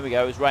 there we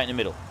go. It's right in the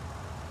middle.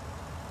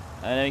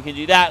 And then we can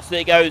do that so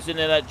it goes and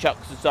then it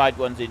chucks the side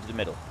ones into the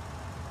middle.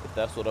 If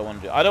that's what I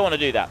want to do. I don't want to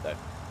do that, though.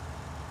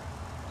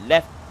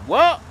 Left...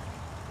 What?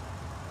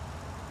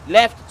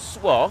 Left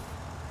swath.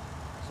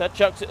 So that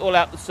chucks it all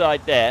out the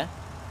side there.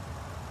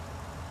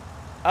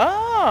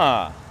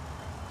 Ah!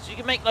 So you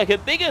can make like a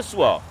bigger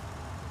swath.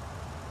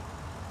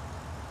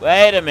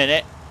 Wait a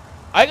minute.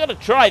 I got to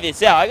try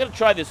this out. I got to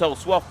try this whole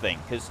swath thing.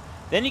 Because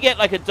then you get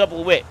like a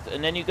double width.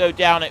 And then you go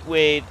down it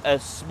with a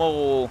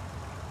small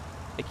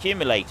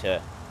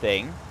accumulator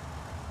thing.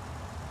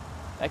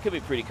 That could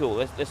be pretty cool.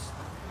 Let's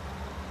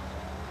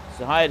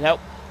so hired help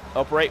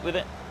operate with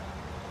it.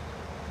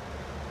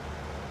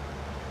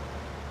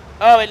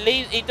 Oh,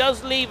 it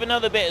does leave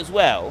another bit as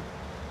well.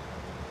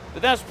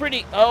 But that's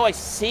pretty... Oh, I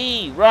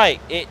see.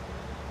 Right. It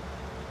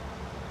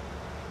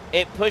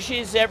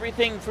pushes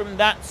everything from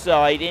that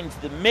side into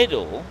the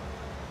middle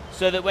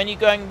so that when you're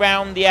going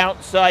round the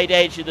outside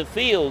edge of the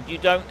field, you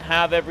don't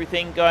have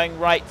everything going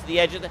right to the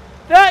edge of the...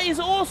 That is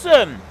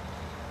awesome!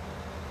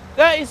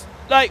 That is,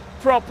 like,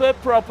 proper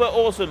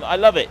awesome. I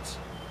love it.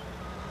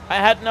 I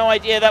had no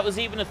idea that was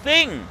even a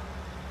thing.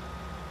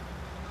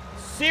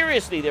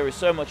 Seriously, there is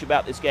so much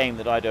about this game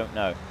that I don't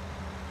know.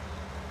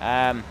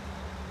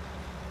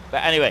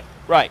 But anyway,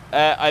 right.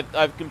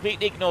 I've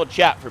completely ignored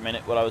chat for a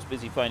minute while I was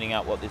busy finding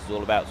out what this is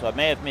all about. So I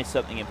may have missed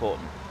something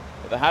important.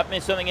 If I have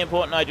missed something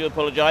important, I do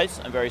apologise.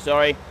 I'm very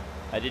sorry.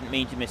 I didn't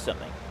mean to miss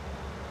something.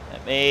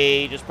 Let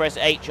me just press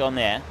H on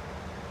there.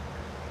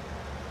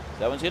 So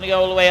that one's going to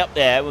go all the way up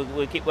there.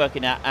 We'll keep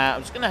working that.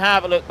 I'm just going to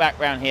have a look back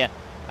around here.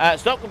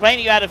 Stop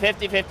complaining. You had a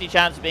 50-50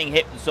 chance of being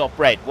hit with soft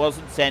bread.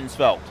 Wasn't Sen's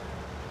fault.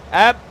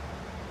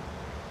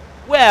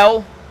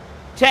 Well,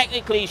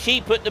 technically,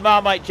 she put the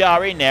Marmite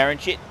jar in there,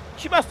 and she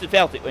must have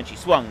felt it when she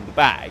swung the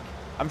bag.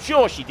 I'm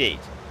sure she did.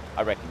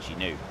 I reckon she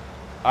knew.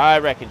 I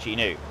reckon she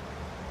knew.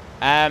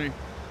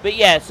 But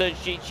yeah, so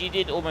she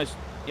did almost,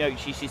 you know,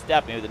 she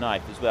stabbed me with a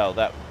knife as well.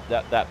 That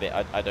bit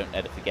I don't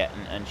let her forget.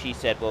 And she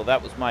said, well,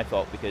 that was my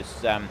fault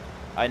because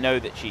I know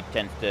that she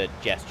tends to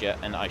gesture,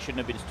 and I shouldn't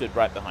have been stood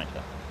right behind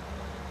her.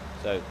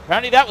 So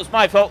apparently that was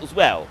my fault as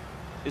well.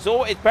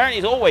 Apparently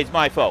it's always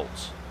my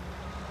fault.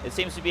 It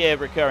seems to be a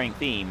recurring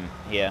theme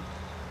here.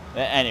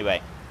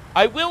 Anyway,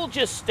 I will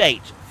just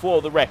state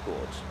for the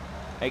record,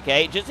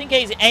 okay, just in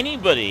case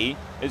anybody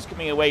is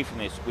coming away from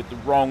this with the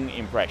wrong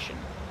impression,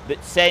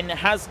 that Sen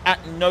has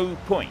at no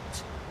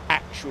point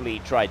actually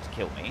tried to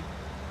kill me.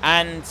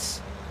 And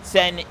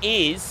Sen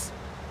is,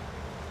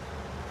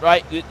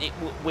 right,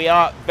 we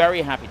are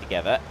very happy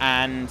together.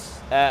 And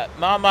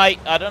Marmite,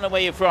 I don't know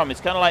where you're from.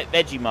 It's kind of like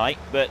Vegemite,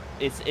 but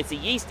it's a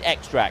yeast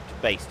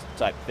extract-based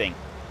type thing.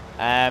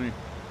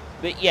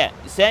 But yeah,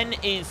 Sen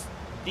is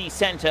the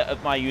center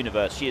of my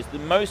universe. She is the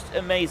most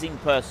amazing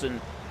person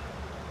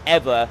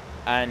ever,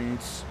 and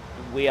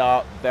we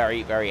are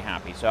very, very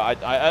happy. So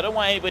I don't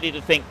want anybody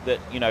to think that,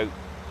 you know,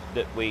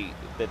 that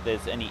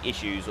there's any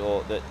issues,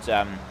 or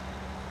that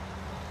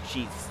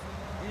she's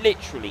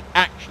literally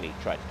actually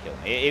tried to kill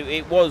me.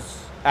 It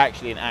was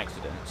actually an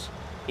accident.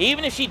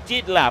 Even if she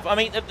did laugh, I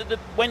mean,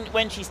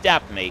 when she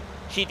stabbed me,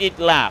 she did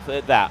laugh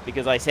at that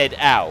because I said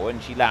ow,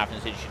 and she laughed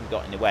and said she shouldn't have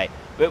got in the way.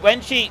 But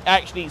when she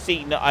actually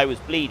seen that I was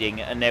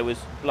bleeding and there was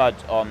blood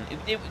on,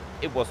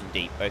 it wasn't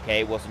deep, okay?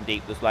 It wasn't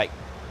deep. It was like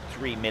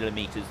 3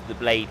 millimeters the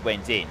blade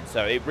went in.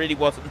 So it really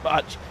wasn't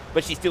much,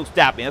 but she still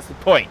stabbed me. That's the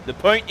point. The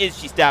point is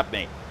she stabbed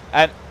me.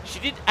 She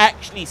did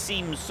actually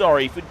seem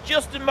sorry for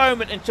just a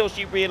moment until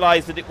she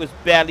realized that it was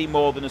barely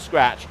more than a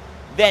scratch.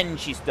 Then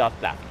she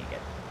started laughing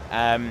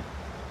again.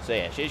 So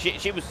yeah,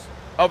 she was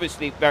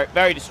obviously very,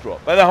 very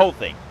distraught by the whole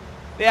thing.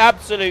 The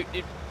absolute,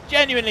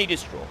 genuinely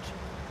distraught.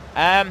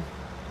 Hang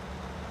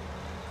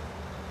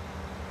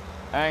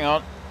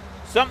on.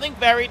 Something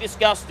very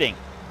disgusting.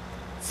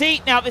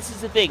 See, now this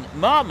is the thing.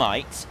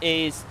 Marmite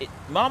in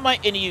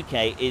the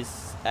UK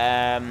is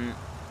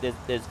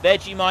there's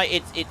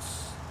Vegemite.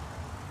 It's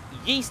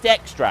yeast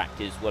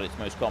extract is what it's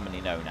most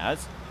commonly known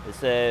as.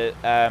 It's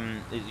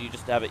you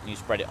just have it and you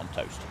spread it on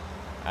toast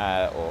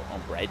or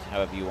on bread,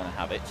 however you want to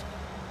have it.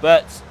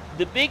 But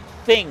the big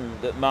thing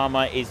that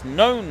Marmite is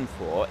known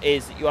for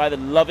is that you either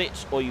love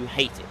it or you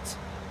hate it.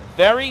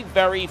 Very,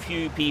 very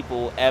few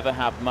people ever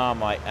have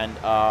Marmite and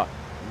are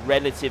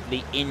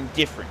relatively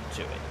indifferent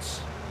to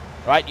it.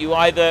 Right? You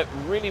either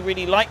really,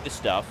 really like the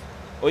stuff,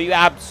 or you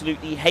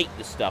absolutely hate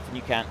the stuff and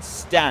you can't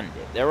stand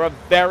it. There are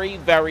very,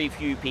 very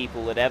few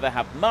people that ever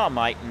have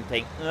Marmite and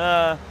think,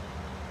 well,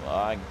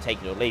 I can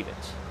take it or leave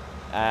it.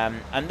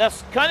 And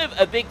that's kind of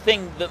a big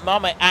thing that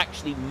Marmite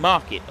actually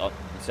market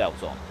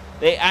themselves on.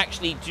 They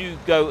actually do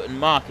go and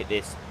market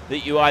this,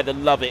 that you either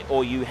love it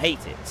or you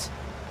hate it.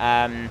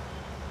 And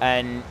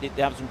they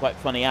have some quite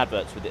funny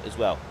adverts with it as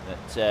well.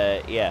 But,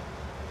 yeah.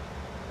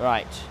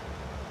 Right.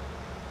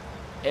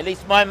 At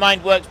least my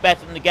mind works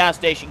better than the gas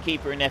station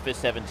keeper in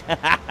FS19.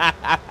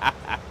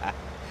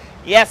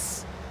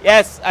 Yes,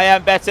 Yes, I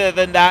am better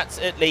than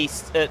that, at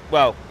least.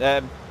 Well,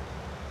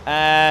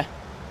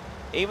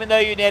 even though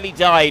you nearly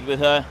died with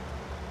her.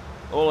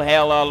 All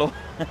hail our Lord.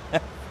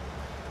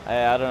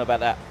 I don't know about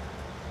that.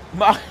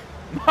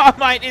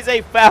 Marmite is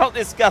a foul,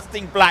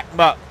 disgusting black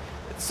muck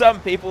that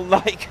some people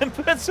like and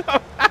put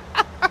on.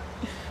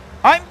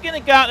 I'm going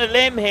to go out on a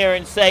limb here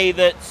and say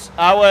that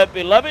our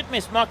beloved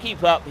Miss Mucky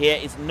Pup here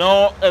is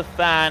not a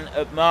fan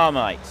of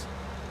Marmite.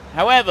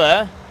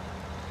 However,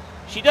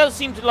 she does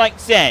seem to like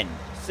Sen.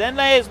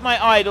 Senlei is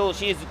my idol.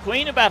 She is the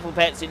queen of battle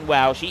pets in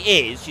WoW. She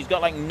is. She's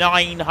got like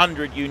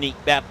 900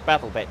 unique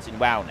battle pets in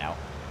WoW now.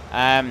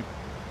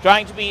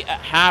 Trying to be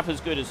half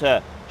as good as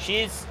her. She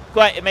is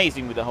quite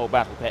amazing with the whole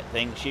battle pet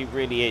thing. She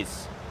really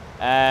is.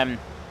 You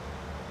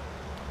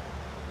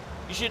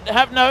should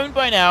have known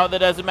by now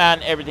that as a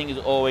man, everything is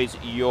always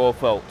your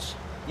fault.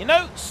 You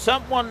know,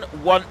 someone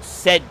once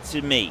said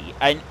to me,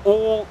 in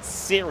all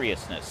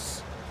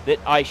seriousness, that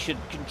I should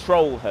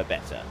control her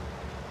better.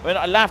 When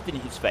I laughed in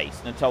his face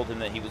and I told him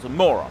that he was a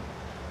moron.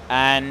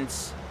 And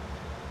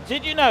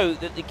did you know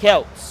that the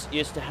Celts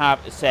used to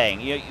have a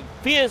saying? You know,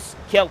 fierce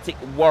Celtic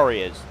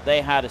warriors,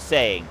 they had a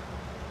saying.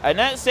 And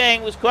that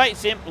saying was quite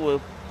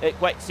simple,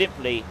 quite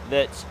simply,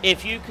 that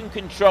if you can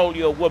control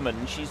your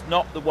woman, she's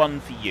not the one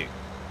for you.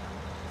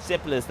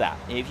 Simple as that.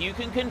 If you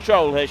can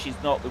control her, she's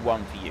not the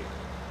one for you.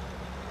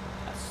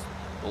 That's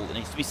all that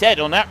needs to be said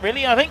on that,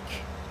 really, I think.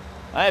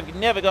 I have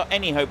never got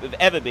any hope of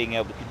ever being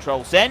able to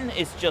control Sen.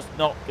 It's just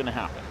not going to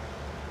happen.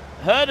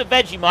 Heard of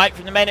Vegemite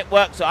from the Men at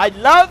Work song. I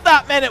love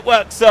that Men at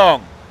Work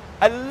song.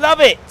 I love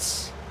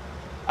it.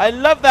 I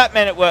love that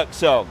Men at Work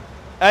song.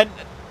 And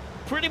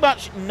pretty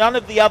much none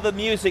of the other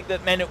music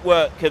that Men at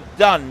Work have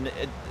done,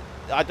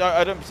 I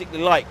don't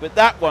particularly like. But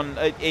that one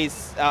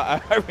is,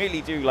 I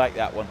really do like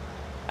that one.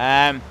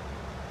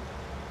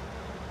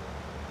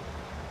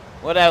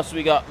 What else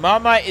we got?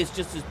 Marmite is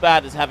just as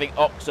bad as having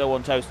Oxo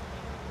on toast.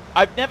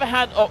 I've never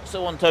had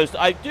Oxo on toast.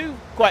 I do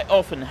quite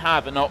often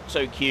have an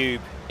Oxo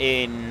cube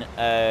in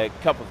a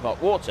cup of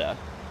hot water.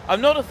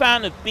 I'm not a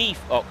fan of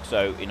beef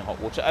Oxo in hot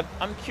water.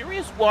 I'm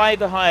curious why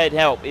the hired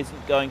help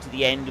isn't going to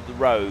the end of the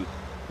road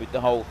with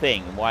the whole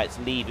thing and why it's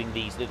leaving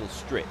these little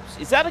strips.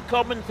 Is that a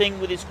common thing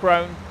with this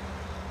Krone?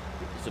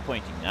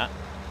 Disappointing, that.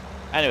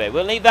 Anyway,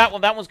 we'll leave that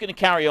one. That one's going to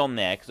carry on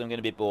there because I'm going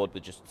to be bored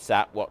with just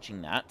sat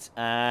watching that.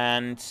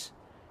 And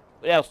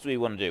what else do we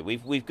want to do?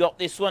 We've got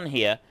this one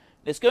here.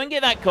 Let's go and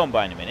get that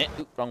combine a minute.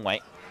 Oop, wrong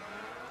way.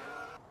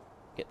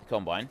 Get the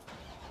combine.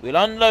 We'll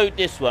unload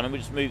this one and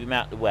we'll just move him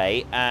out of the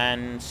way.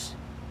 And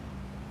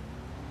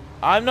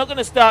I'm not going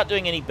to start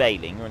doing any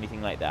baling or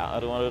anything like that. I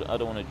don't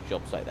want to do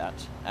jobs like that.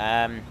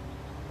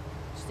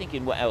 Just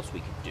thinking what else we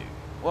could do.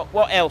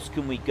 What else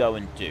can we go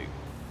and do?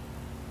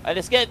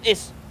 Let's get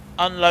this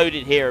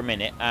unloaded here a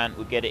minute and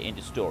we'll get it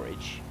into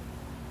storage.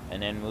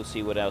 And then we'll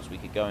see what else we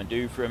could go and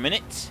do for a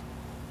minute.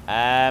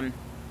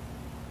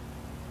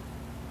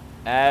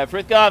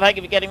 Frithgar, thank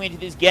you for getting me into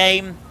this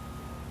game.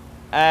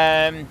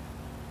 Ever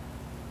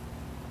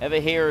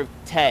hear of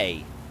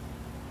Tay?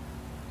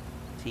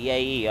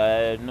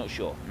 T-A-E, not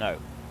sure, no.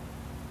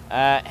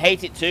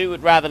 Hate it too,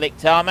 would rather lick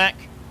tarmac.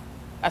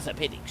 That's a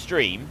bit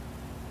extreme.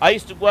 I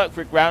used to work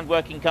for a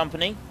groundworking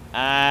company.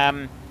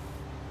 I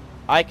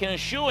can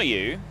assure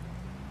you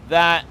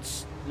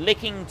that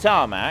licking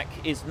tarmac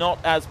is not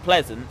as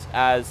pleasant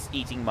as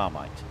eating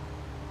Marmite.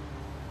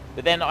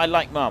 But then I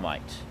like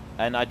Marmite,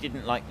 and I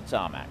didn't like the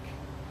tarmac.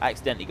 I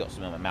accidentally got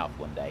some in my mouth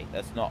one day.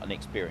 That's not an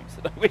experience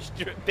that I wish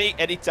to repeat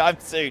anytime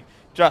soon.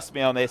 Trust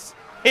me on this.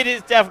 It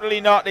is definitely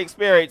not an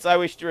experience I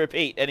wish to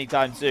repeat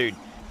anytime soon.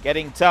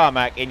 Getting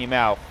tarmac in your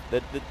mouth.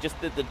 Just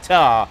the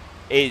tar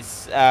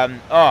is,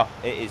 oh,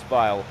 it is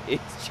vile.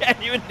 It's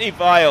genuinely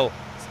vile.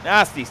 It's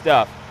nasty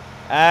stuff.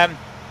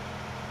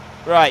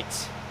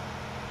 Right.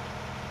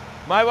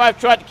 My wife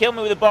tried to kill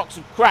me with a box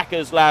of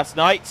crackers last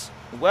night.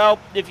 Well,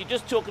 if you're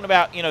just talking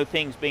about, you know,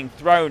 things being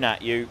thrown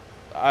at you,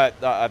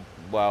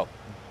 well,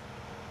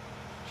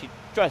 she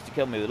tries to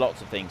kill me with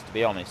lots of things, to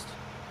be honest.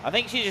 I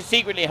think she's just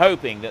secretly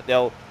hoping that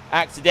they'll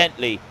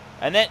accidentally,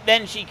 and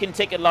then she can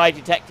take a lie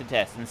detector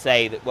test and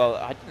say that, well,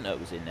 I didn't know it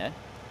was in there.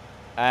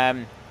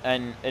 And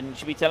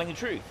she'll be telling the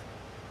truth.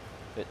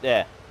 But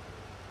there.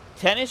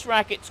 Tennis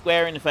racket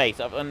square in the face.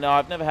 No,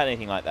 I've never had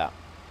anything like that.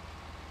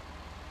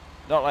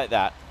 Not like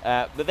that.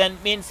 But then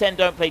me and Sen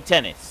don't play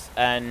tennis,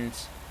 and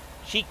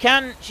she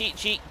can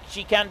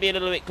be a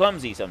little bit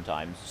clumsy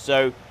sometimes.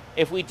 So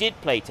if we did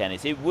play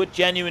tennis, it would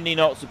genuinely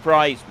not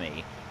surprise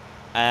me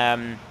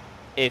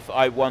if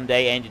I one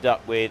day ended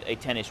up with a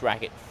tennis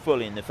racket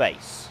full in the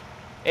face.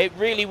 It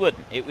really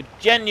wouldn't. It would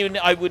genuinely,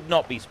 I would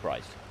not be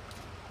surprised.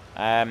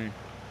 I'm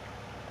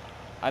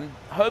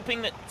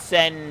hoping that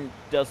Sen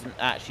doesn't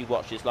actually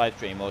watch this live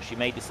stream, or she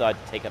may decide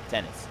to take up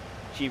tennis.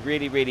 She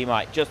really, really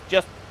might. Just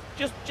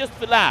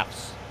for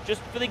laughs.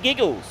 Just for the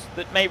giggles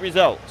that may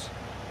result.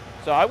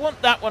 So I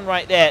want that one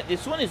right there.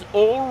 This one is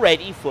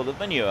already full of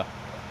manure.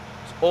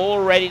 It's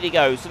all ready to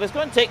go. So let's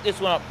go and take this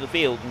one up to the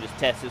field and just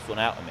test this one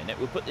out a minute.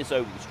 We'll put this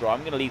over the straw.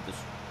 I'm going to leave this.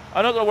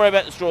 I'm not going to worry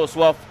about the straw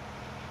swath. I'm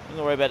not going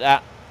to worry about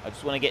that. I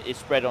just want to get this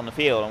spread on the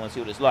field. I want to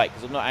see what it's like,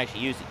 because I've not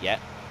actually used it yet.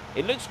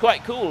 It looks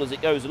quite cool as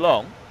it goes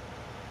along.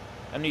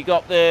 And you've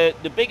got the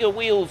bigger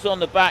wheels on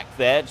the back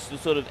there, just to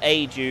sort of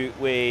aid you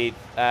with,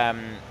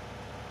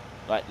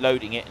 like,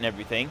 loading it and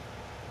everything.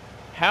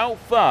 How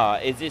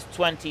far is this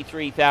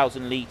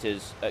 23,000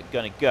 litres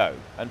going to go?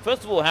 And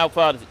first of all, how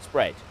far does it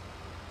spread?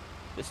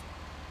 This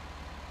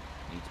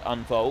needs to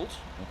unfold.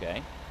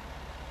 Okay.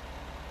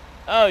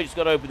 Oh, you just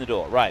got to open the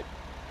door. Right.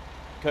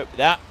 Cope with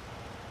that.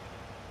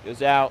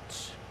 Goes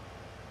out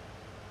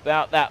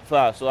about that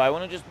far. So I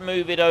want to just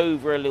move it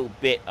over a little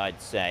bit,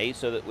 I'd say,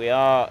 so that we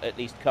are at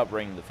least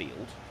covering the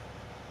field.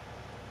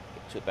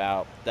 Get to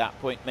about that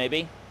point,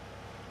 maybe.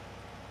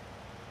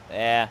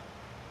 There.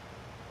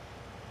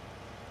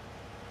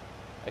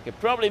 I could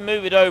probably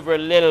move it over a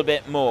little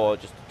bit more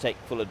just to take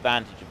full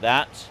advantage of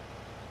that.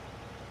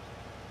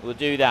 We'll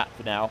do that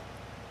for now.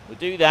 We'll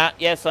do that.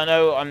 Yes, I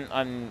know.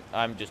 I'm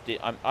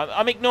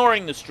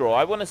ignoring the straw.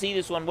 I want to see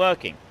this one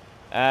working.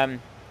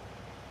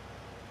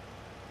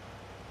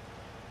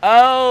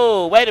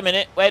 Oh, wait a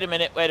minute. Wait a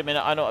minute. Wait a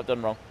minute. I know what I've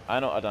done wrong. I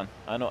know what I've done.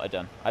 I know what I've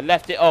done. I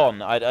left it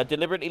on. I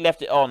deliberately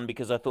left it on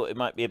because I thought it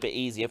might be a bit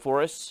easier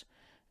for us.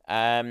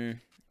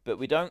 But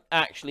we don't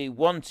actually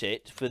want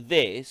it for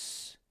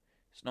this.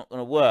 It's not going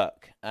to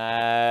work.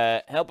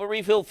 Help her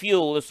refill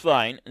fuel. That's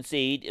fine. And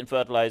seed and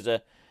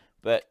fertilizer.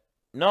 But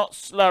not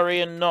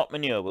slurry and not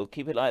manure. We'll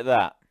keep it like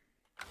that.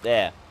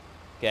 There.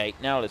 Okay,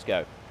 now let's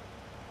go.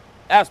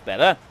 That's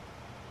better.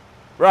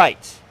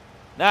 Right.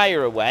 Now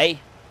you're away.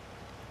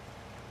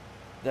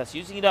 That's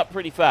using it up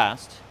pretty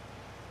fast.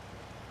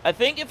 I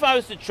think if I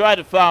was to try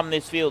to farm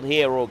this field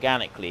here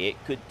organically,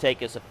 it could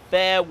take us a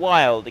fair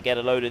while to get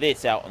a load of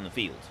this out on the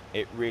field.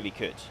 It really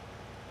could.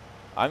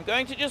 I'm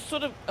going to just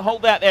sort of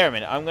hold that there a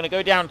minute. I'm going to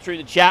go down through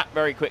the chat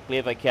very quickly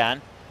if I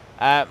can.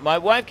 My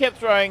wife kept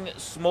throwing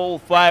small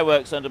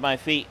fireworks under my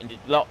feet and did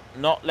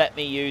not let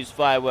me use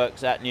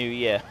fireworks at New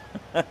Year.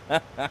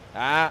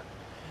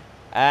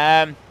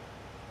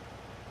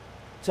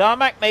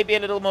 Tarmac may be a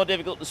little more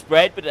difficult to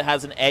spread, but it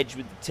has an edge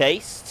with the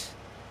taste.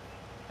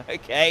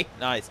 Okay,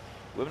 nice.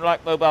 Women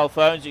like mobile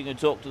phones, you can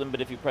talk to them,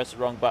 but if you press the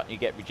wrong button, you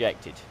get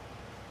rejected.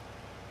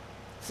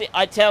 See,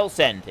 I tell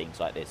Sen things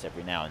like this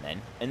every now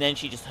and then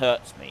she just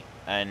hurts me,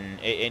 and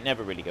it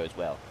never really goes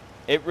well.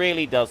 It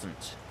really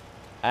doesn't.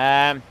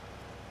 How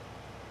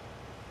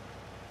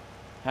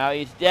are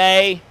you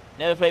today?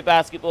 Never play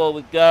basketball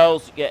with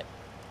girls.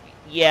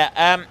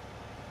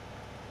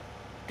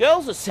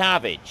 Girls are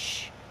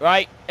savage,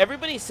 right?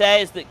 Everybody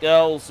says that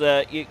girls,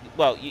 you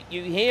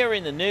hear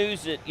in the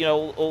news that, you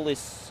know, all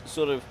this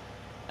sort of,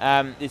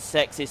 this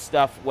sexist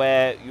stuff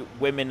where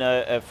women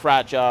are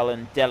fragile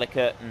and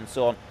delicate and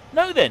so on.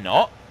 No, they're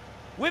not.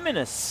 Women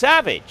are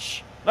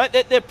savage. Like,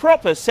 they're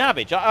proper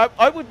savage.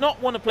 I would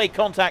not want to play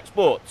contact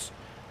sports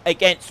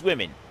against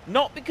women.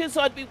 Not because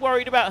I'd be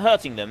worried about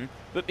hurting them,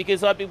 but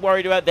because I'd be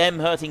worried about them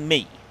hurting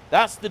me.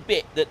 That's the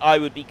bit that I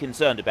would be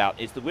concerned about,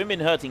 is the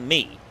women hurting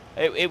me.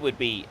 It would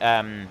be,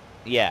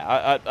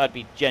 yeah, I'd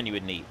be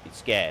genuinely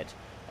scared.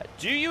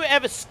 Do you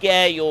ever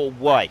scare your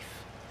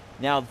wife?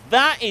 Now,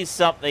 that is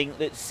something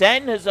that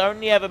Sen has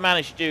only ever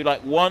managed to do,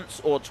 like,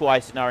 once or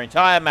twice in our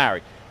entire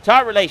marriage.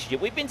 Entire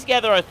relationship. We've been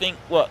together, I think,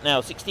 what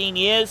now, 16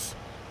 years?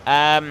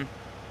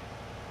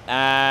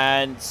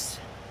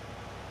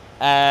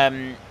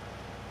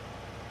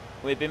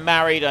 We've been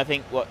married, I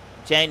think, what,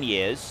 10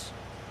 years?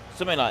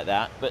 Something like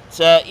that. But,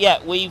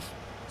 yeah, we've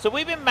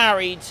been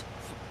married,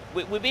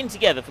 we've been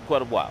together for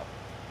quite a while.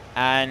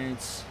 And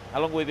how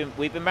long have we been?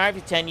 We've been married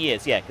for 10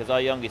 years, yeah, because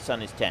our youngest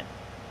son is 10.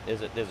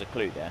 There's a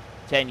clue there.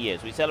 10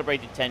 years. We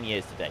celebrated 10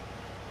 years today.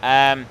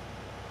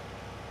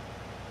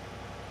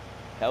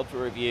 Help to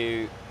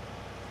review.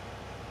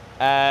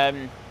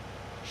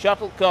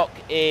 Shuttlecock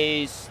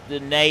is the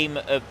name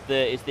of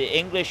is the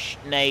English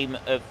name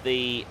of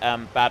the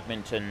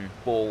badminton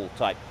ball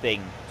type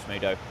thing,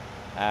 Smudo.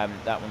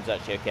 That one's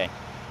actually okay.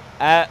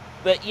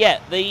 But yeah,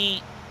 the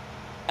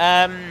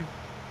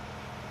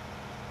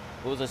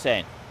what was I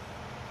saying?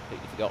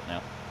 Completely forgot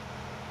now.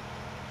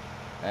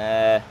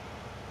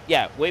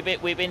 Yeah, we've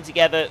been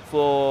together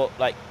for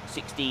like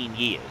 16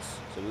 years,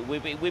 so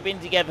we've been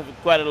together for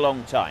quite a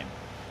long time.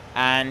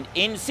 And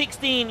in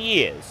 16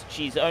 years,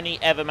 she's only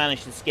ever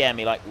managed to scare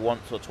me like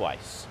once or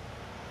twice.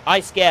 I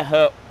scare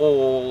her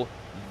all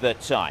the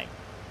time.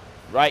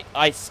 Right?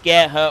 I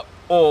scare her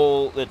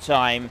all the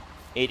time.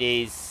 It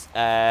is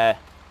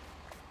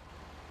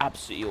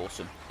absolutely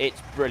awesome.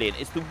 It's brilliant.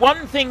 It's the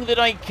one thing that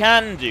I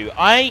can do.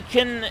 I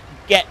can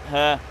get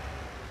her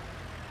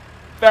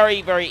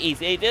very, very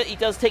easy. It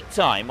does take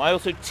time. I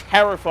also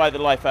terrify the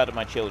life out of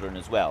my children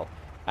as well.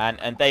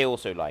 And they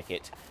also like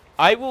it.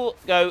 I will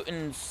go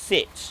and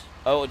sit,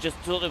 or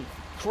just sort of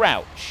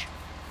crouch,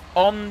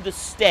 on the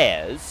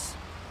stairs,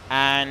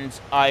 and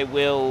I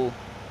will...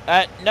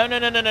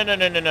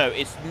 No.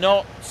 It's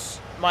not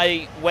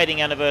my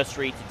wedding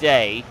anniversary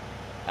today.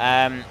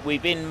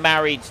 We've been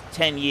married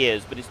 10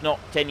 years, but it's not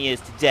 10 years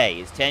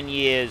today. It's 10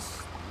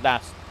 years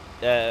last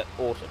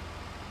autumn.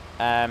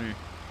 Hang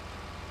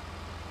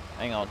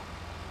on.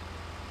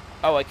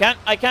 Oh, I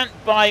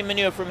can't buy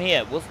manure from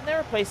here. Wasn't there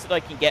a place that I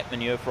can get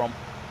manure from?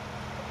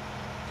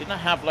 Didn't I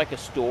have like a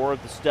store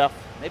of the stuff?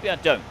 Maybe I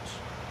don't.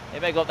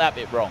 Maybe I got that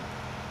bit wrong.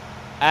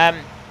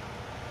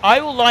 I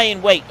will lie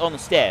in wait on the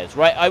stairs,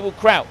 right? I will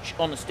crouch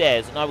on the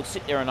stairs and I will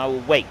sit there and I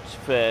will wait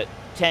for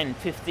 10,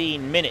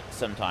 15 minutes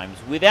sometimes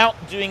without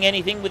doing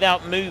anything,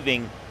 without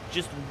moving,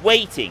 just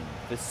waiting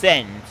for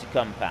Sen to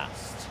come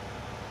past.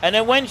 And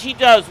then when she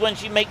does, when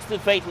she makes the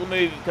fatal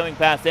move of coming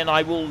past, then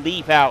I will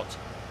leap out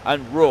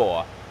and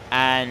roar.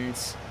 And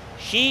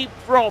she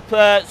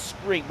proper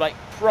screams, like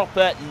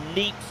proper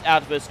leaps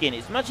out of her skin.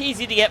 It's much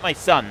easier to get my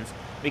sons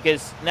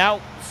because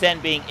now Sen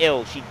being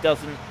ill, she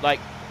doesn't like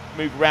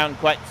move around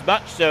quite as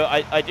much, so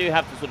I do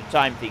have to sort of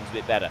time things a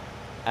bit better.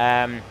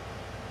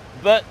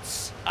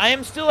 But I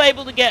am still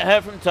able to get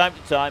her from time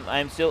to time. I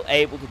am still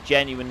able to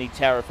genuinely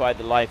terrify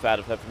the life out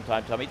of her from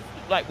time to time. It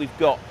looks like we've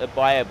got a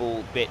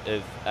viable bit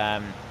of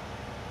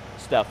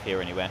stuff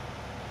here anywhere.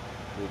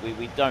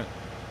 We don't.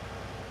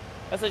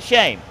 That's a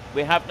shame.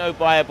 We have no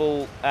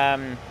viable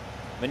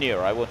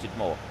manure. I wanted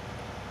more.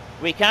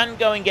 We can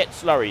go and get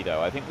slurry,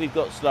 though. I think we've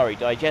got slurry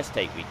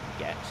digestate we can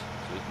get.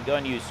 So we can go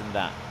and use some of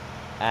that.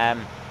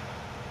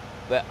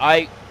 But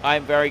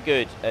I'm very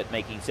good at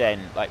making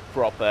Sen, like,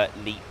 proper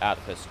leap out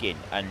of her skin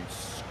and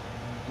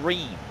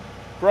scream.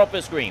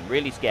 Proper scream.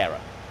 Really scare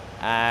her.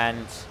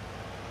 And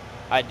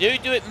I do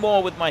it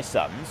more with my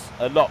sons.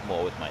 A lot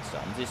more with my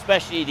sons.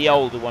 Especially the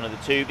older one of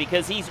the two,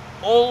 because he's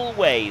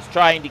always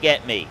trying to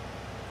get me.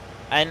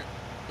 And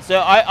so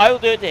I will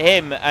do it to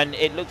him, and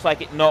it looks like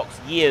it knocks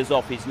years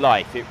off his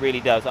life. It really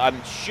does.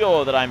 I'm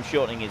sure that I'm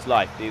shortening his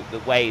life, the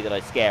way that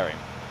I scare him.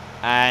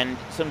 And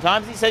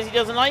sometimes he says he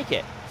doesn't like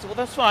it. So, well,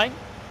 that's fine.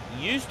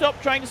 You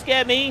stop trying to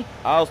scare me,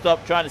 I'll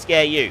stop trying to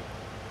scare you.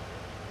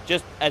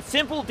 Just a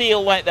simple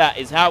deal like that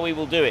is how we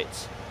will do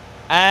it.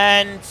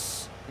 And,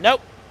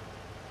 nope.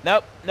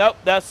 Nope, nope,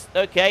 that's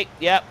okay.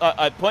 Yeah,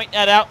 I point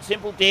that out.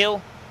 Simple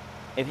deal.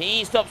 If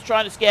he stops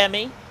trying to scare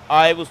me,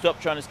 I will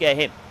stop trying to scare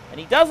him. And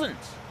he doesn't.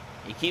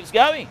 He keeps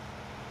going.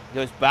 He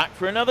goes back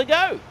for another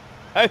go.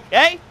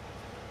 Okay.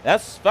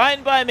 That's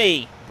fine by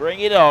me.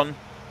 Bring it on.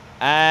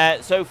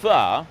 So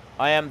far,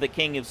 I am the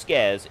king of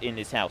scares in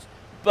this house.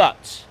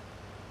 But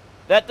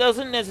that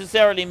doesn't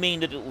necessarily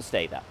mean that it will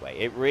stay that way.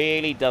 It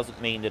really doesn't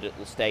mean that it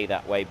will stay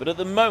that way. But at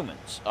the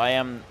moment, I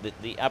am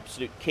the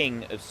absolute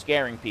king of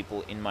scaring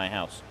people in my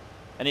house.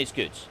 And it's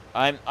good.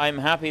 I'm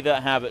happy that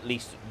I have at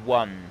least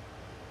one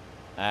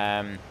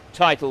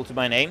title to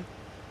my name.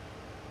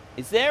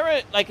 Is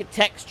there like a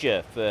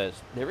texture for...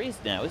 There is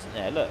now, isn't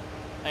there? Look.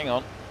 Hang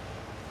on.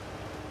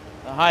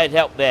 I hired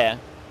help there.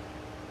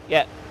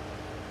 Yeah.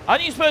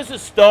 Aren't you supposed to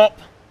stop?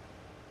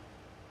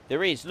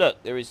 There is.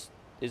 Look. There's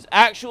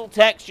actual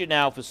texture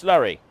now for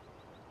slurry.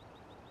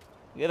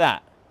 Look at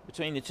that.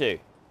 Between the two.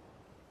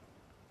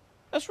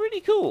 That's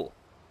really cool.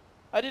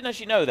 I didn't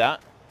actually know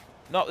that.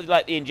 Not with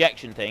like the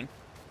injection thing.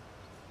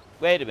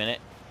 Wait a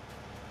minute.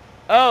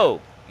 Oh.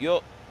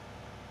 You're...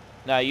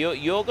 No,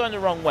 you're going the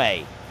wrong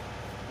way.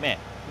 Come here,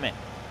 come here.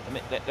 Let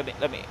me,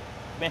 come here,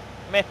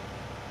 come here.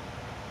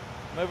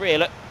 Come over here,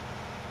 look.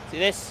 See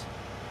this?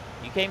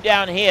 You came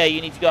down here, you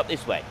need to go up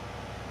this way.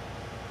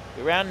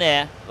 Go around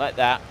there, like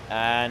that,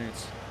 and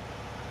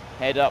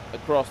head up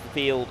across the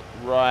field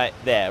right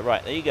there.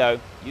 Right, there you go.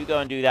 You go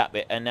and do that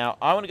bit. And now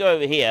I want to go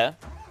over here,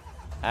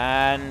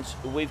 and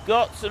we've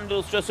got some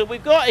little stuff. So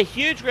we've got a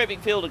huge, great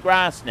big field of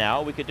grass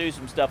now. We could do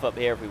some stuff up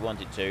here if we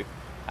wanted to.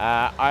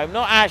 I'm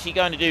not actually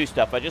going to do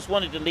stuff. I just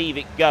wanted to leave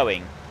it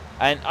going.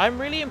 And I'm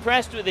really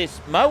impressed with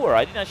this mower.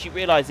 I didn't actually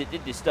realize it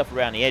did this stuff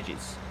around the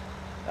edges.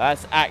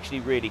 That's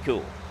actually really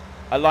cool.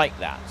 I like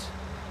that.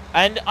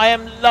 And I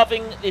am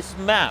loving this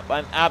map.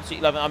 I'm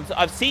absolutely loving it.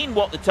 I've seen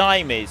what the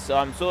time is, so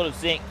I'm sort of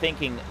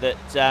thinking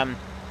that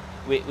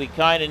we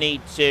kind of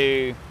need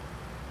to...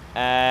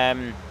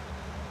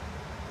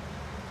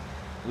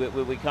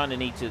 we kind of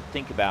need to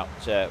think about...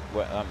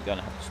 well, I'm going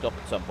to have to stop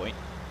at some point.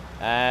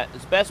 The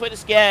best way to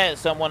scare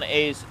someone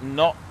is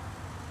not...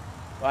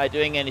 by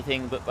doing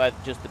anything but by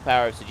just the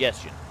power of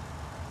suggestion.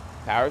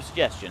 Power of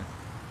suggestion.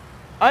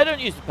 I don't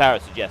use the power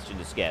of suggestion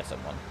to scare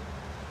someone.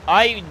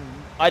 I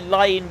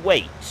lie in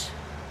wait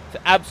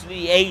for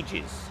absolutely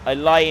ages. I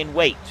lie in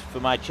wait for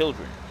my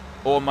children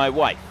or my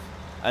wife.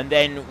 And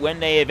then when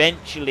they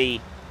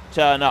eventually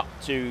turn up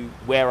to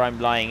where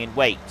I'm lying in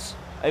wait,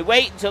 I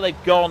wait until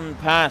they've gone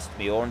past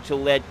me or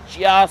until they're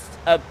just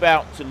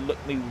about to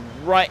look me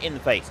right in the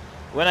face.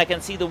 When I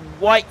can see the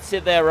whites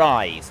of their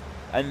eyes.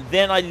 And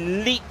then I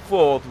leap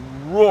forth,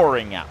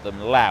 roaring at them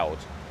loud.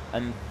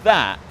 And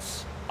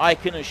that, I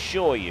can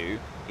assure you,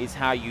 is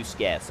how you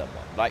scare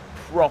someone. Like,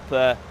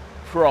 proper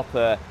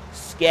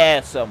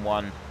scare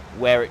someone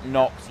where it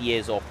knocks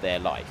years off their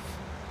life.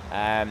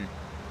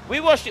 We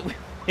watched it...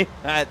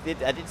 I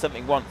did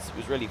something once. It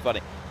was really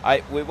funny.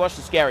 We watched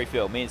a scary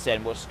film. Me and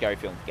Sen watched a scary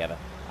film together.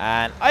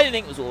 And I didn't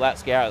think it was all that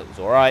scary. It was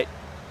alright.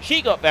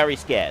 She got very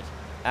scared.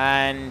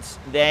 And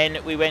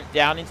then we went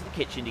down into the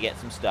kitchen to get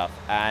some stuff,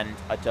 and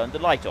I turned the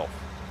light off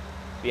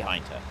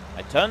behind her.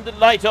 I turned the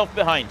light off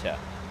behind her.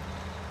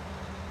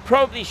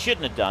 probably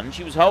shouldn't have done,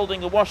 she was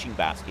holding a washing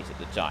basket at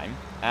the time,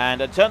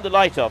 and I turned the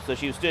light off so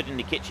she was stood in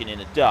the kitchen in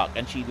the dark,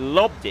 and she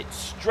lobbed it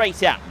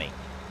straight at me.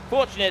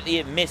 Fortunately,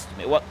 it missed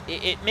me. Well,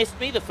 it missed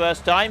me the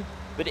first time,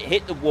 but it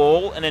hit the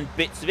wall, and then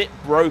bits of it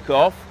broke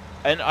off,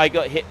 and I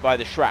got hit by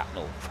the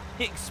shrapnel.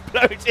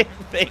 Exploding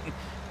thing.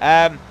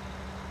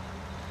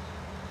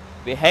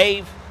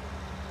 Behave.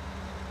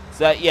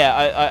 So,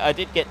 yeah, I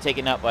did get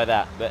taken out by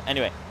that. But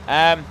anyway,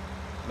 man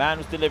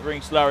was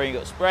delivering slurry and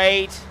got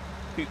sprayed.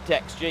 Poop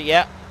texture,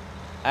 yeah.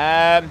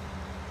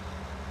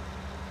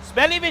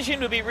 Smelly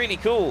vision would be really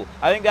cool.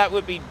 I think that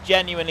would be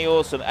genuinely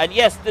awesome. And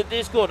yes, the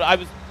Discord, I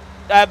was...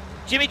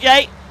 Jimmy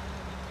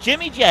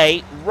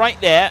J,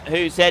 right there,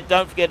 who said,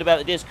 don't forget about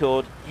the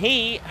Discord.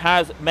 He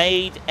has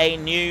made a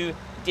new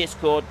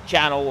Discord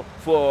channel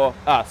for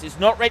us. It's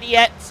not ready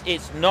yet.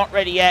 It's not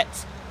ready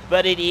yet.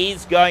 But it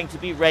is going to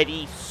be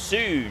ready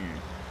soon.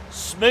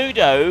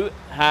 Smudo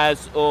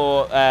has,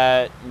 or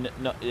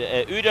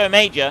Udo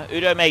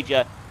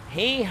Major,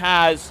 he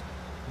has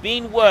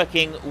been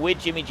working with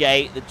Jimmy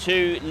J, the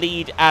two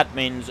lead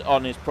admins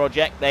on his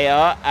project. They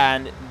are,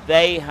 and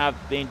they have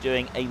been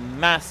doing a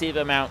massive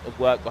amount of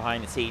work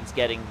behind the scenes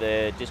getting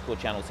the Discord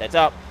channel set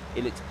up.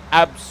 It looks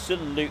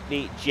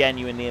absolutely,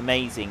 genuinely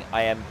amazing.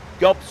 I am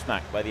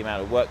gobsmacked by the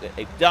amount of work that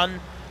they've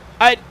done.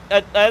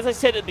 As I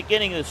said at the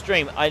beginning of the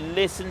stream, I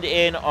listened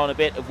in on a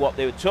bit of what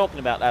they were talking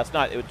about last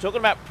night. They were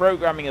talking about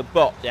programming a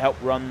bot to help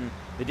run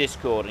the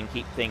Discord and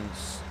keep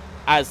things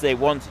as they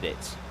wanted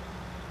it.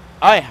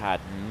 I had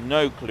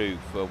no clue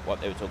for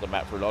what they were talking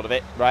about for a lot of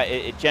it, right?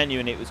 It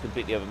genuinely, it was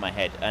completely over my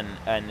head.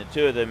 And the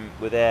two of them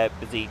were there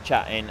busy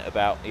chatting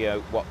about, you know,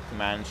 what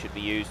commands should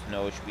be used.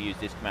 No, should we use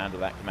this command or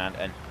that command?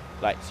 And,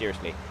 like,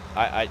 seriously,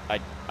 I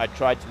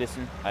tried to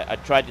listen. I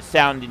tried to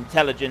sound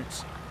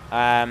intelligent.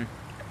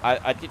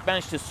 I did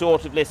manage to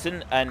sort of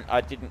listen, and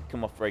I didn't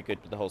come off very good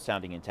with the whole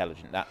sounding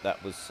intelligent.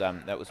 That was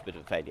a bit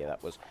of a failure.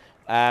 That was.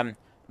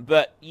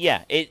 But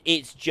yeah,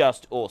 it's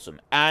just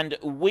awesome. And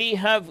we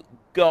have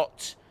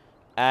got.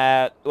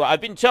 Well,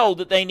 I've been told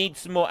that they need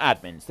some more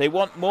admins. They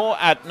want more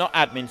not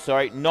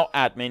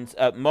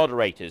admins,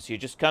 moderators. You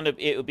just kind of,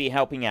 it will be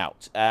helping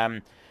out.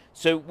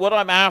 So what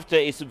I'm after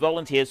is some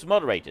volunteers for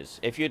moderators.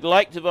 If you'd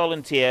like to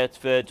volunteer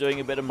for doing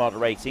a bit of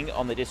moderating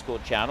on the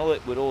Discord channel,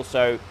 it would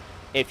also,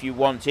 if you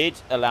wanted,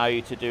 allow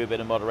you to do a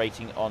bit of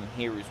moderating on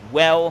here as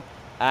well.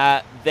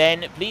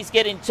 Then please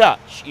get in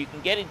touch. You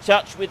can get in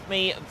touch with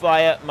me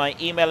via my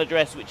email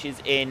address, which is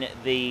in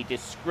the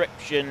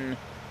description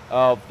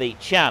of the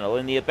channel,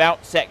 in the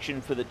about section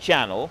for the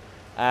channel.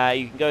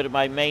 You can go to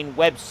my main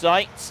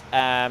website.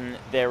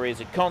 There is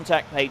a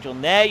contact page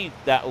on there.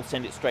 That will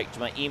send it straight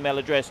to my email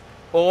address.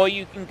 Or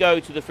you can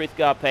go to the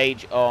Frithgar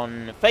page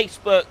on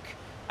Facebook,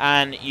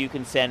 and you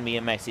can send me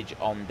a message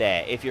on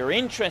there. If you're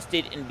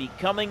interested in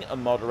becoming a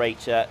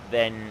moderator,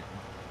 then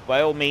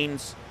by all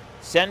means,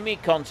 send me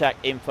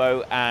contact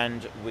info,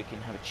 and we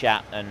can have a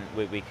chat, and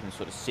we can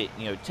sort of sit,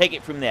 you know, take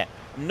it from there.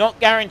 I'm not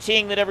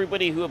guaranteeing that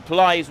everybody who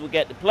applies will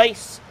get the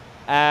place.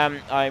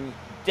 I'm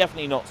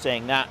definitely not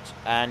saying that,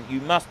 and you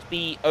must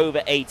be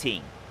over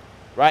 18,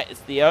 right?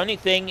 It's the only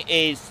thing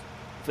is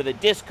for the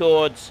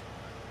Discords,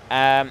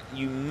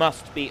 you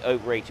must be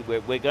over 18.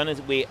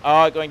 We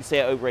are going to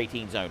say over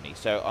 18s only.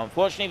 So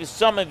unfortunately for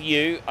some of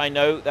you, I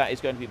know that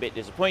is going to be a bit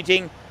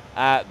disappointing,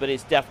 but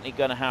it's definitely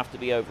going to have to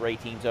be over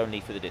 18s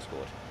only for the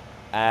Discord.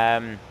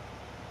 And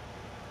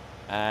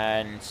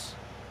let me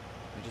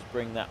just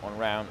bring that one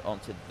round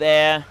onto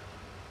there.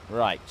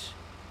 Right.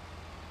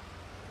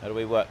 How do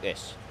we work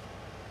this?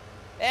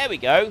 There we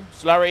go.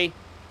 Slurry.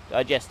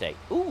 Digestate.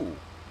 Ooh.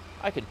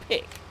 I can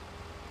pick.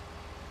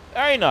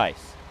 Very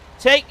nice.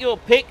 Take your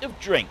pick of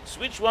drinks.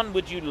 Which one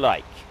would you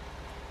like?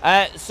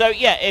 So,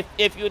 yeah,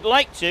 if you would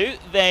like to,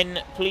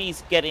 then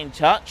please get in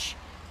touch.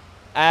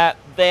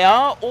 They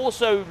are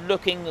also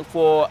looking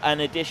for an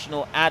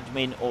additional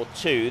admin or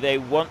two. They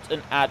want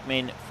an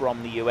admin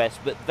from the US,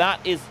 but that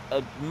is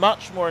a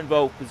much more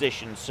involved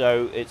position,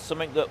 so it's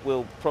something that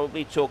we'll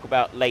probably talk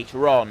about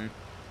later on,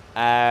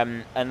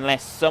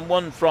 unless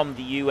someone from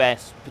the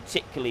US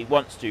particularly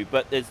wants to.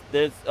 But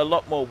there's a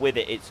lot more with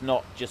it. It's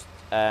not just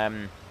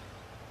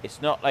it's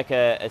not like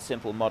a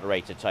simple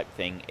moderator type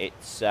thing.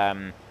 It's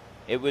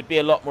it would be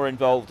a lot more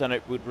involved, and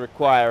it would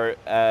require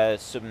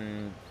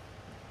some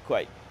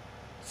quite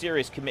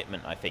serious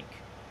commitment, I think.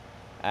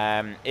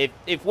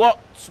 If what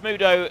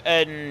Smudo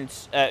and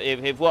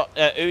if what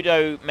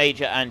Udo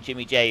Major and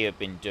Jimmy J have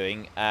been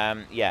doing,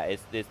 yeah,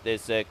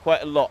 there's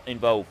quite a lot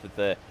involved with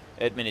the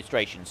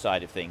administration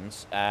side of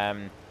things.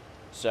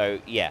 So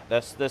yeah,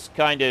 that's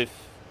kind of,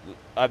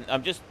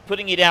 I'm just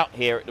putting it out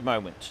here at the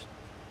moment.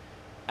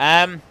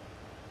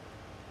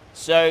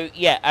 So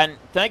yeah, and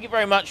thank you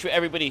very much for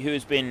everybody who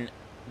has been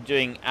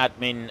doing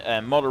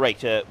admin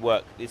moderator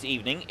work this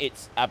evening.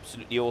 It's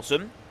absolutely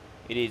awesome.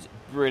 It is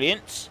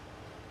brilliant.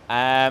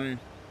 Wait,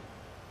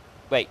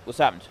 what's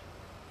happened?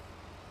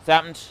 What's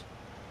happened?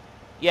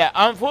 Yeah,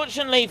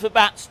 unfortunately for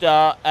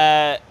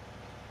Batstar,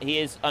 he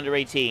is under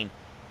 18.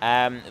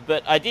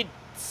 But I did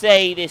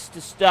say this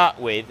to start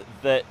with,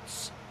 that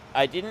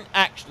I didn't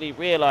actually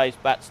realise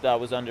Batstar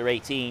was under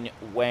 18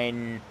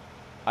 when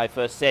I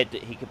first said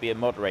that he could be a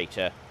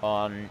moderator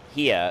on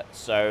here.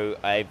 So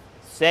I've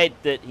said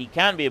that he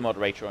can be a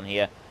moderator on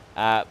here,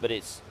 but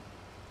it's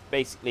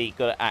basically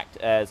got to act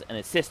as an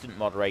assistant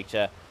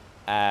moderator,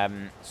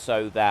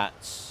 so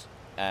that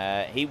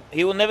he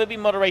will never be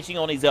moderating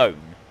on his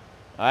own.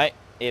 Alright?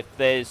 If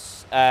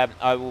there's...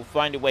 I will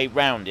find a way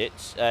round it.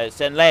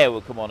 Senleia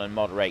will come on and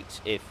moderate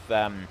if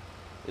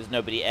there's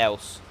nobody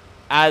else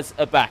as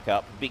a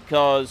backup,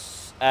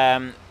 because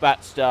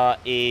Batstar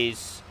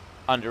is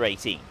under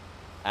 18.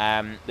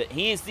 But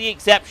he is the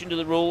exception to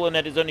the rule, and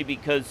that is only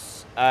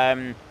because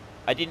I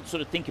didn't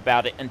sort of think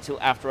about it until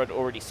after I'd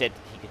already said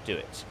that he could do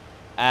it.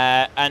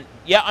 And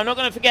yeah, I'm not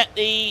going to forget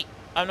the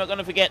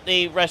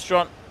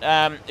restaurant,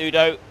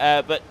 Udo.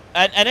 But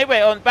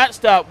anyway, on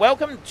Batstar,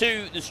 welcome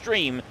to the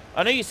stream.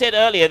 I know you said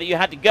earlier that you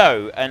had to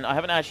go, and I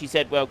haven't actually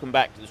said welcome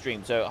back to the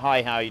stream. So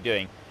hi, how are you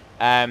doing?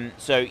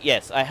 So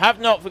yes, I have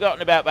not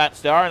forgotten about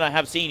Batstar, and I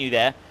have seen you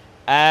there.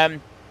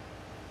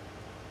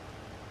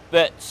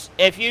 But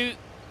if you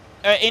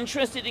are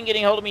interested in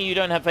getting hold of me, you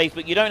don't have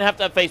Facebook. You don't have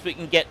to have Facebook. You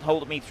can get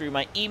hold of me through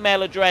my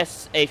email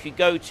address. If you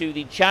go to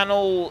the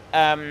channel,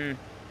 on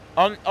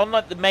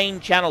like the main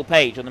channel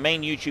page, on the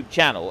main YouTube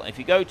channel, if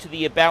you go to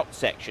the About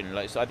section,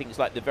 like, so I think it's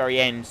like the very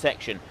end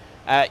section,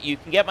 you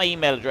can get my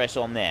email address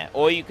on there.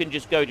 Or you can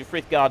just go to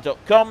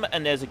frithgar.com,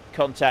 and there's a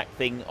contact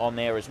thing on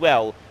there as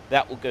well.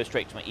 That will go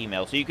straight to my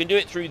email. So you can do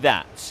it through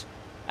that.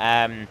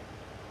 And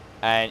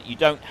you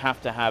don't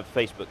have to have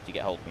Facebook to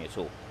get hold of me at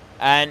all.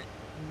 And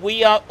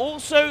we are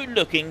also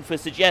looking for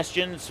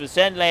suggestions for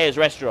Senleia's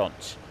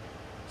restaurant.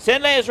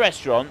 Senleia's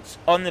restaurant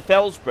on the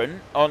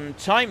Felsbrunn, on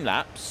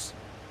time-lapse.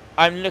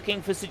 I'm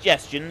looking for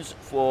suggestions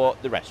for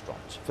the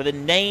restaurant, for the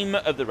name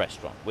of the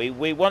restaurant.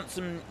 We want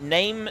some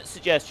name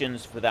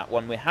suggestions for that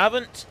one. We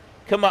haven't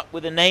come up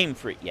with a name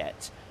for it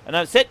yet. And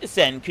I've said to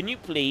Sen, can you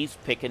please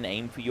pick a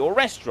name for your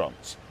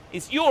restaurant?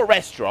 It's your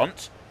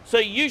restaurant, so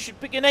you should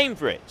pick a name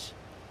for it.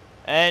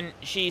 And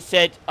she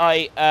said,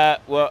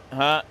 can't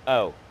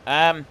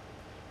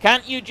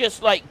you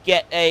just, like,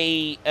 get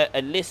a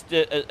list,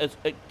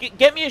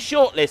 get me a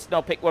short list and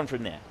I'll pick one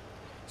from there.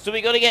 So we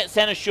got to get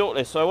Sen a short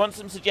list, so I want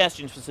some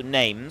suggestions for some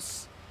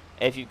names.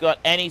 If you've got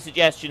any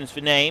suggestions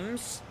for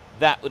names,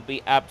 that would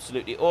be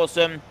absolutely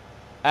awesome.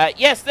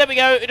 Yes, there we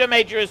go. Udo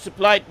Major has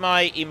supplied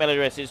my email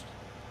addresses.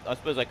 I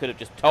suppose I could have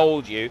just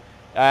told you.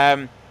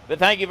 But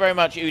thank you very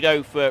much,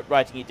 Udo, for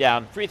writing it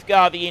down.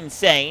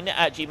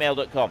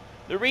 frithgartheinsane@gmail.com.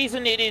 The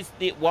reason it is...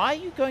 Why are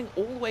you going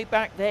all the way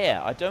back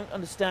there? I don't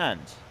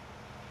understand.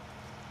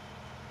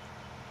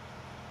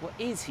 What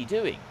is he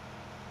doing?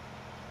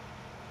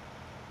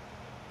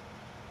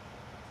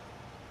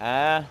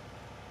 Does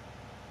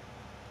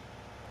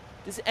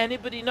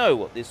anybody know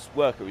what this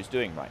worker is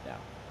doing right now?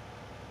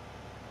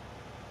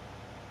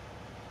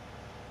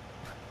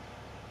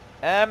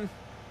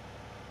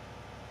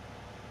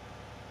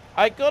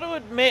 I got to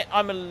admit,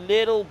 I'm a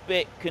little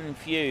bit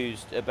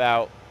confused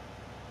about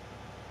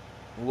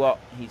what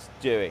he's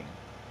doing.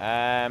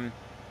 Right.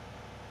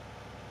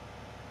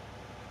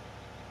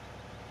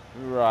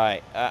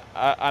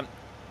 I'm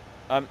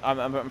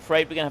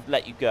afraid we're gonna have to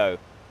let you go.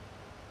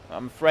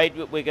 I'm afraid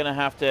we're gonna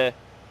have to.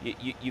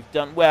 You've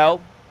done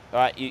well. All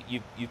right.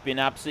 You've been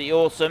absolutely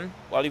awesome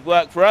while you've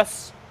worked for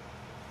us.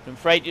 I'm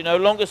afraid you're no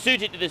longer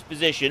suited to this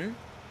position.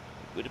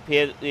 It would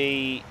appear that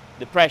the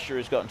pressure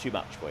has gotten too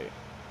much for you.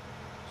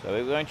 So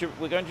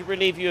we're going to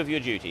relieve you of your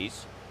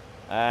duties,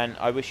 and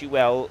I wish you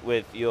well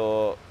with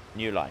your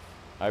new life.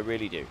 I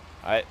really do.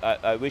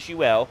 I wish you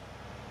well,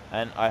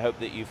 and I hope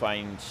that you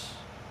find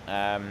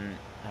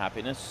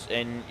happiness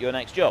in your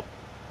next job.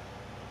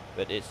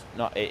 But it's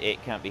not.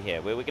 It can't be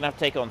here. We're going to have to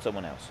take on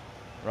someone else.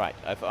 Right.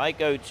 If I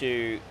go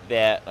to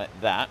there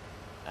like that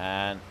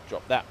and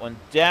drop that one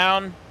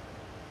down.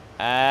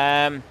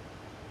 Yeah,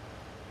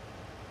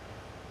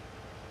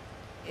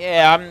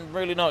 I'm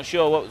really not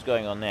sure what was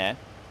going on there.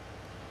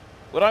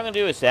 What I'm going to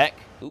do is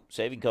oops,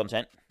 saving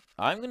content.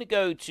 I'm going to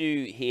go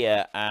to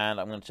here, and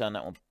I'm going to turn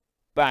that one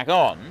back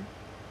on,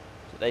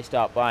 so they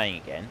start buying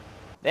again.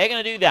 They're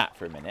going to do that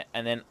for a minute,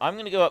 and then I'm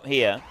going to go up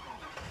here.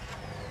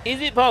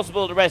 Is it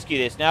possible to rescue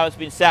this now it's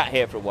been sat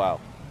here for a while?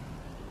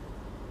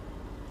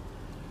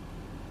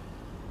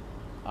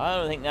 I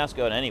don't think that's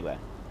going anywhere.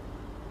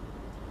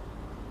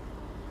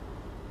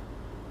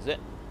 Is it?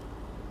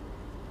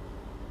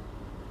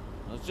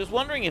 I was just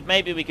wondering if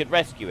maybe we could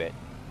rescue it.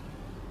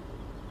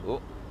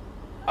 Oh.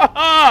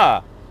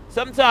 Ha-ha!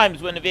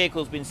 Sometimes when the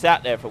vehicle's been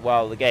sat there for a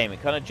while in the game,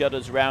 it kind of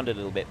judders around a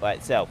little bit by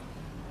itself.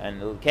 And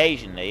it'll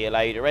occasionally allow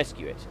you to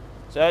rescue it.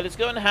 So let's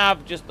go and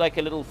have just like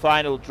a little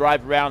final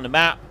drive around the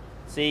map.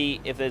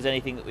 See if there's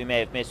anything that we may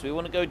have missed. We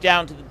want to go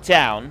down to the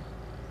town.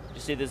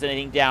 Just see if there's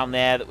anything down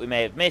there that we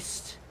may have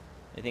missed.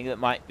 Anything that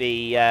might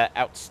be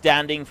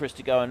outstanding for us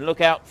to go and look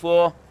out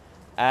for.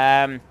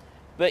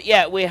 But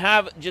yeah, we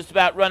have just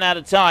about run out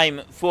of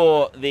time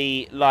for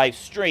the live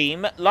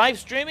stream. Live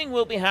streaming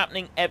will be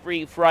happening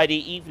every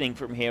Friday evening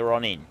from here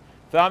on in.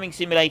 Farming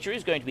Simulator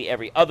is going to be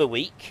every other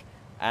week.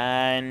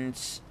 And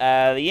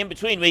the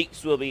in-between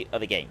weeks will be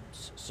other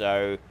games.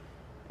 So,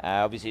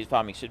 obviously, it's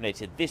Farming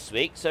Simulator this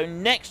week. So,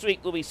 next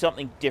week will be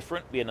something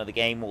different. Be another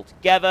game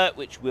altogether,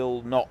 which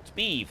will not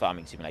be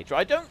Farming Simulator.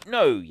 I don't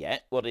know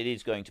yet what it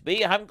is going to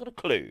be. I haven't got a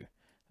clue.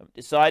 I haven't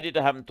decided.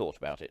 I haven't thought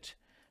about it.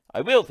 I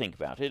will think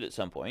about it at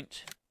some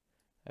point.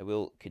 I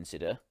will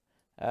consider.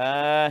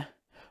 Oh,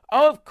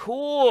 of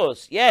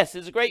course. Yes,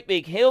 there's a great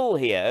big hill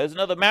here. There's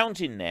another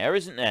mountain there,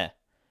 isn't there?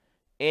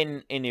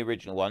 In the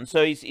original one.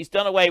 So he's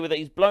done away with it.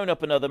 He's blown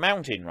up another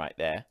mountain right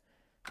there.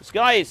 This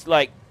guy is,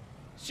 like,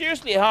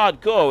 seriously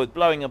hardcore with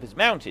blowing up his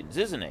mountains,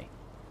 isn't he?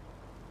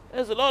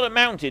 There's a lot of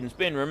mountains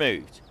been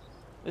removed.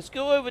 Let's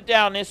go over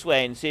down this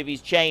way and see if he's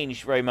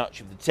changed very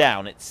much of the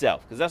town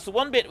itself. Because that's the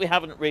one bit we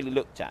haven't really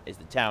looked at, is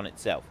the town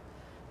itself.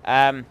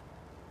 So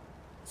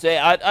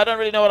I don't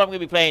really know what I'm going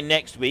to be playing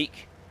next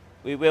week.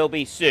 We will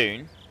be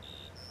soon.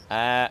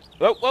 Whoa,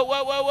 whoa,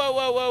 whoa, whoa, whoa,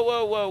 whoa, whoa,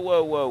 whoa, whoa,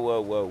 whoa, whoa,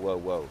 whoa, whoa, whoa,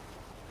 whoa.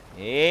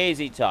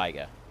 Easy,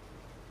 Tiger.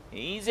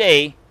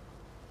 Easy.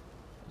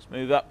 Let's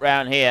move up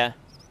round here.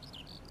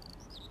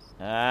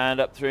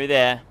 And up through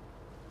there.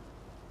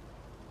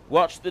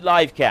 Watch the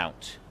live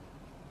count.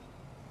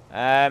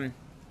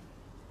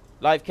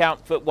 Live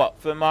count for what?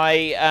 For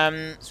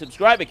my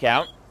subscriber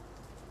count.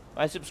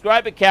 My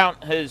subscriber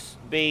count has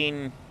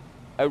been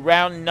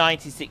around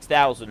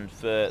 96,000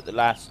 for the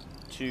last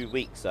 2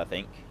 weeks, I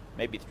think.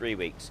 Maybe 3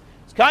 weeks.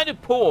 It's kind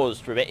of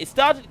paused for a bit. It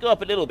started to go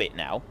up a little bit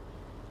now.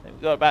 We've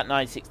got about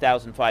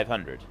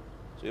 96,500. So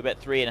we've got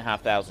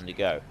 3,500 to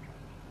go.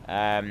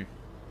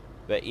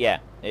 But yeah,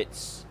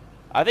 it's...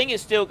 I think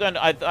it's still going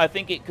to... I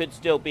think it could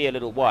still be a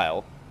little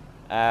while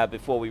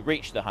before we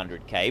reach the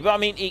 100k. But I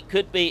mean, it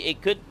could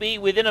be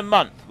within a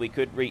month we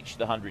could reach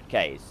the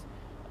 100ks.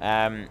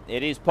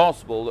 It is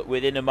possible that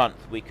within a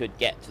month we could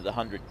get to the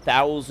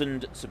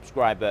 100,000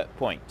 subscriber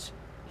point,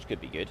 which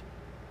could be good.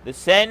 The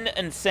Sen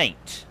and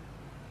Saint.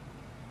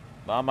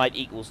 Marmite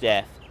equals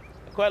death.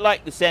 I quite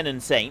like the Sen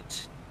and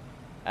Saint.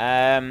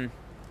 There's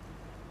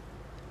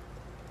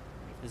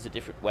a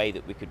different way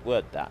that we could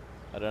word that.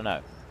 I don't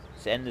know.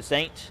 Sen the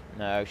Saint?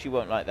 No, she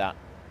won't like that.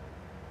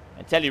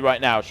 I tell you right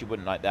now, she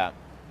wouldn't like that.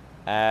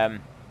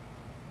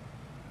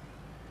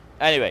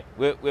 Anyway,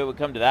 we'll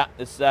come to that.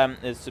 There's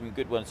some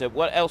good ones. So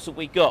what else have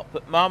we got?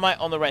 Put Marmite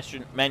on the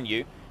restaurant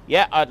menu.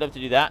 Yeah, I'd love to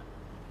do that.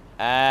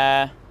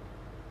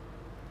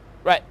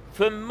 Right,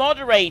 for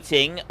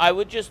moderating, I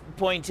would just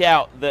point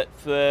out that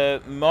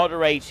for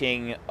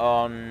moderating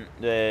on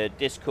the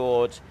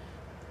Discord,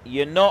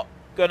 you're not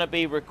going to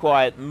be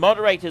required,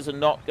 moderators are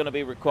not going to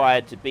be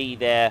required to be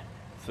there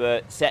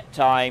for set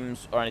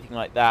times or anything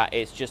like that.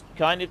 It's just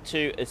kind of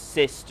to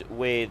assist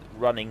with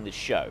running the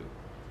show.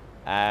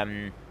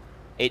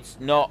 It's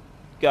not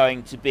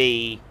going to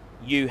be,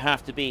 you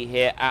have to be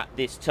here at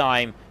this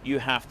time, you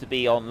have to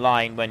be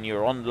online when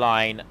you're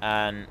online,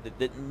 and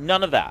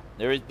none of that.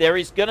 There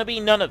is going to be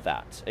none of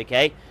that,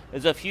 okay?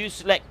 There's a few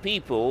select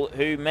people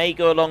who may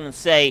go along and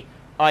say,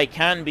 I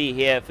can be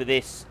here for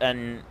this,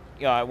 and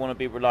you know, I want to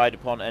be relied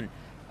upon, and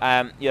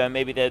you know,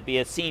 maybe there'd be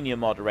a senior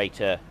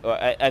moderator, or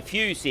there'd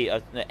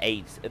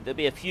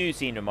be a few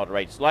senior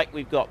moderators, like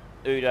we've got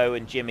Udo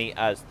and Jimmy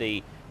as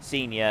the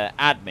senior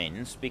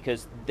admins,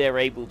 because they're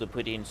able to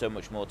put in so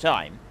much more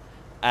time.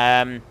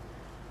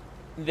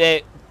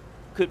 There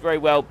could very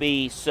well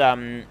be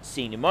some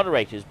senior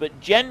moderators, but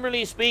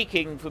generally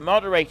speaking, for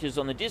moderators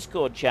on the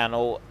Discord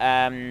channel,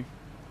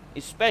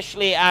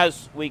 especially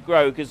as we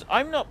grow, because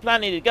I'm not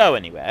planning to go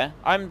anywhere.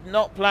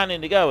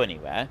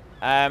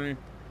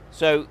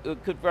 So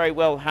it could very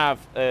well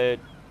have a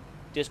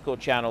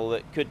Discord channel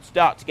that could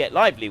start to get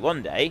lively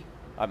one day.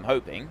 I'm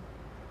hoping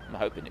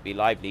it'd be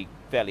lively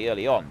fairly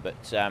early on,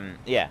 but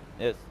yeah,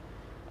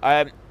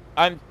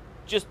 I'm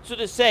just sort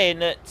of saying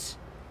that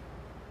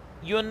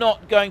you're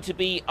not going to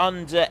be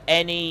under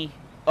any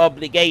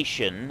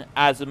obligation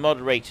as a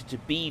moderator to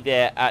be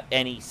there at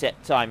any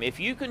set time. If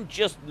you can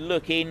just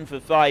look in for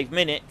 5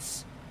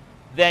 minutes,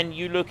 then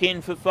you look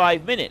in for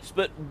 5 minutes.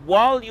 But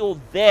while you're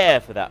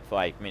there for that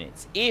 5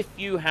 minutes, if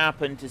you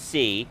happen to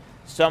see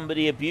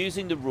somebody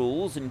abusing the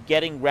rules and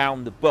getting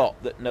round the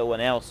bot that no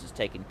one else has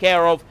taken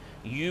care of,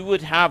 you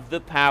would have the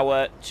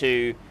power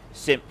to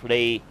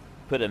simply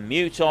put a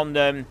mute on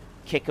them,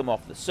 kick them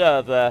off the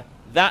server,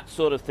 that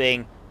sort of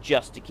thing,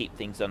 just to keep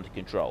things under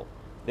control.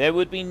 There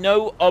would be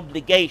no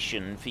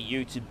obligation for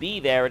you to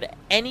be there at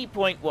any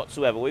point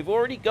whatsoever. We've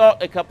already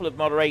got a couple of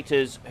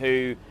moderators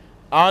who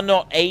are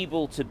not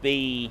able to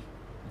be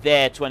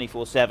there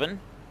 24/7.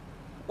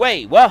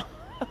 Wait, what?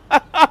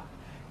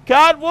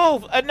 Card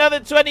Wolf,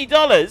 another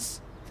 $20?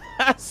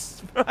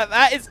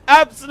 That is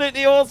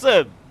absolutely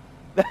awesome.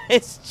 That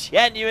is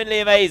genuinely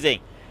amazing.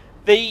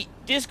 The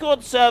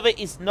Discord server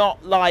is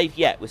not live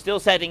yet. We're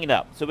still setting it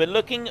up. So we're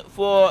looking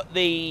for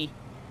the...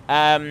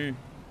 we're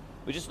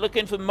just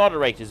looking for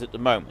moderators at the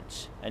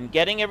moment. And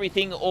getting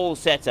everything all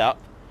set up.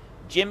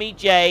 Jimmy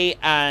J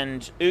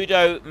and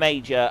Udo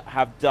Major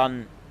have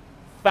done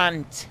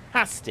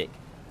fantastic,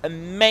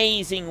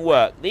 amazing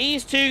work.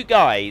 These two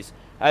guys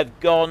have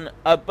gone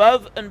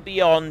above and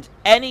beyond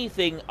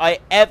anything I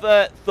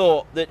ever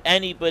thought that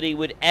anybody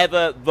would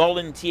ever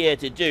volunteer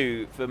to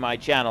do for my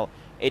channel.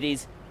 It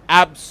is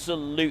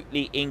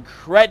absolutely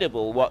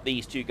incredible what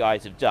these two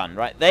guys have done,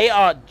 right? They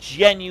are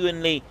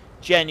genuinely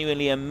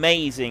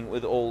amazing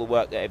with all the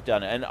work that they've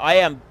done, and I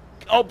am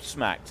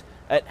gobsmacked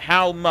at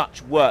how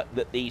much work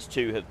that these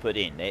two have put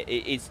in.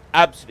 It's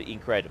absolutely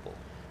incredible.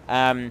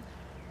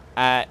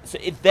 So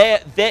if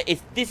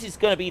this is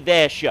going to be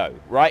their show,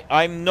 right?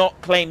 I'm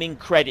not claiming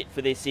credit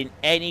for this in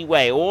any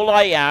way. All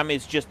I am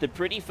is just a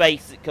pretty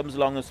face that comes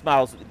along and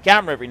smiles at the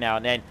camera every now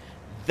and then.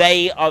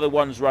 They are the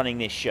ones running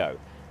this show.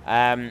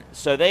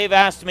 So they've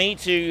asked me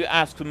to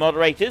ask for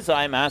moderators.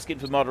 I'm asking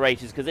for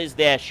moderators because it's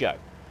their show.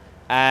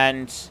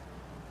 And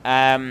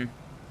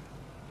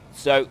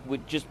so we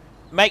just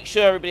make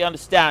sure everybody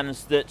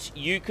understands that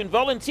you can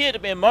volunteer to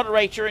be a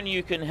moderator and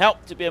you can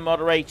help to be a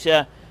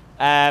moderator.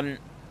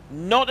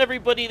 Not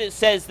everybody that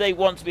says they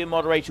want to be a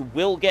moderator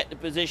will get the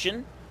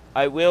position.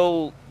 I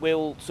will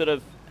sort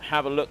of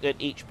have a look at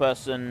each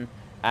person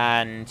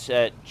and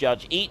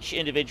judge each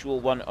individual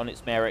one on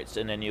its merits,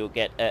 and then you'll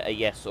get a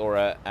yes or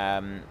a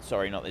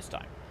sorry, not this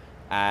time.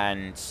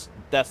 And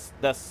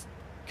that's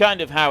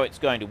kind of how it's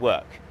going to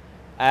work.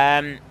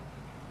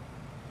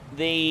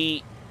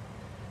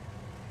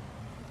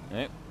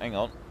 Oh, hang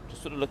on.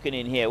 Just sort of looking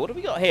in here. What have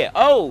we got here?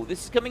 Oh,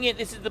 this is coming in.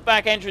 This is the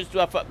back entrance to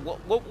our...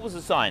 What was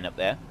the sign up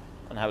there?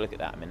 I'll have a look at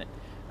that in a minute.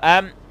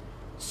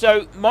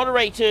 So,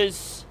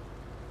 moderators,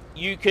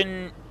 you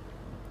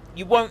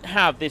won't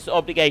have this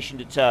obligation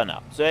to turn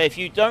up. So, if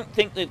you don't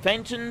think the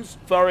Fenton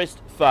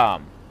Forest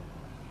Farm...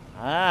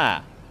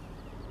 Ah.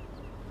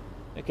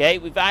 Okay,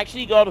 we've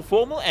actually got a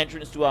formal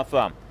entrance to our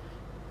farm.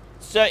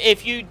 So,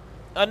 if you...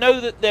 I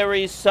know that there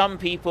is some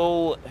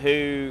people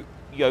who...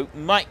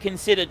 might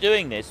consider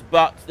doing this,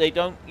 but they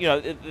don't,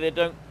 they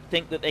don't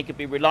think that they could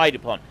be relied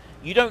upon.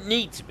 You don't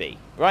need to be,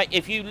 right?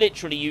 If you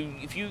literally,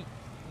 if you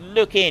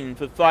look in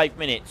for 5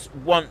 minutes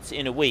once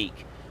in a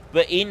week,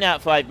 but in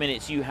that 5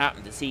 minutes you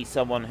happen to see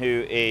someone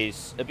who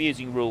is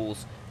abusing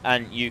rules,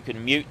 and you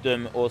can mute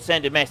them or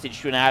send a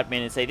message to an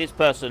admin and say, this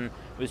person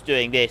was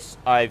doing this,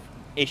 I've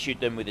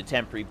issued them with a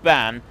temporary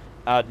ban,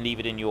 I'd leave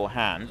it in your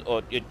hands,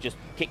 or you just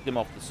kick them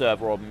off the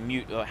server or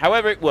mute, or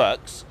however it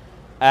works,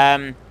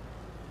 then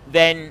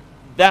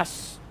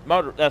that's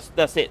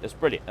it. That's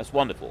brilliant. That's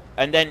wonderful.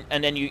 And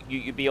then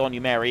you be on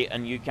your merry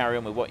and you carry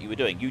on with what you were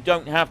doing. You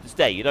don't have to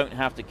stay. You don't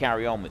have to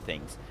carry on with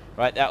things,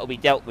 right? That will be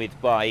dealt with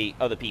by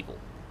other people.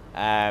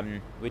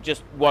 We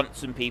just want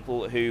some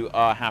people who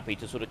are happy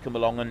to sort of come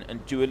along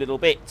and do a little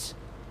bit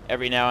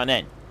every now and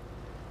then.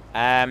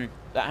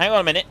 But hang on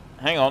a minute.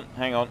 Hang on.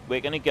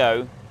 We're going to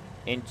go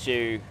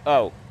into...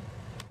 Oh,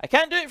 I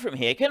can't do it from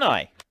here, can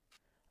I?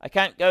 I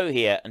can't go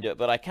here and do it,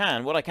 but I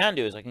can. What I can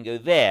do is I can go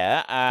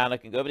there, and I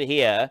can go over to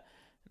here,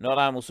 not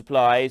animal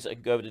supplies. I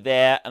can go over to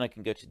there, and I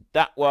can go to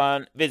that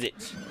one,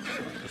 visit.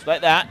 Just like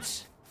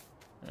that.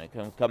 And I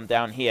can come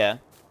down here.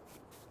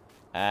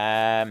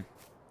 I'm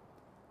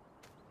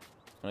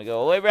going to go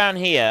all the way around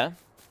here.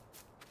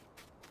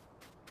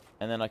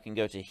 And then I can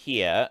go to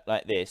here,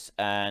 like this,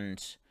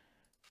 and...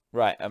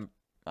 Right, I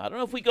don't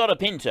know if we got a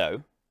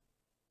Pinto.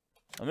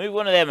 I'll move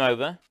one of them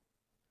over.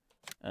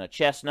 And a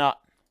chestnut.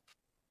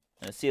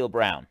 And a seal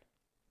brown.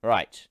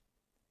 Right.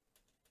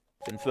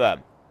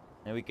 Confirm.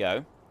 There we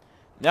go.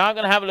 Now I'm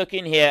going to have a look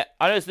in here.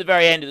 I know it's the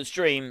very end of the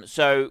stream,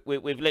 so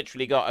we've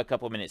literally got a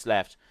couple of minutes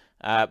left.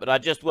 But I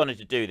just wanted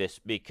to do this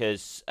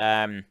because,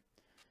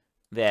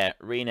 there,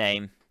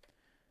 rename.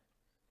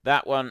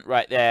 That one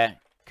right there,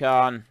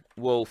 Khan,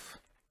 Wolf.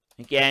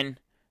 Again,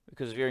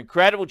 because of your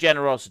incredible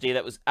generosity,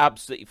 that was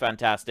absolutely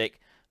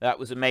fantastic. That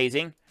was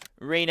amazing.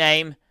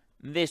 Rename.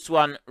 This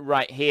one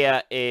right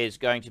here is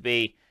going to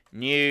be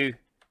New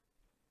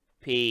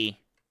P9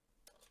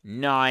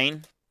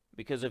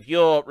 because of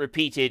your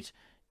repeated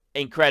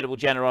incredible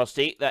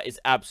generosity. That is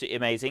absolutely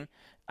amazing.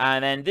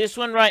 And then this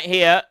one right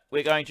here,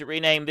 we're going to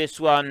rename this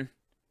one,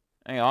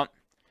 hang on,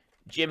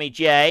 Jimmy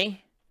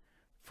J,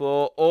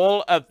 for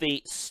all of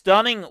the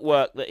stunning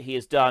work that he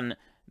has done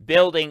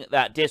building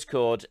that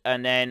Discord.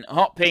 And then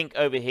Hot Pink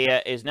over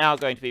here is now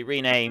going to be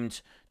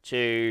renamed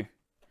to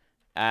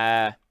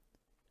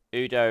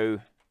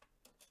Udo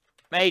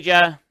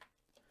Major,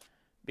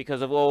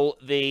 because of all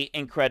the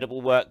incredible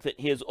work that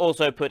he has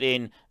also put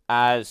in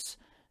as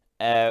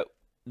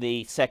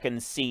the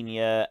second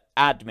senior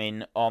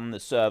admin on the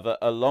server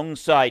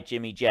alongside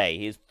Jimmy J.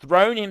 He has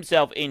thrown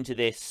himself into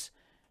this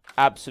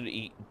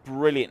absolutely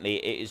brilliantly.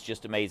 It is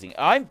just amazing.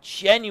 I'm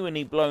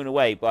genuinely blown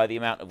away by the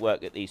amount of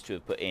work that these two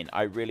have put in.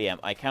 I really am.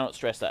 I cannot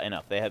stress that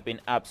enough. They have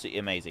been absolutely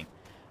amazing.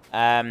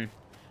 But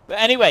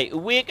anyway,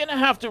 we're going to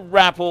have to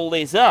wrap all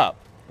this up.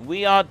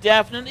 We are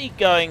definitely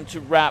going to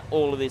wrap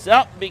all of this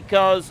up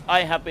because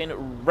I have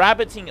been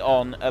rabbiting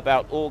on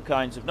about all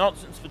kinds of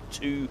nonsense for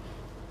 2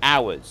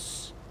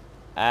 hours.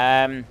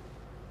 And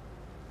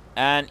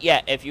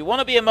yeah, if you want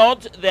to be a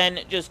mod, then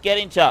just get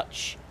in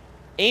touch.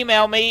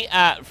 Email me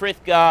at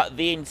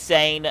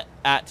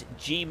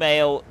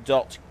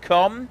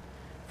frithgartheinsane@gmail.com.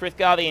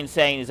 Frithgar the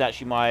Insane is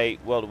actually my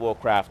World of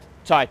Warcraft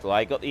title.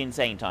 I got the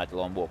insane title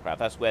on Warcraft.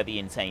 That's where the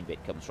insane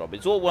bit comes from.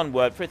 It's all one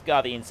word,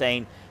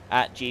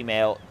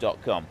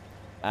 frithgartheinsane@gmail.com.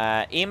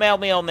 Email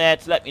me on there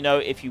to let me know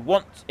if you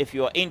want, if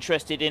you're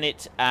interested in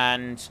it,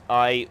 and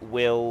I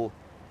will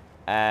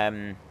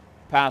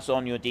pass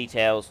on your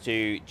details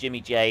to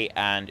Jimmy J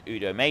and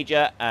Udo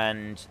Major,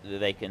 and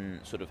they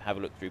can sort of have a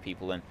look through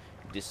people and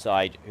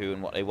decide who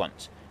and what they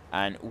want.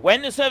 And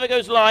when the server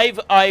goes live,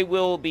 I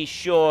will be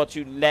sure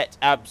to let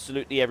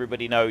absolutely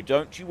everybody know.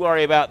 Don't you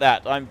worry about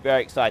that. I'm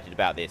very excited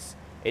about this.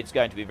 It's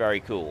going to be very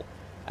cool.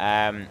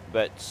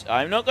 But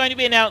I'm not going to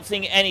be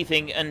announcing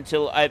anything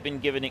until I've been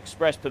given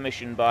express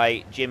permission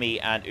by Jimmy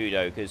and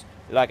Udo, because,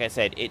 like I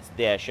said, it's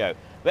their show.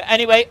 But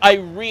anyway, I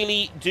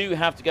really do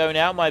have to go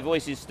now. My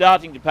voice is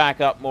starting to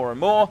pack up more and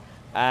more,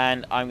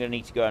 and I'm going to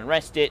need to go and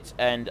rest it.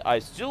 And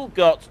I've still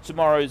got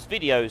tomorrow's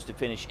videos to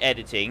finish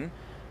editing.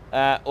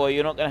 Or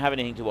you're not going to have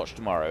anything to watch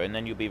tomorrow, and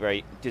then you'll be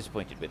very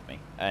disappointed with me,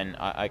 and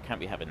I can't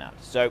be having that.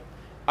 So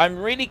I'm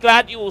really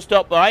glad you all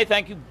stopped by.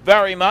 Thank you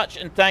very much,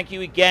 and thank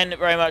you again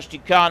very much to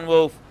Khan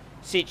Wolf,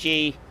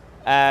 Sichi,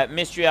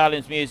 Mystery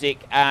Islands Music,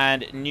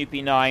 and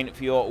Newpie9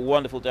 for your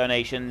wonderful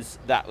donations.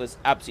 That was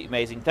absolutely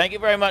amazing. Thank you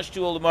very much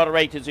to all the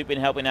moderators who've been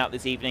helping out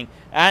this evening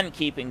and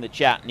keeping the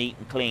chat neat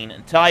and clean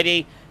and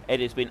tidy. It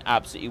has been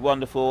absolutely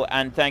wonderful,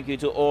 and thank you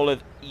to all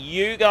of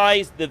you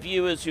guys, the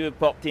viewers who have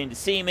popped in to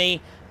see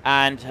me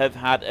and have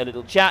had a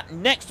little chat.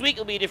 Next week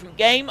will be a different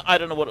game. I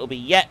don't know what it'll be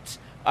yet.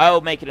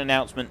 I'll make an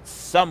announcement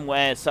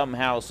somewhere,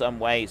 somehow, some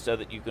way, so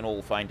that you can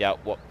all find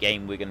out what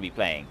game we're going to be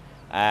playing.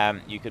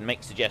 You can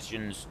make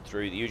suggestions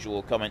through the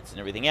usual comments and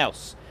everything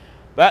else.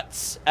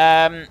 But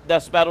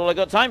that's about all I've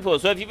got time for.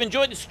 So if you've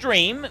enjoyed the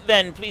stream,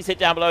 then please hit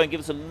down below and give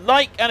us a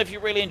like. And if you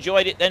really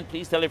enjoyed it, then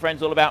please tell your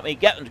friends all about me.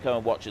 Get them to come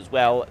and watch as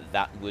well.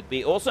 That would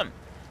be awesome.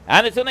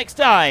 And until next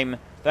time,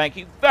 thank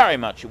you very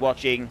much for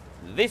watching.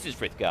 This is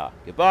Frithgar.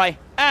 Goodbye,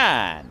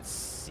 and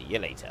see you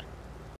later.